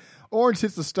 Orange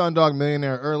hits the Stun Dog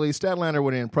Millionaire early. Statlander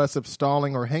with an impressive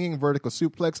stalling or hanging vertical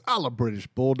suplex a la British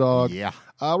Bulldog. Yeah.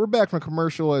 We're back from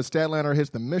commercial as Statlander hits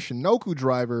the Michinoku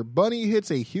driver. Bunny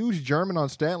hits a huge German on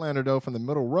Statlander, though, from the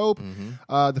middle rope.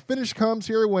 Mm-hmm. The finish comes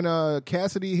here when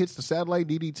Cassidy hits the satellite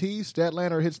DDT.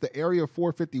 Statlander hits the Area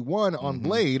 451 on Mm-hmm.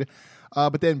 Blade.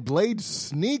 But then Blade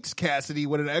sneaks Cassidy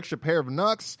with an extra pair of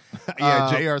knucks.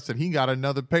 Yeah, JR said he got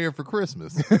another pair for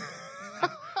Christmas.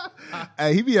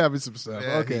 Hey, he be having some stuff.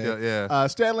 Yeah, Okay. he do- yeah.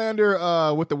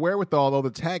 Statlander with the wherewithal, though, to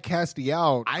tag Cassidy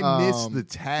out. I missed the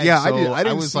tag. Yeah, so I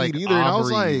didn't was see like, it either. And I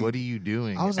was Aubrey, like, what are you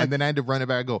doing? I was and like- then I had to run it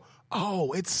back and go,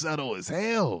 oh, it's subtle as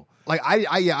hell. like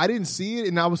I didn't see it,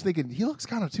 and I was thinking he looks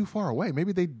kind of too far away.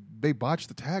 Maybe they botched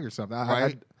the tag or something.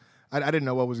 Right. I didn't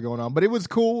know what was going on, but it was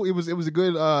cool. It was a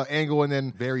good angle, and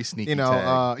then Very sneaky you know,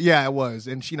 tag. yeah, it was,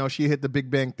 and she hit the Big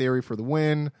Bang Theory for the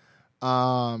win.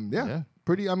 Yeah.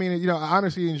 Pretty. I mean, I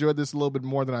honestly enjoyed this a little bit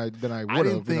more than I would have. I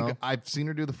didn't think I've seen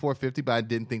her do the 450, but I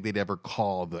didn't think they'd ever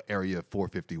call the area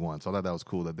 451. So I thought that was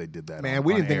cool that they did that. Man, on,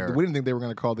 we on didn't air. think they were going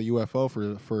to call the UFO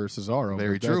for Cesaro.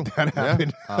 Very but true. That Yeah.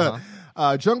 happened.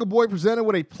 Uh-huh. Jungle Boy presented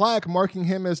with a plaque marking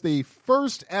him as the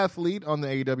first athlete on the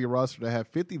AEW roster to have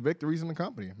 50 victories in the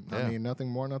company. I Yeah. mean, nothing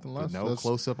more, nothing less. no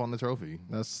close up on the trophy.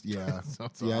 That's yeah, So,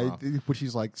 yeah. Which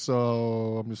he's like,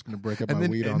 so I'm just going to break up my And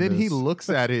then, weed and on then this. he looks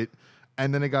at it,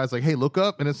 and then the guy's like, "Hey, look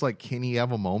up!" And it's like, "Can he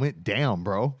have a moment?" Damn,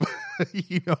 bro.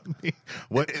 You know what I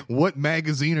mean? What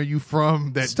magazine are you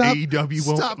from that AEW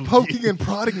won't stop poking and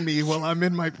prodding me while I'm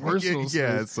in my personal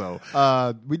Yeah, space. so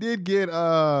We did get.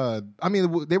 I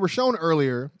mean, they were shown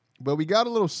earlier, but we got a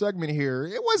little segment here.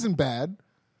 It wasn't bad.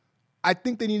 I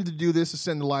think they needed to do this to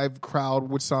send the live crowd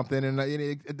with something, and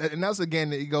that's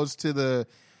again. It goes to the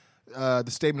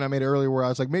statement I made earlier, where I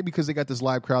was like, maybe because they got this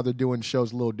live crowd, they're doing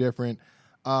shows a little different.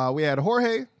 We had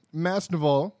Jorge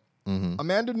Masvidal,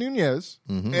 Amanda Nunes,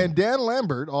 and Dan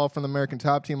Lambert, all from the American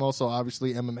Top Team. Also,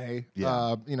 obviously MMA.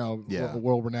 Yeah.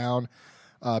 World renowned,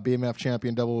 BMF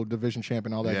champion, double division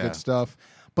champion, all that Yeah. good stuff.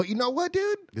 But you know what,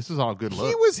 dude? this is all good look.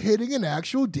 He was hitting an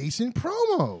actual decent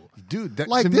promo. Dude, that,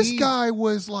 Like to this me, guy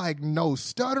was like no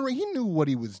stuttering. He knew what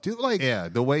he was doing. Like Yeah,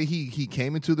 the way he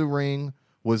came into the ring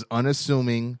was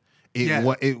unassuming.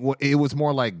 Yeah. It was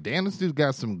more like, damn, this dude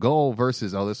got some goal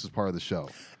versus, oh, this is part of the show.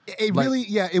 it really,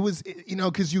 yeah, it was,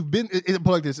 because you've been, put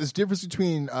like this, it's difference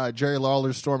between Jerry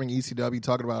Lawler storming ECW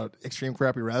talking about extreme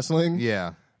crappy wrestling,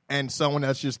 Yeah. and someone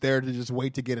that's just there to just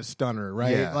wait to get a stunner,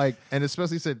 right? Yeah. Like, and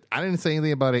especially said, I didn't say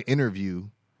anything about an interview,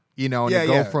 and Yeah, to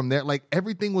go yeah. from there. Like,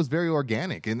 everything was very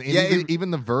organic. And Yeah,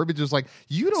 even the verbiage was like,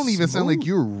 you don't even sound like Smooth.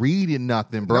 you're reading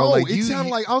nothing, bro. no, like, it you,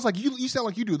 sounded like, I was like, you sound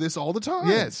like you do this all the time.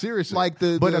 yeah, seriously. Like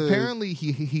but apparently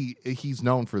he's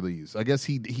known for these. I guess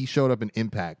he showed up in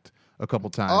Impact a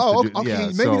couple times. Oh, to do, okay. yeah,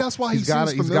 Maybe so that's why he he's got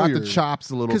seems he's got the familiar. chops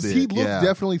a little bit. Because he looked yeah.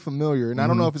 definitely familiar, and I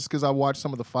don't know if it's because I watched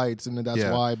some of the fights and that's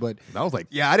Yeah. why. But That was like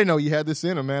yeah, I didn't know you had this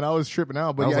in him, man. I was tripping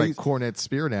out. But that was yeah, like he's Cornette's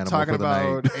spirit animal talking for the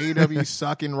about night. AEW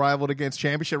sucking, rivaled against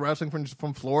championship wrestling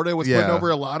from Florida. Was Yeah. putting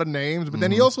over a lot of names, but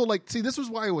then he also this was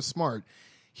why it was smart.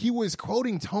 He was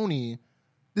quoting Tony.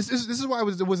 This is why it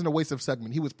wasn't a waste of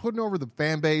segment. He was putting over the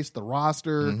fan base, the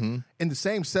roster, in the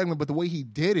same segment, but the way he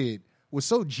did it was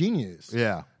so genius.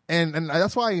 Yeah. And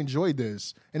that's why I enjoyed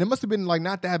this. And it must have been like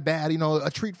not that bad, a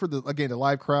treat for the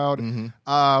live crowd.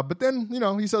 But then,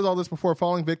 he says all this before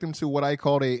falling victim to what I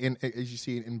called as you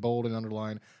see it in bold and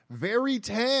underlined, very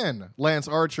tan Lance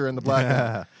Archer in the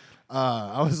black.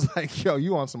 I was like, yo,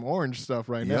 you on some orange stuff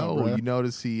right now, bro. You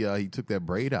notice he took that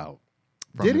braid out.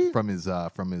 Did he? from his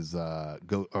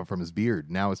beard?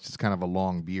 Now it's just kind of a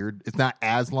long beard. It's not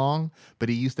as long, but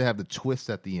he used to have the twist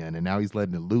at the end, and now he's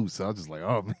letting it loose. So I was just like,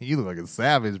 oh man, you look like a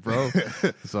savage, bro.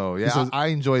 So yeah, I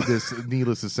enjoyed this.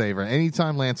 Needless to say, for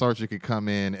anytime Lance Archer could come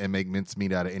in and make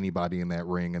mincemeat out of anybody in that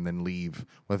ring and then leave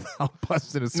without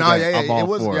busting a sweat, No, yeah, I'm all it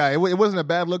was. for it. Yeah, it wasn't a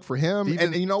bad look for him. Even-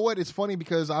 and you know what? It's funny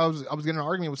because I was getting an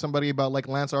argument with somebody about like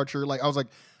Lance Archer. Like I was like,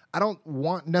 I don't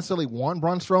necessarily want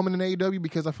Braun Strowman in AEW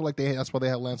because I feel like that's why they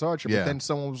have Lance Archer. Yeah. But then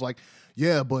someone was like,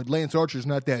 yeah, but Lance Archer's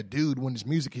not that dude when his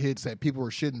music hits that people are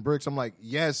shitting bricks. I'm like,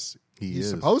 yes, he's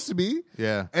supposed to be.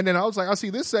 Yeah. And then I was like, I see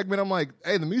this segment. I'm like,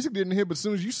 hey, the music didn't hit, but as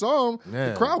soon as you saw him, Yeah.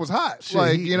 the crowd was hot. Shit,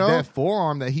 like, you know, that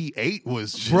forearm that he ate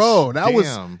was just, bro, that was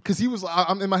damn. because he was.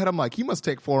 I'm in my head. I'm like, he must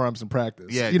take forearms in practice.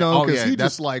 Yeah, you know, oh, because yeah, he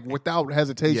that's- just like without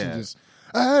hesitation, Yeah. just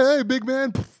hey, big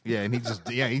man. Yeah, and he just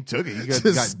he took it. He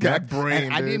Just got black. brain,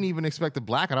 And I dude. didn't even expect the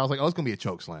black, and I was like, oh, it's gonna be a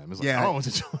choke slam. It's like, Yeah. oh, it's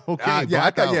a choke. Okay, Yeah,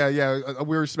 I thought, blackout.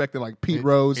 we were expecting like Pete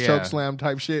Rose Yeah. choke slam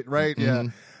type shit, right?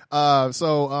 Mhm. Yeah.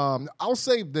 So I'll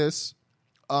save this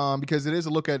because it is a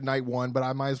look at night one, but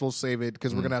I might as well save it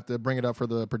because we're gonna have to bring it up for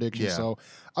the prediction. Yeah. So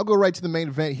I'll go right to the main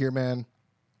event here, man.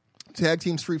 Tag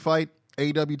team street fight,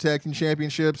 AEW Tag Team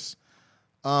Championships.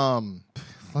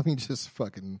 Let me just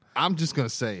fucking. I'm just gonna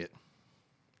say it.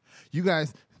 You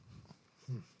guys,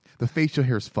 the facial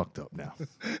hair is fucked up now.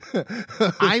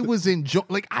 I was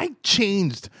I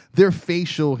changed their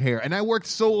facial hair, and I worked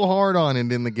so hard on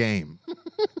it in the game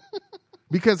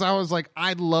because I was like,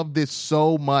 I love this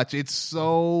so much. It's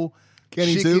so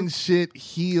Kenny chicken too? shit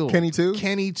heel. Kenny too?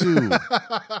 Kenny too.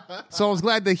 So I was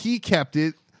glad that he kept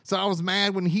it. So I was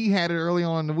mad when he had it early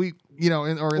on in the week, you know,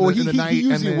 in the night. He and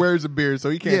usually then- wears a beard, so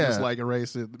he can't Yeah. just like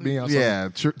erase it. Being on some, Yeah,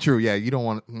 true. Yeah, you don't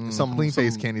want Some- clean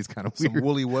face some- Kenny's kind of some weird.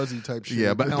 woolly wuzzy type shit.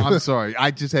 Yeah, but no, I'm sorry. I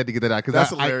just had to get that out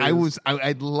That's because hilarious.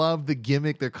 I love the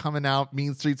gimmick. They're coming out,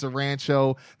 Mean Streets of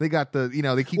Rancho. They got the,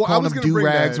 they keep Well, I calling was them gonna bring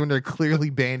do-rags that. when they're clearly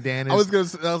bandanas. I was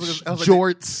like,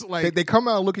 jorts. Like, they come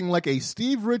out looking like a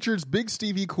Steve Richards, Big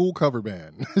Stevie Cool cover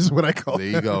band is what I call there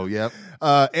it. you go. Yep.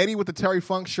 Eddie with the Terry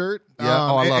Funk shirt.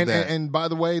 Yeah. Oh, I love and, that. And by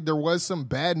the way, there was some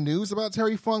bad news about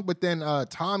Terry Funk, but then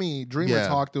Tommy Dreamer Yeah.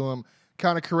 talked to him,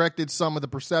 kind of corrected some of the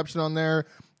perception on there.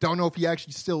 Don't know if he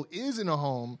actually still is in a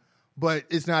home, but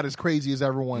it's not as crazy as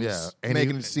everyone's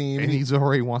making it seem. And he's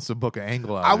already wants to book an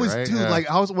angle out. I of it, was, right? dude,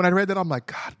 Yeah. when I read that, I'm like,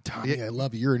 God, Tommy, Yeah. I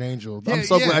love you. You're an angel. Yeah, I'm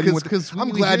so yeah, glad you 'cause I'm when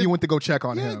we glad hear- you went to go check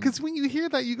on Yeah, him. because when you hear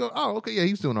that, you go, "Oh, okay, yeah,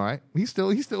 he's doing all right. He's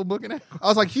still booking it." I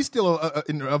was like, he's still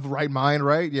of right mind,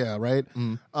 right? Yeah, right.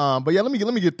 But yeah, let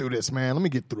me get through this, man. Let me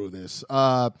get through this.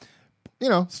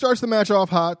 Starts the match off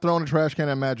hot, throwing a trash can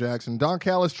at Matt Jackson. Don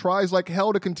Callis tries like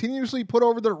hell to continuously put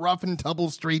over the rough and tumble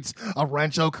streets of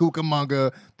Rancho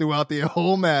Cucamonga throughout the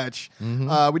whole match.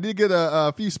 We did get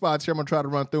a few spots here. I'm gonna try to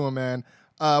run through them, man.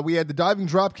 We had the diving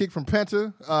drop kick from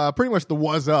Penta, pretty much the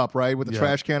was up, right, with the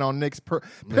trash can on Nick's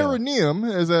perineum,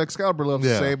 as Excalibur loves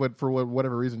to say, but for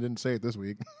whatever reason didn't say it this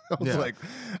week. I was like,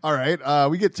 all right.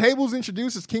 We get tables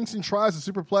introduced as Kingston tries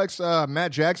to superplex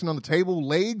Matt Jackson on the table,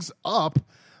 legs up.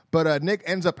 But Nick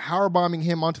ends up powerbombing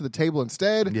him onto the table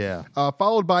instead. Yeah.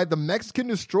 Followed by the Mexican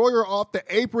Destroyer off the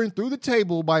apron through the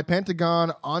table by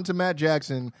Pentagon onto Matt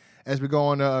Jackson as we go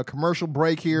on a commercial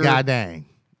break here. God dang.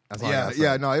 That's all I gotta say.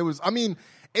 Yeah. No,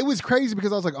 it was crazy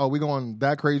because I was like, oh, we going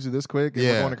that crazy this quick? And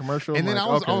we're going to commercial? And I'm then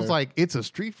like, I was like, it's a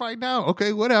street fight now?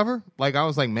 Okay, whatever. Like, I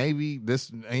was like, maybe this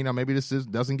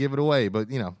doesn't give it away, but,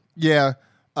 Yeah.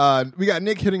 We got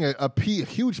Nick hitting a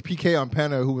huge PK on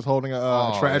Penta, who was holding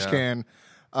a trash can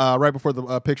right before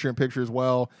the picture-in-picture as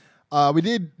well. We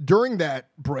did, during that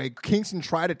break, Kingston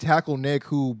tried to tackle Nick,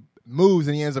 who moves,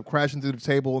 and he ends up crashing through the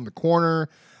table in the corner.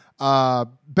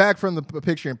 Back from the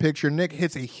picture-in-picture, Nick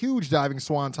hits a huge diving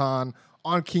swanton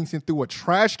on Kingston through a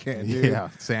trash can, dude. Yeah,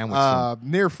 sandwich.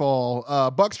 Near fall.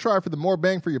 Bucks try for the more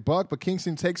bang for your buck, but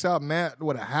Kingston takes out Matt,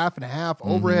 a half and half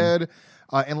overhead,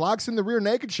 and locks in the rear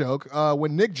naked choke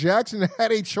when Nick Jackson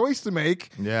had a choice to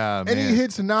make. Yeah, and he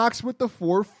hits Knox with the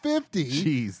 450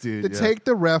 Jeez, dude. to take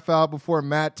the ref out before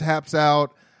Matt taps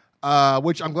out,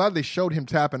 which I'm glad they showed him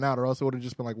tapping out, or else it would have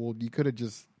just been like, well, you could have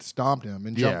just stomped him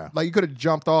and jumped. Yeah. Like, you could have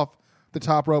jumped off the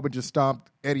top rope and just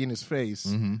stomped Eddie in his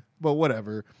face. But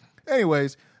whatever.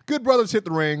 Anyways, Good Brothers hit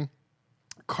the ring.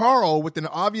 Carl with an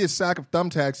obvious sack of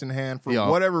thumbtacks in hand for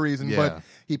whatever reason, but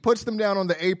he puts them down on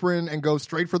the apron and goes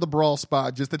straight for the brawl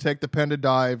spot just to take the Penta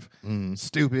dive.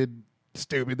 Stupid.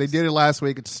 They did it last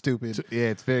week. It's stupid. Yeah,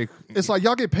 it's very. It's like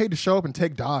y'all get paid to show up and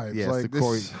take dives. Yeah, like it's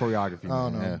the choreography. I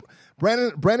don't know.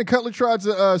 Yeah. Brandon Cutler tries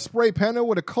to spray Penta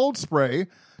with a cold spray.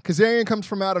 Kazarian comes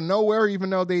from out of nowhere, even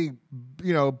though they,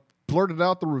 blurted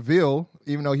out the reveal,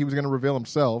 even though he was going to reveal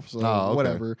himself. So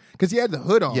whatever, because he had the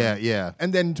hood on. Yeah.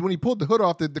 And then when he pulled the hood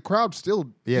off, the crowd still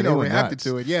They were reacted nuts.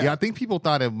 to it. Yeah. I think people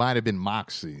thought it might have been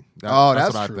Moxie.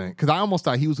 That's what true. I think. Because I almost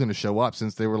thought he was going to show up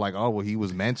since they were like, oh, well, he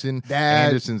was mentioned. That-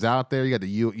 Anderson's out there. You got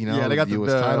They got the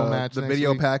US title match, the next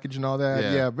video week. package and all that.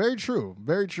 Yeah. Yeah, very true.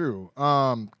 Very true.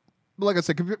 But like I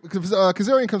said,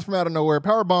 Kazarian comes from out of nowhere,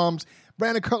 power bombs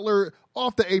Brandon Cutler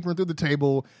off the apron through the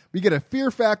table. We get a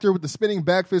fear factor with the spinning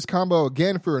back fist combo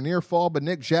again for a near fall, but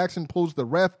Nick Jackson pulls the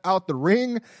ref out the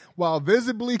ring while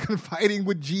visibly confiding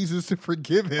with Jesus to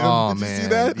forgive him. Oh, Did man. you see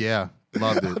that? Yeah.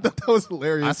 Loved I it. thought that was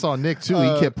hilarious. I saw Nick, too.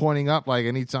 He kept pointing up, like,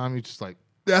 anytime he just like,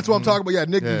 That's what I'm talking about. Yeah,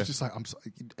 Nick was just like, I'm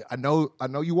sorry. I know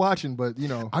you watching, but you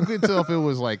know, I couldn't tell if it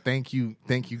was like, thank you,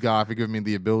 God, for giving me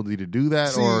the ability to do that,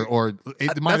 See, or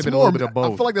it might have that's been more, a little bit of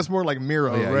both. I feel like that's more like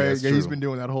Miro, yeah, right? that's Yeah, he's true. been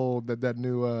doing that whole that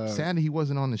new. Sad he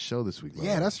wasn't on the show this week.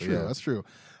 Yeah, that's true. That's true.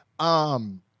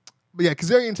 But yeah,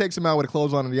 Kazarian takes him out with a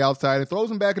clothesline on the outside and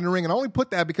throws him back in the ring. And I only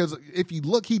put that because if you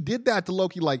look, he did that to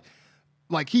Loki like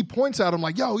he points at him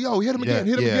like, yo, hit him again,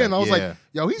 hit him again. And I was like,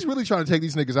 yo, he's really trying to take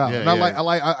these niggas out. Yeah, and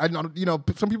I you know,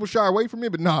 some people shy away from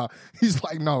it, but nah, he's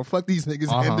like, no, fuck these niggas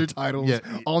and their titles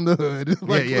on the hood.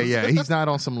 Like, yeah. He's not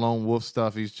on some lone wolf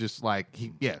stuff. He's just like,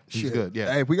 he's good.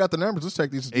 Yeah. Hey, if we got the numbers, let's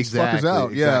take these Exactly, fuckers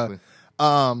out. exactly.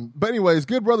 Yeah. But anyways,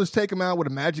 Good Brothers take him out with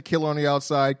a magic killer on the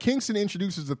outside. Kingston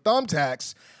introduces the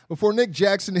thumbtacks before Nick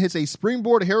Jackson hits a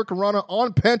springboard Hurricanrana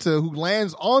on Penta, who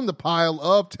lands on the pile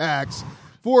of tacks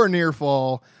for a near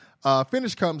fall.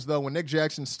 Finish comes, though, when Nick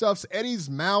Jackson stuffs Eddie's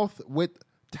mouth with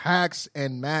tacks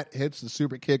and Matt hits the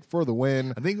super kick for the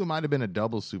win. I think it might have been a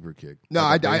double super kick. No,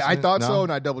 Like I thought No? so,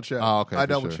 and I double checked. Oh, okay. I for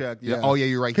double sure. checked. Yeah. Yeah. Oh, yeah,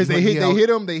 you're right. Because He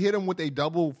hit him with a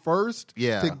double first.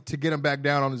 Yeah. To get him back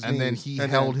down on his knees. and then he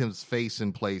held his face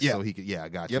in place so he could. Yeah, I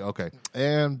got you. Yep. Okay.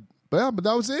 But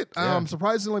that was it. Yeah.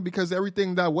 Surprisingly, because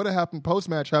everything that would have happened post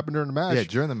match happened during the match. Yeah,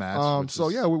 during the match. So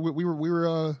which is- yeah, we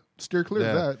were steered clear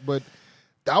of Yeah. that, but.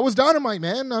 That was Dynamite,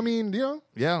 man. I mean, you know.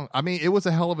 Yeah, I mean, it was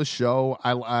a hell of a show.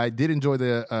 I did enjoy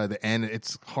the end.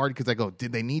 It's hard because I go,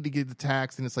 did they need to get the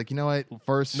tax? And it's like, you know what?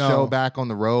 First show back on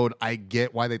the road. I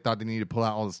get why they thought they needed to pull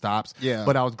out all the stops. Yeah.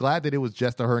 But I was glad that it was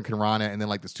just a Hurricanrana and then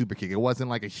like the super kick. It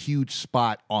wasn't like a huge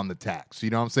spot on the tax.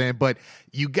 You know what I'm saying? But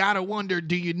you gotta wonder,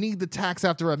 do you need the tax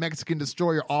after a Mexican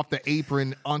destroyer off the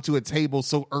apron onto a table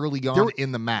so early on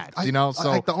in the match? You know, so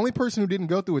like the only person who didn't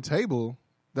go through a table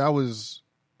that was.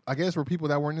 I guess were people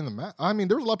that weren't in the match. I mean,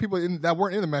 there was a lot of people that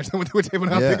weren't in the match that went to a table.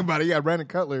 Now I think about it. Yeah, Brandon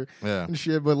Cutler and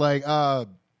shit. But like, I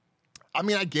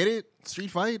mean, I get it.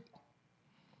 Street fight.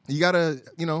 You gotta,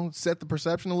 set the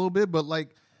perception a little bit. But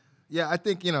like, yeah, I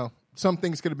think some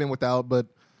things could have been without. But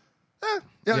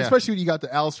especially when you got the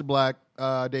Aleister Black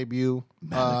debut.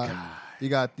 You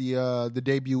got the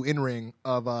debut in ring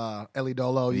of Eli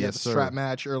Dolo. You got the strap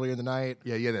match earlier in the night.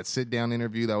 Yeah, that sit down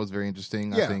interview that was very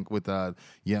interesting. Yeah. I think with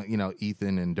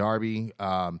Ethan and Darby.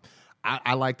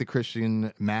 I like the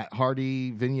Christian Matt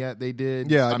Hardy vignette they did.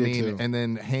 Yeah, I did mean, too. and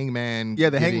then Hangman. Yeah,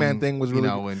 the Hangman thing was really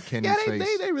and Kenny's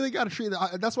face. They really got to treat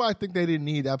it. That's why I think they didn't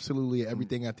need absolutely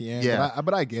everything at the end. Yeah.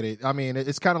 But I get it. I mean,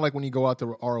 it's kind of like when you go out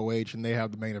to ROH and they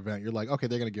have the main event. You're like, okay,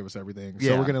 they're going to give us everything.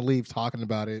 So we're going to leave talking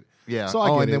about it. Yeah. So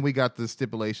I get it. Then we got the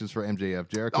stipulations for MJF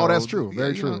Jericho. Oh, that's true.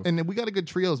 Very true. And then we got a good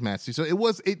trios match. So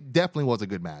it definitely was a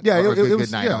good match. Yeah, Or a it was.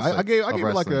 good night. Yeah, I gave of it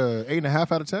like wrestling. a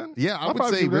 8.5 out of 10. Yeah, I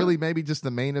would say really maybe just the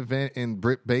main event and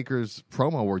Britt Baker's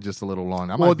promo were just a little long.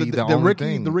 That Well, might be the only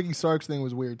thing. The Ricky Starks thing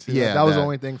was weird too. Yeah, that was the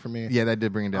only thing for me. Yeah, that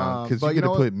did bring it down because but you you could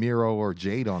know have what? put Miro or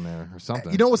Jade on there or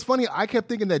something. You know what's funny? I kept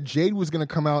thinking that Jade was going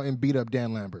to come out and beat up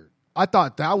Dan Lambert. I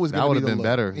thought that was going to be would have been look.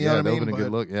 better. You know what I that would have mean? been a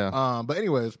good look. Yeah. But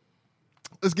anyways,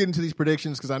 let's get into these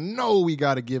predictions because I know we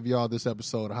got to give y'all this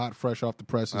episode hot, fresh off the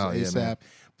presses ASAP. man.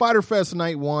 Fighter Fest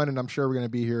Night 1, and I'm sure we're going to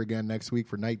be here again next week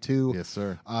for Night 2. Yes,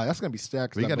 sir. That's going to be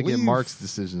stacked. We got to get Mark's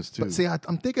decisions too. But see,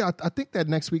 I'm thinking. I think that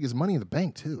next week is Money in the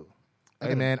Bank too.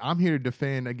 Hey man, I'm here to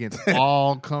defend against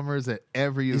all comers at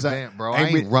every event, bro. I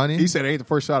Hey, ain't running. He said, "Hey, the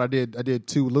first shot I did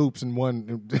 2 loops and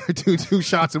one, two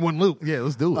shots in 1 loop." Yeah,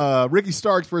 let's do it. Ricky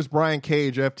Starks versus Brian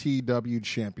Cage, FTW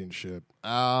Championship.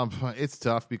 It's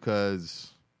tough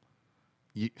because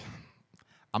I'm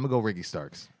gonna go Ricky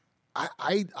Starks.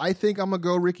 I think I'm gonna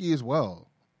go Ricky as well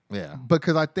Yeah,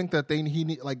 because I think that he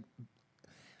need like,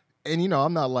 and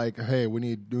I'm not like, hey, we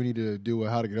need to do a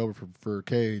how to get over for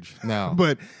Cage. No.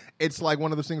 But it's like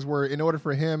one of those things where in order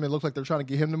for him, it looks like they're trying to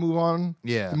get him to move on,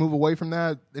 Yeah. to move away from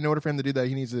that. In order for him to do that,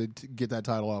 he needs to get that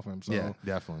title off him. So yeah,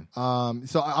 definitely.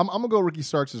 so I'm gonna go Ricky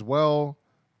Starks as well.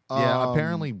 Yeah,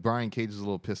 apparently Brian Cage is a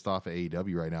little pissed off at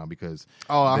AEW right now because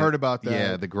I heard about that.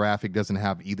 Yeah, the graphic doesn't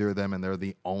have either of them, and they're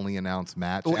the only announced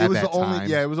match. Well, at it was that the only time.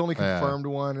 it was only confirmed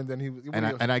one, and then he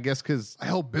And I guess because I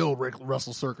helped build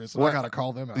Russell Circus, so I gotta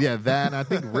call them out. yeah, that and I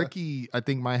think Ricky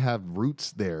might have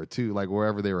roots there too, like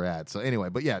wherever they were at. So anyway,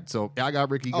 but yeah, so I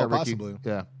got Ricky. Got Ricky. Possibly.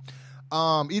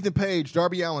 Yeah. Ethan Page,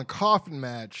 Darby Allin coffin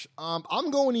match.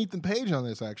 I'm going Ethan Page on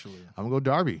this actually. I'm gonna go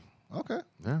Darby. Okay,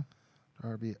 Yeah.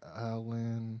 Darby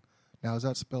Allin. Now is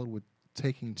that spelled with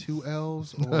taking 2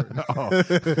 L's? Or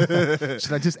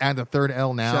Should I just add the third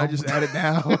L now? should I just add it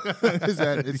now?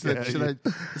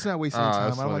 It's not wasting any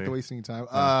time. I don't like to waste any time.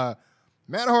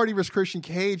 Matt Hardy versus Christian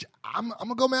Cage. I'm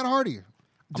gonna go Matt Hardy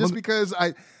just because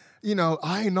I ain't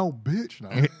no bitch. No.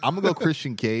 I'm gonna go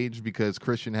Christian Cage because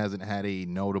Christian hasn't had a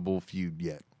notable feud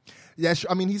yet. Yeah,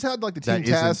 I mean, he's had like the Team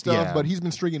Taz stuff, but he's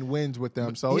been stringing wins with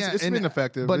them, so it's been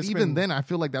effective. But even then, I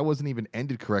feel like that wasn't even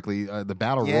ended correctly. The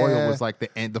Battle Royal was like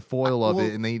the foil of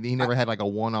it, and he never had like a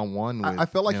one-on-one with. I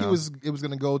felt like it was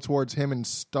going to go towards him and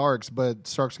Starks, but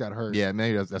Starks got hurt. Yeah,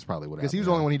 maybe that's probably what happened. Because he was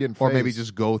the only one he didn't face. Or maybe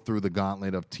just go through the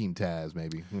gauntlet of Team Taz,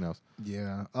 maybe. Who knows?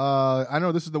 Yeah. I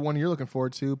know this is the one you're looking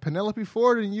forward to. Penelope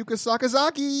Ford and Yuka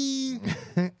Sakazaki.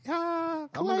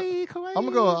 Kawaii. I'm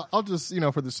gonna go. I'll just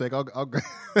for the sake. I'll go.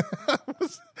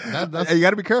 Hey, you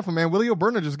got to be careful, man. Willie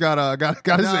O'Burner just got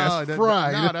his ass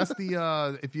fried. No, that's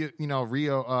the if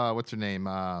Rio. What's her name?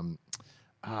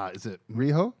 Is it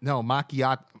Riho? No,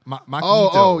 Macchiato.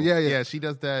 Oh, yeah. She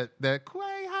does that.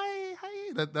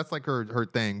 Hi. That's like her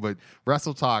thing. But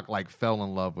Wrestle Talk like fell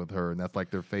in love with her, and that's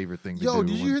like their favorite thing to do. Yo,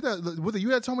 did you hear that? You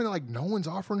had told me that like no one's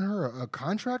offering her a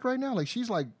contract right now. Like she's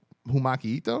like. Humaki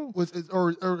Ito?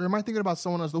 Or am I thinking about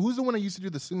someone else? Who's the one that used to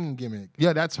do the singing gimmick?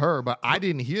 Yeah, that's her, but I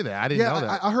didn't hear that. I didn't know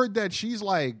that. I heard that she's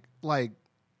like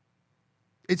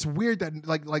it's weird that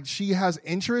like she has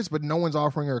interest, but no one's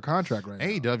offering her a contract right now.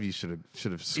 AEW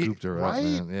should have scooped her up,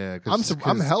 man. Yeah, I'm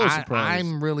hella surprised.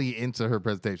 I'm really into her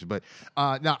presentation, but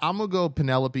now I'm gonna go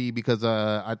Penelope because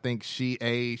I think she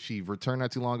returned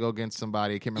not too long ago against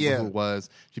somebody. I can't remember who it was.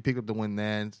 She picked up the win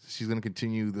then. She's gonna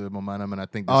continue the momentum, and I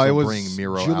think this will bring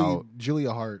Miro out.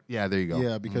 Julia Hart. Yeah, there you go.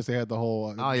 Yeah, because they had the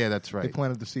whole. That's right. They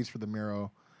planted the seeds for the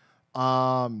Miro.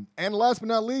 And last but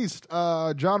not least,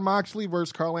 John Moxley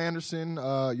versus Carl Anderson,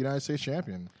 United States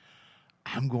champion.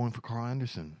 I'm going for Carl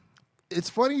Anderson. It's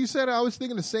funny you said it. I was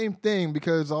thinking the same thing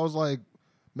because I was like,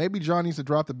 maybe John needs to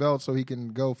drop the belt so he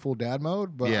can go full dad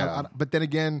mode. But but then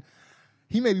again,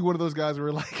 he may be one of those guys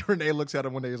where like Renee looks at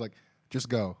him one day, he's like, just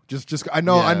go, just. I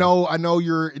know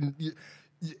you're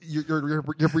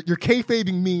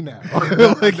kayfabing me now.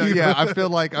 I feel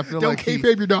like don't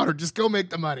kayfabe your daughter. Just go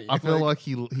make the money. I feel like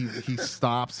he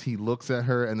stops. He looks at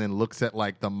her and then looks at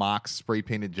like the Mox spray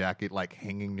painted jacket like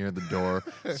hanging near the door,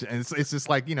 and it's just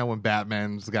like when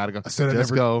Batman's got to go.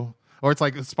 Just go. Or it's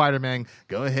like Spider-Man.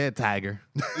 Go ahead, Tiger.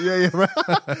 Yeah. Right.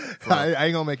 I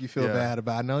ain't gonna make you feel bad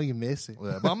about. I know you miss it.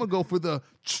 Yeah, but I'm gonna go for the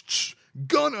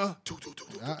gunna.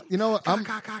 You know what?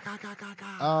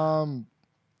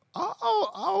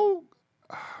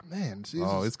 Man. Jesus.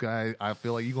 Oh, this guy, I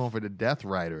feel like you're going for the Death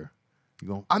Rider.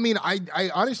 I mean,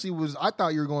 I honestly I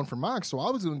thought you were going for Mox, so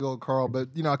I was going to go with Carl,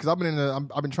 but because I've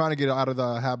been trying to get out of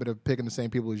the habit of picking the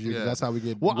same people as you. Yeah. That's how we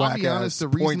get. Well, I'll be honest. The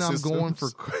reason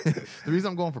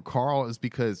I'm going for Carl is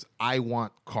because I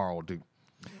want Carl to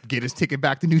get his ticket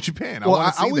back to New Japan. I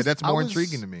want to see that. That's more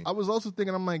intriguing to me. I was also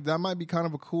thinking, I'm like, that might be kind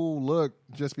of a cool look,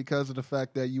 just because of the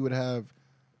fact that you would have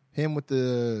him with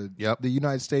the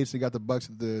United States. He got the Bucks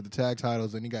with the tag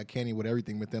titles, and he got Kenny with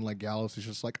everything. But then like Gallows is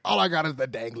just like, all I got is the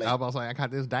dangly. I was like, I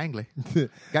got this dangly,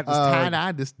 got this tie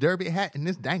dye, this derby hat, and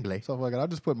this dangly. Stuff like that. I'll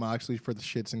just put Moxley for the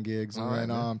shits and gigs.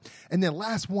 And then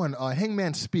last one,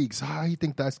 Hangman Speaks. How do you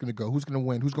think that's going to go? Who's going to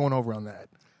win? Who's going over on that?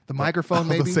 The microphone,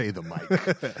 maybe. I'll say the mic.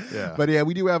 Yeah, but yeah,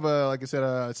 we do have like I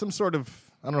said, some sort of,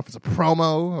 I don't know if it's a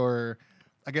promo or.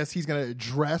 I guess he's going to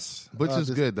address, which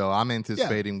is good though. I'm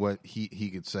anticipating what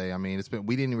he could say. I mean,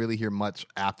 we didn't really hear much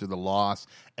after the loss.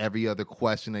 Every other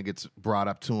question that gets brought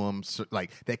up to him,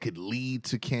 like that could lead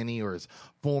to Kenny or his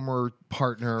former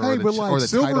partner, or the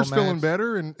Silver's title feeling match.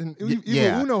 better, and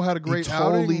Uno had a great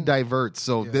outing. Totally diverts.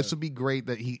 So this would be great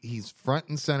that he's front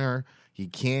and center. He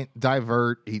can't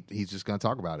divert. He's just going to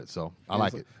talk about it. So I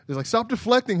like it. He's like, stop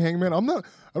deflecting, Hangman. I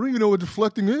don't even know what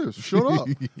deflecting is. Shut up.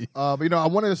 But I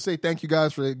wanted to say thank you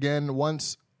guys for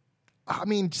just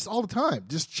all the time,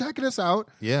 just checking us out.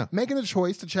 Yeah, making the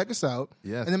choice to check us out.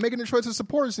 Yes. And then making the choice to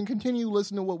support us and continue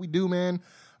listening to what we do, man.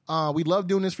 We love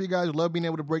doing this for you guys. We love being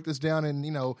able to break this down and,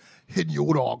 hitting you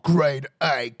with all grade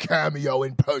A cameo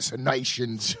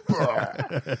impersonations.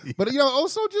 But,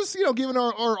 also just, giving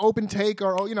our open take.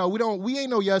 We ain't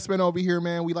no yes men over here,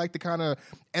 man. We like to kind of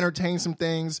entertain some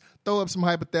things, throw up some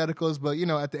hypotheticals. But,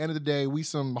 at the end of the day, we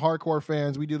some hardcore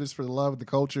fans. We do this for the love of the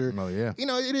culture. Oh, yeah.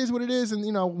 It is what it is. And,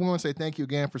 we want to say thank you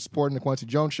again for supporting the Quincy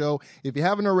Jones Show. If you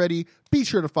haven't already, be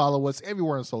sure to follow us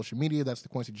everywhere on social media. That's the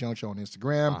Quincy Jones Show on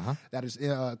Instagram. Uh-huh. That is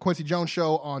Quincy Jones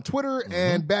Show on Twitter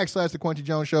and / the Quincy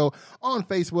Jones Show on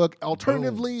Facebook.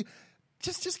 Alternatively,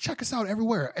 just check us out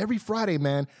everywhere. Every Friday,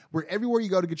 man. We're everywhere you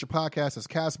go to get your podcast. That's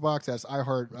CastBox, that's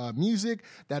iHeart Music,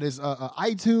 that is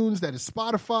iTunes, that is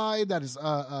Spotify, that is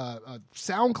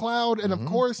SoundCloud. And of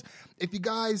course, if you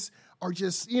guys are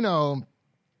just,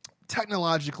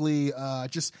 technologically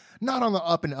just not on the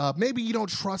up and up, maybe you don't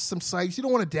trust some sites, you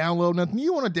don't want to download nothing,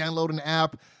 you want to download an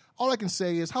app, all I can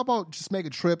say is, how about just make a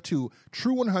trip to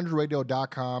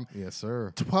true100radio.com. Yes,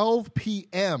 sir. 12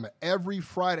 p.m. every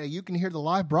Friday. You can hear the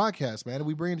live broadcast, man.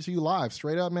 We bring it to you live,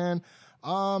 straight up, man.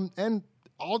 And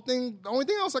the only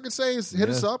thing else I can say is hit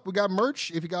us up. We got merch.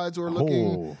 If you guys are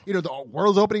looking, the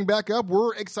world's opening back up.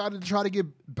 We're excited to try to get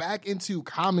back into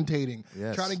commentating,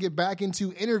 trying to get back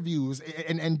into interviews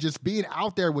and just being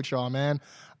out there with y'all, man.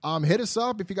 Hit us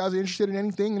up if you guys are interested in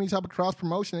anything, any type of cross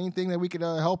promotion, anything that we could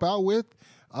help out with.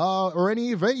 Or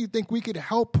any event you think we could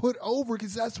help put over,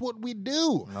 because that's what we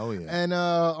do. Oh, yeah. And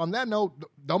on that note,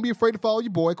 don't be afraid to follow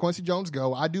your boy, Quincy Jones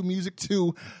Go. I do music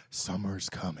too. Summer's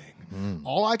coming.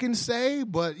 All I can say,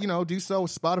 but, do so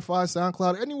with Spotify,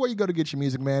 SoundCloud, anywhere you go to get your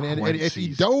music, man. And if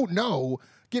you don't know,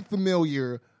 get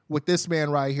familiar with this man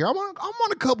right here. I'm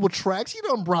on a couple of tracks. He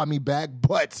done brought me back,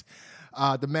 but...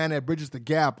 the man that bridges the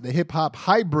gap, the hip-hop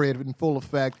hybrid in full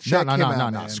effect. Check him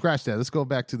out, man. Scratch that. Let's go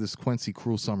back to this Quincy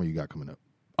Cruel Summer you got coming up.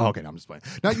 Oh, okay, no, I'm just playing.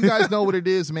 Now, you guys know what it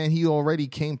is, man. He already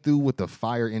came through with the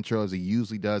fire intro, as he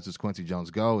usually does. This Quincy Jones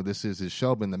Go. This is his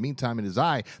show. But in the meantime, it is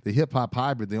I, the hip-hop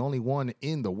hybrid, the only one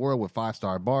in the world with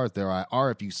 5-star bars. There I are.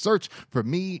 If you search for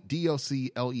me,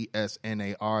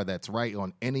 DOCLESNAR, that's right,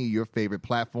 on any of your favorite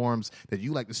platforms that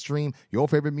you like to stream your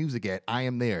favorite music at, I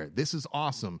am there. This is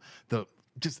awesome.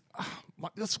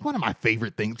 That's one of my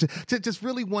favorite things. Just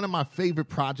really one of my favorite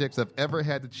projects I've ever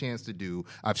had the chance to do.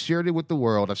 I've shared it with the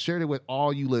world. I've shared it with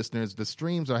all you listeners. The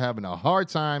streams are having a hard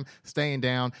time staying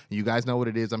down. You guys know what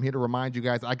it is. I'm here to remind you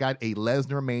guys, I got a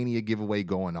Lesnar Mania giveaway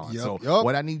going on.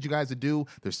 What I need you guys to do,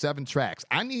 there's 7 tracks.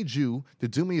 I need you to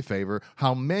do me a favor.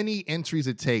 How many entries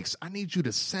it takes, I need you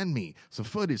to send me some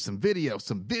footage, some videos,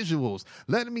 some visuals,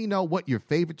 letting me know what your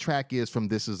favorite track is from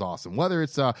This Is Awesome. Whether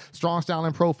it's Strong Style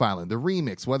and Profiling, the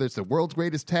remix, whether it's the World's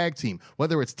Greatest Tag Team,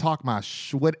 whether it's Talk My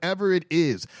whatever it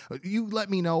is, you let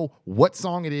me know what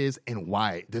song it is and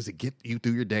why. Does it get you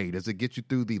through your day? Does it get you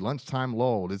through the lunchtime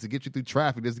lull? Does it get you through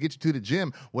traffic? Does it get you to the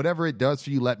gym? Whatever it does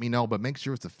for you, let me know. But make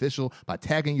sure it's official by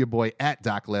tagging your boy at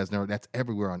Doc Lesnar. That's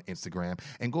everywhere on Instagram.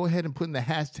 And go ahead and put in the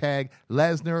hashtag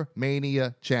Lesnar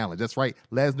Mania Challenge. That's right,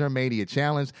 Lesnar Mania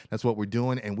Challenge. That's what we're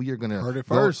doing. And we are going to... Heard it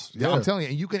first. Yeah, I'm telling you.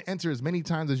 And you can enter as many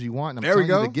times as you want. And I'm telling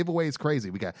you, the giveaway is crazy.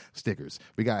 We got stickers.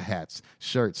 We got hats,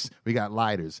 shirts. We got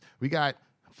lighters. We got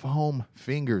foam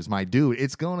fingers, my dude.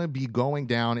 It's going to be going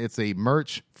down. It's a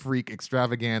merch freak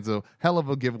extravaganza. Hell of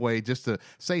a giveaway, just to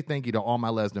say thank you to all my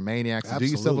Lesnar maniacs. Absolutely,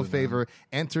 do yourself a favor. Man.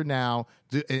 Enter now.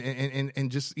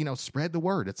 And just, spread the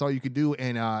word. That's all you can do.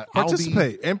 And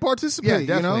participate. Yeah,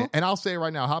 definitely. And I'll say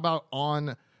right now, how about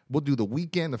we'll do the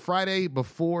weekend, the Friday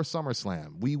before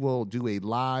SummerSlam. We will do a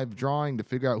live drawing to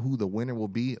figure out who the winner will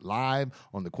be live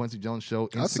on the Quincy Jones Show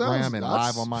Instagram and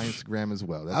live on my Instagram as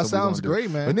well. That sounds great,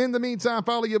 man. But in the meantime,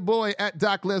 follow your boy at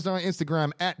Doc Lesnar on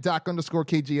Instagram, at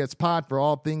Doc_KJS Pod for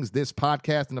all things this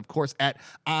podcast. And, of course, at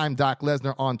I'm Doc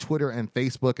Lesnar on Twitter and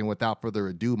Facebook. And without further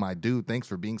ado, my dude, thanks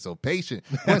for being so patient.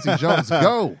 Quincy Jones,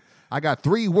 go. I got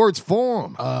 3 words for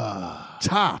him.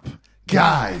 Top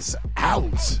guys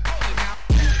out.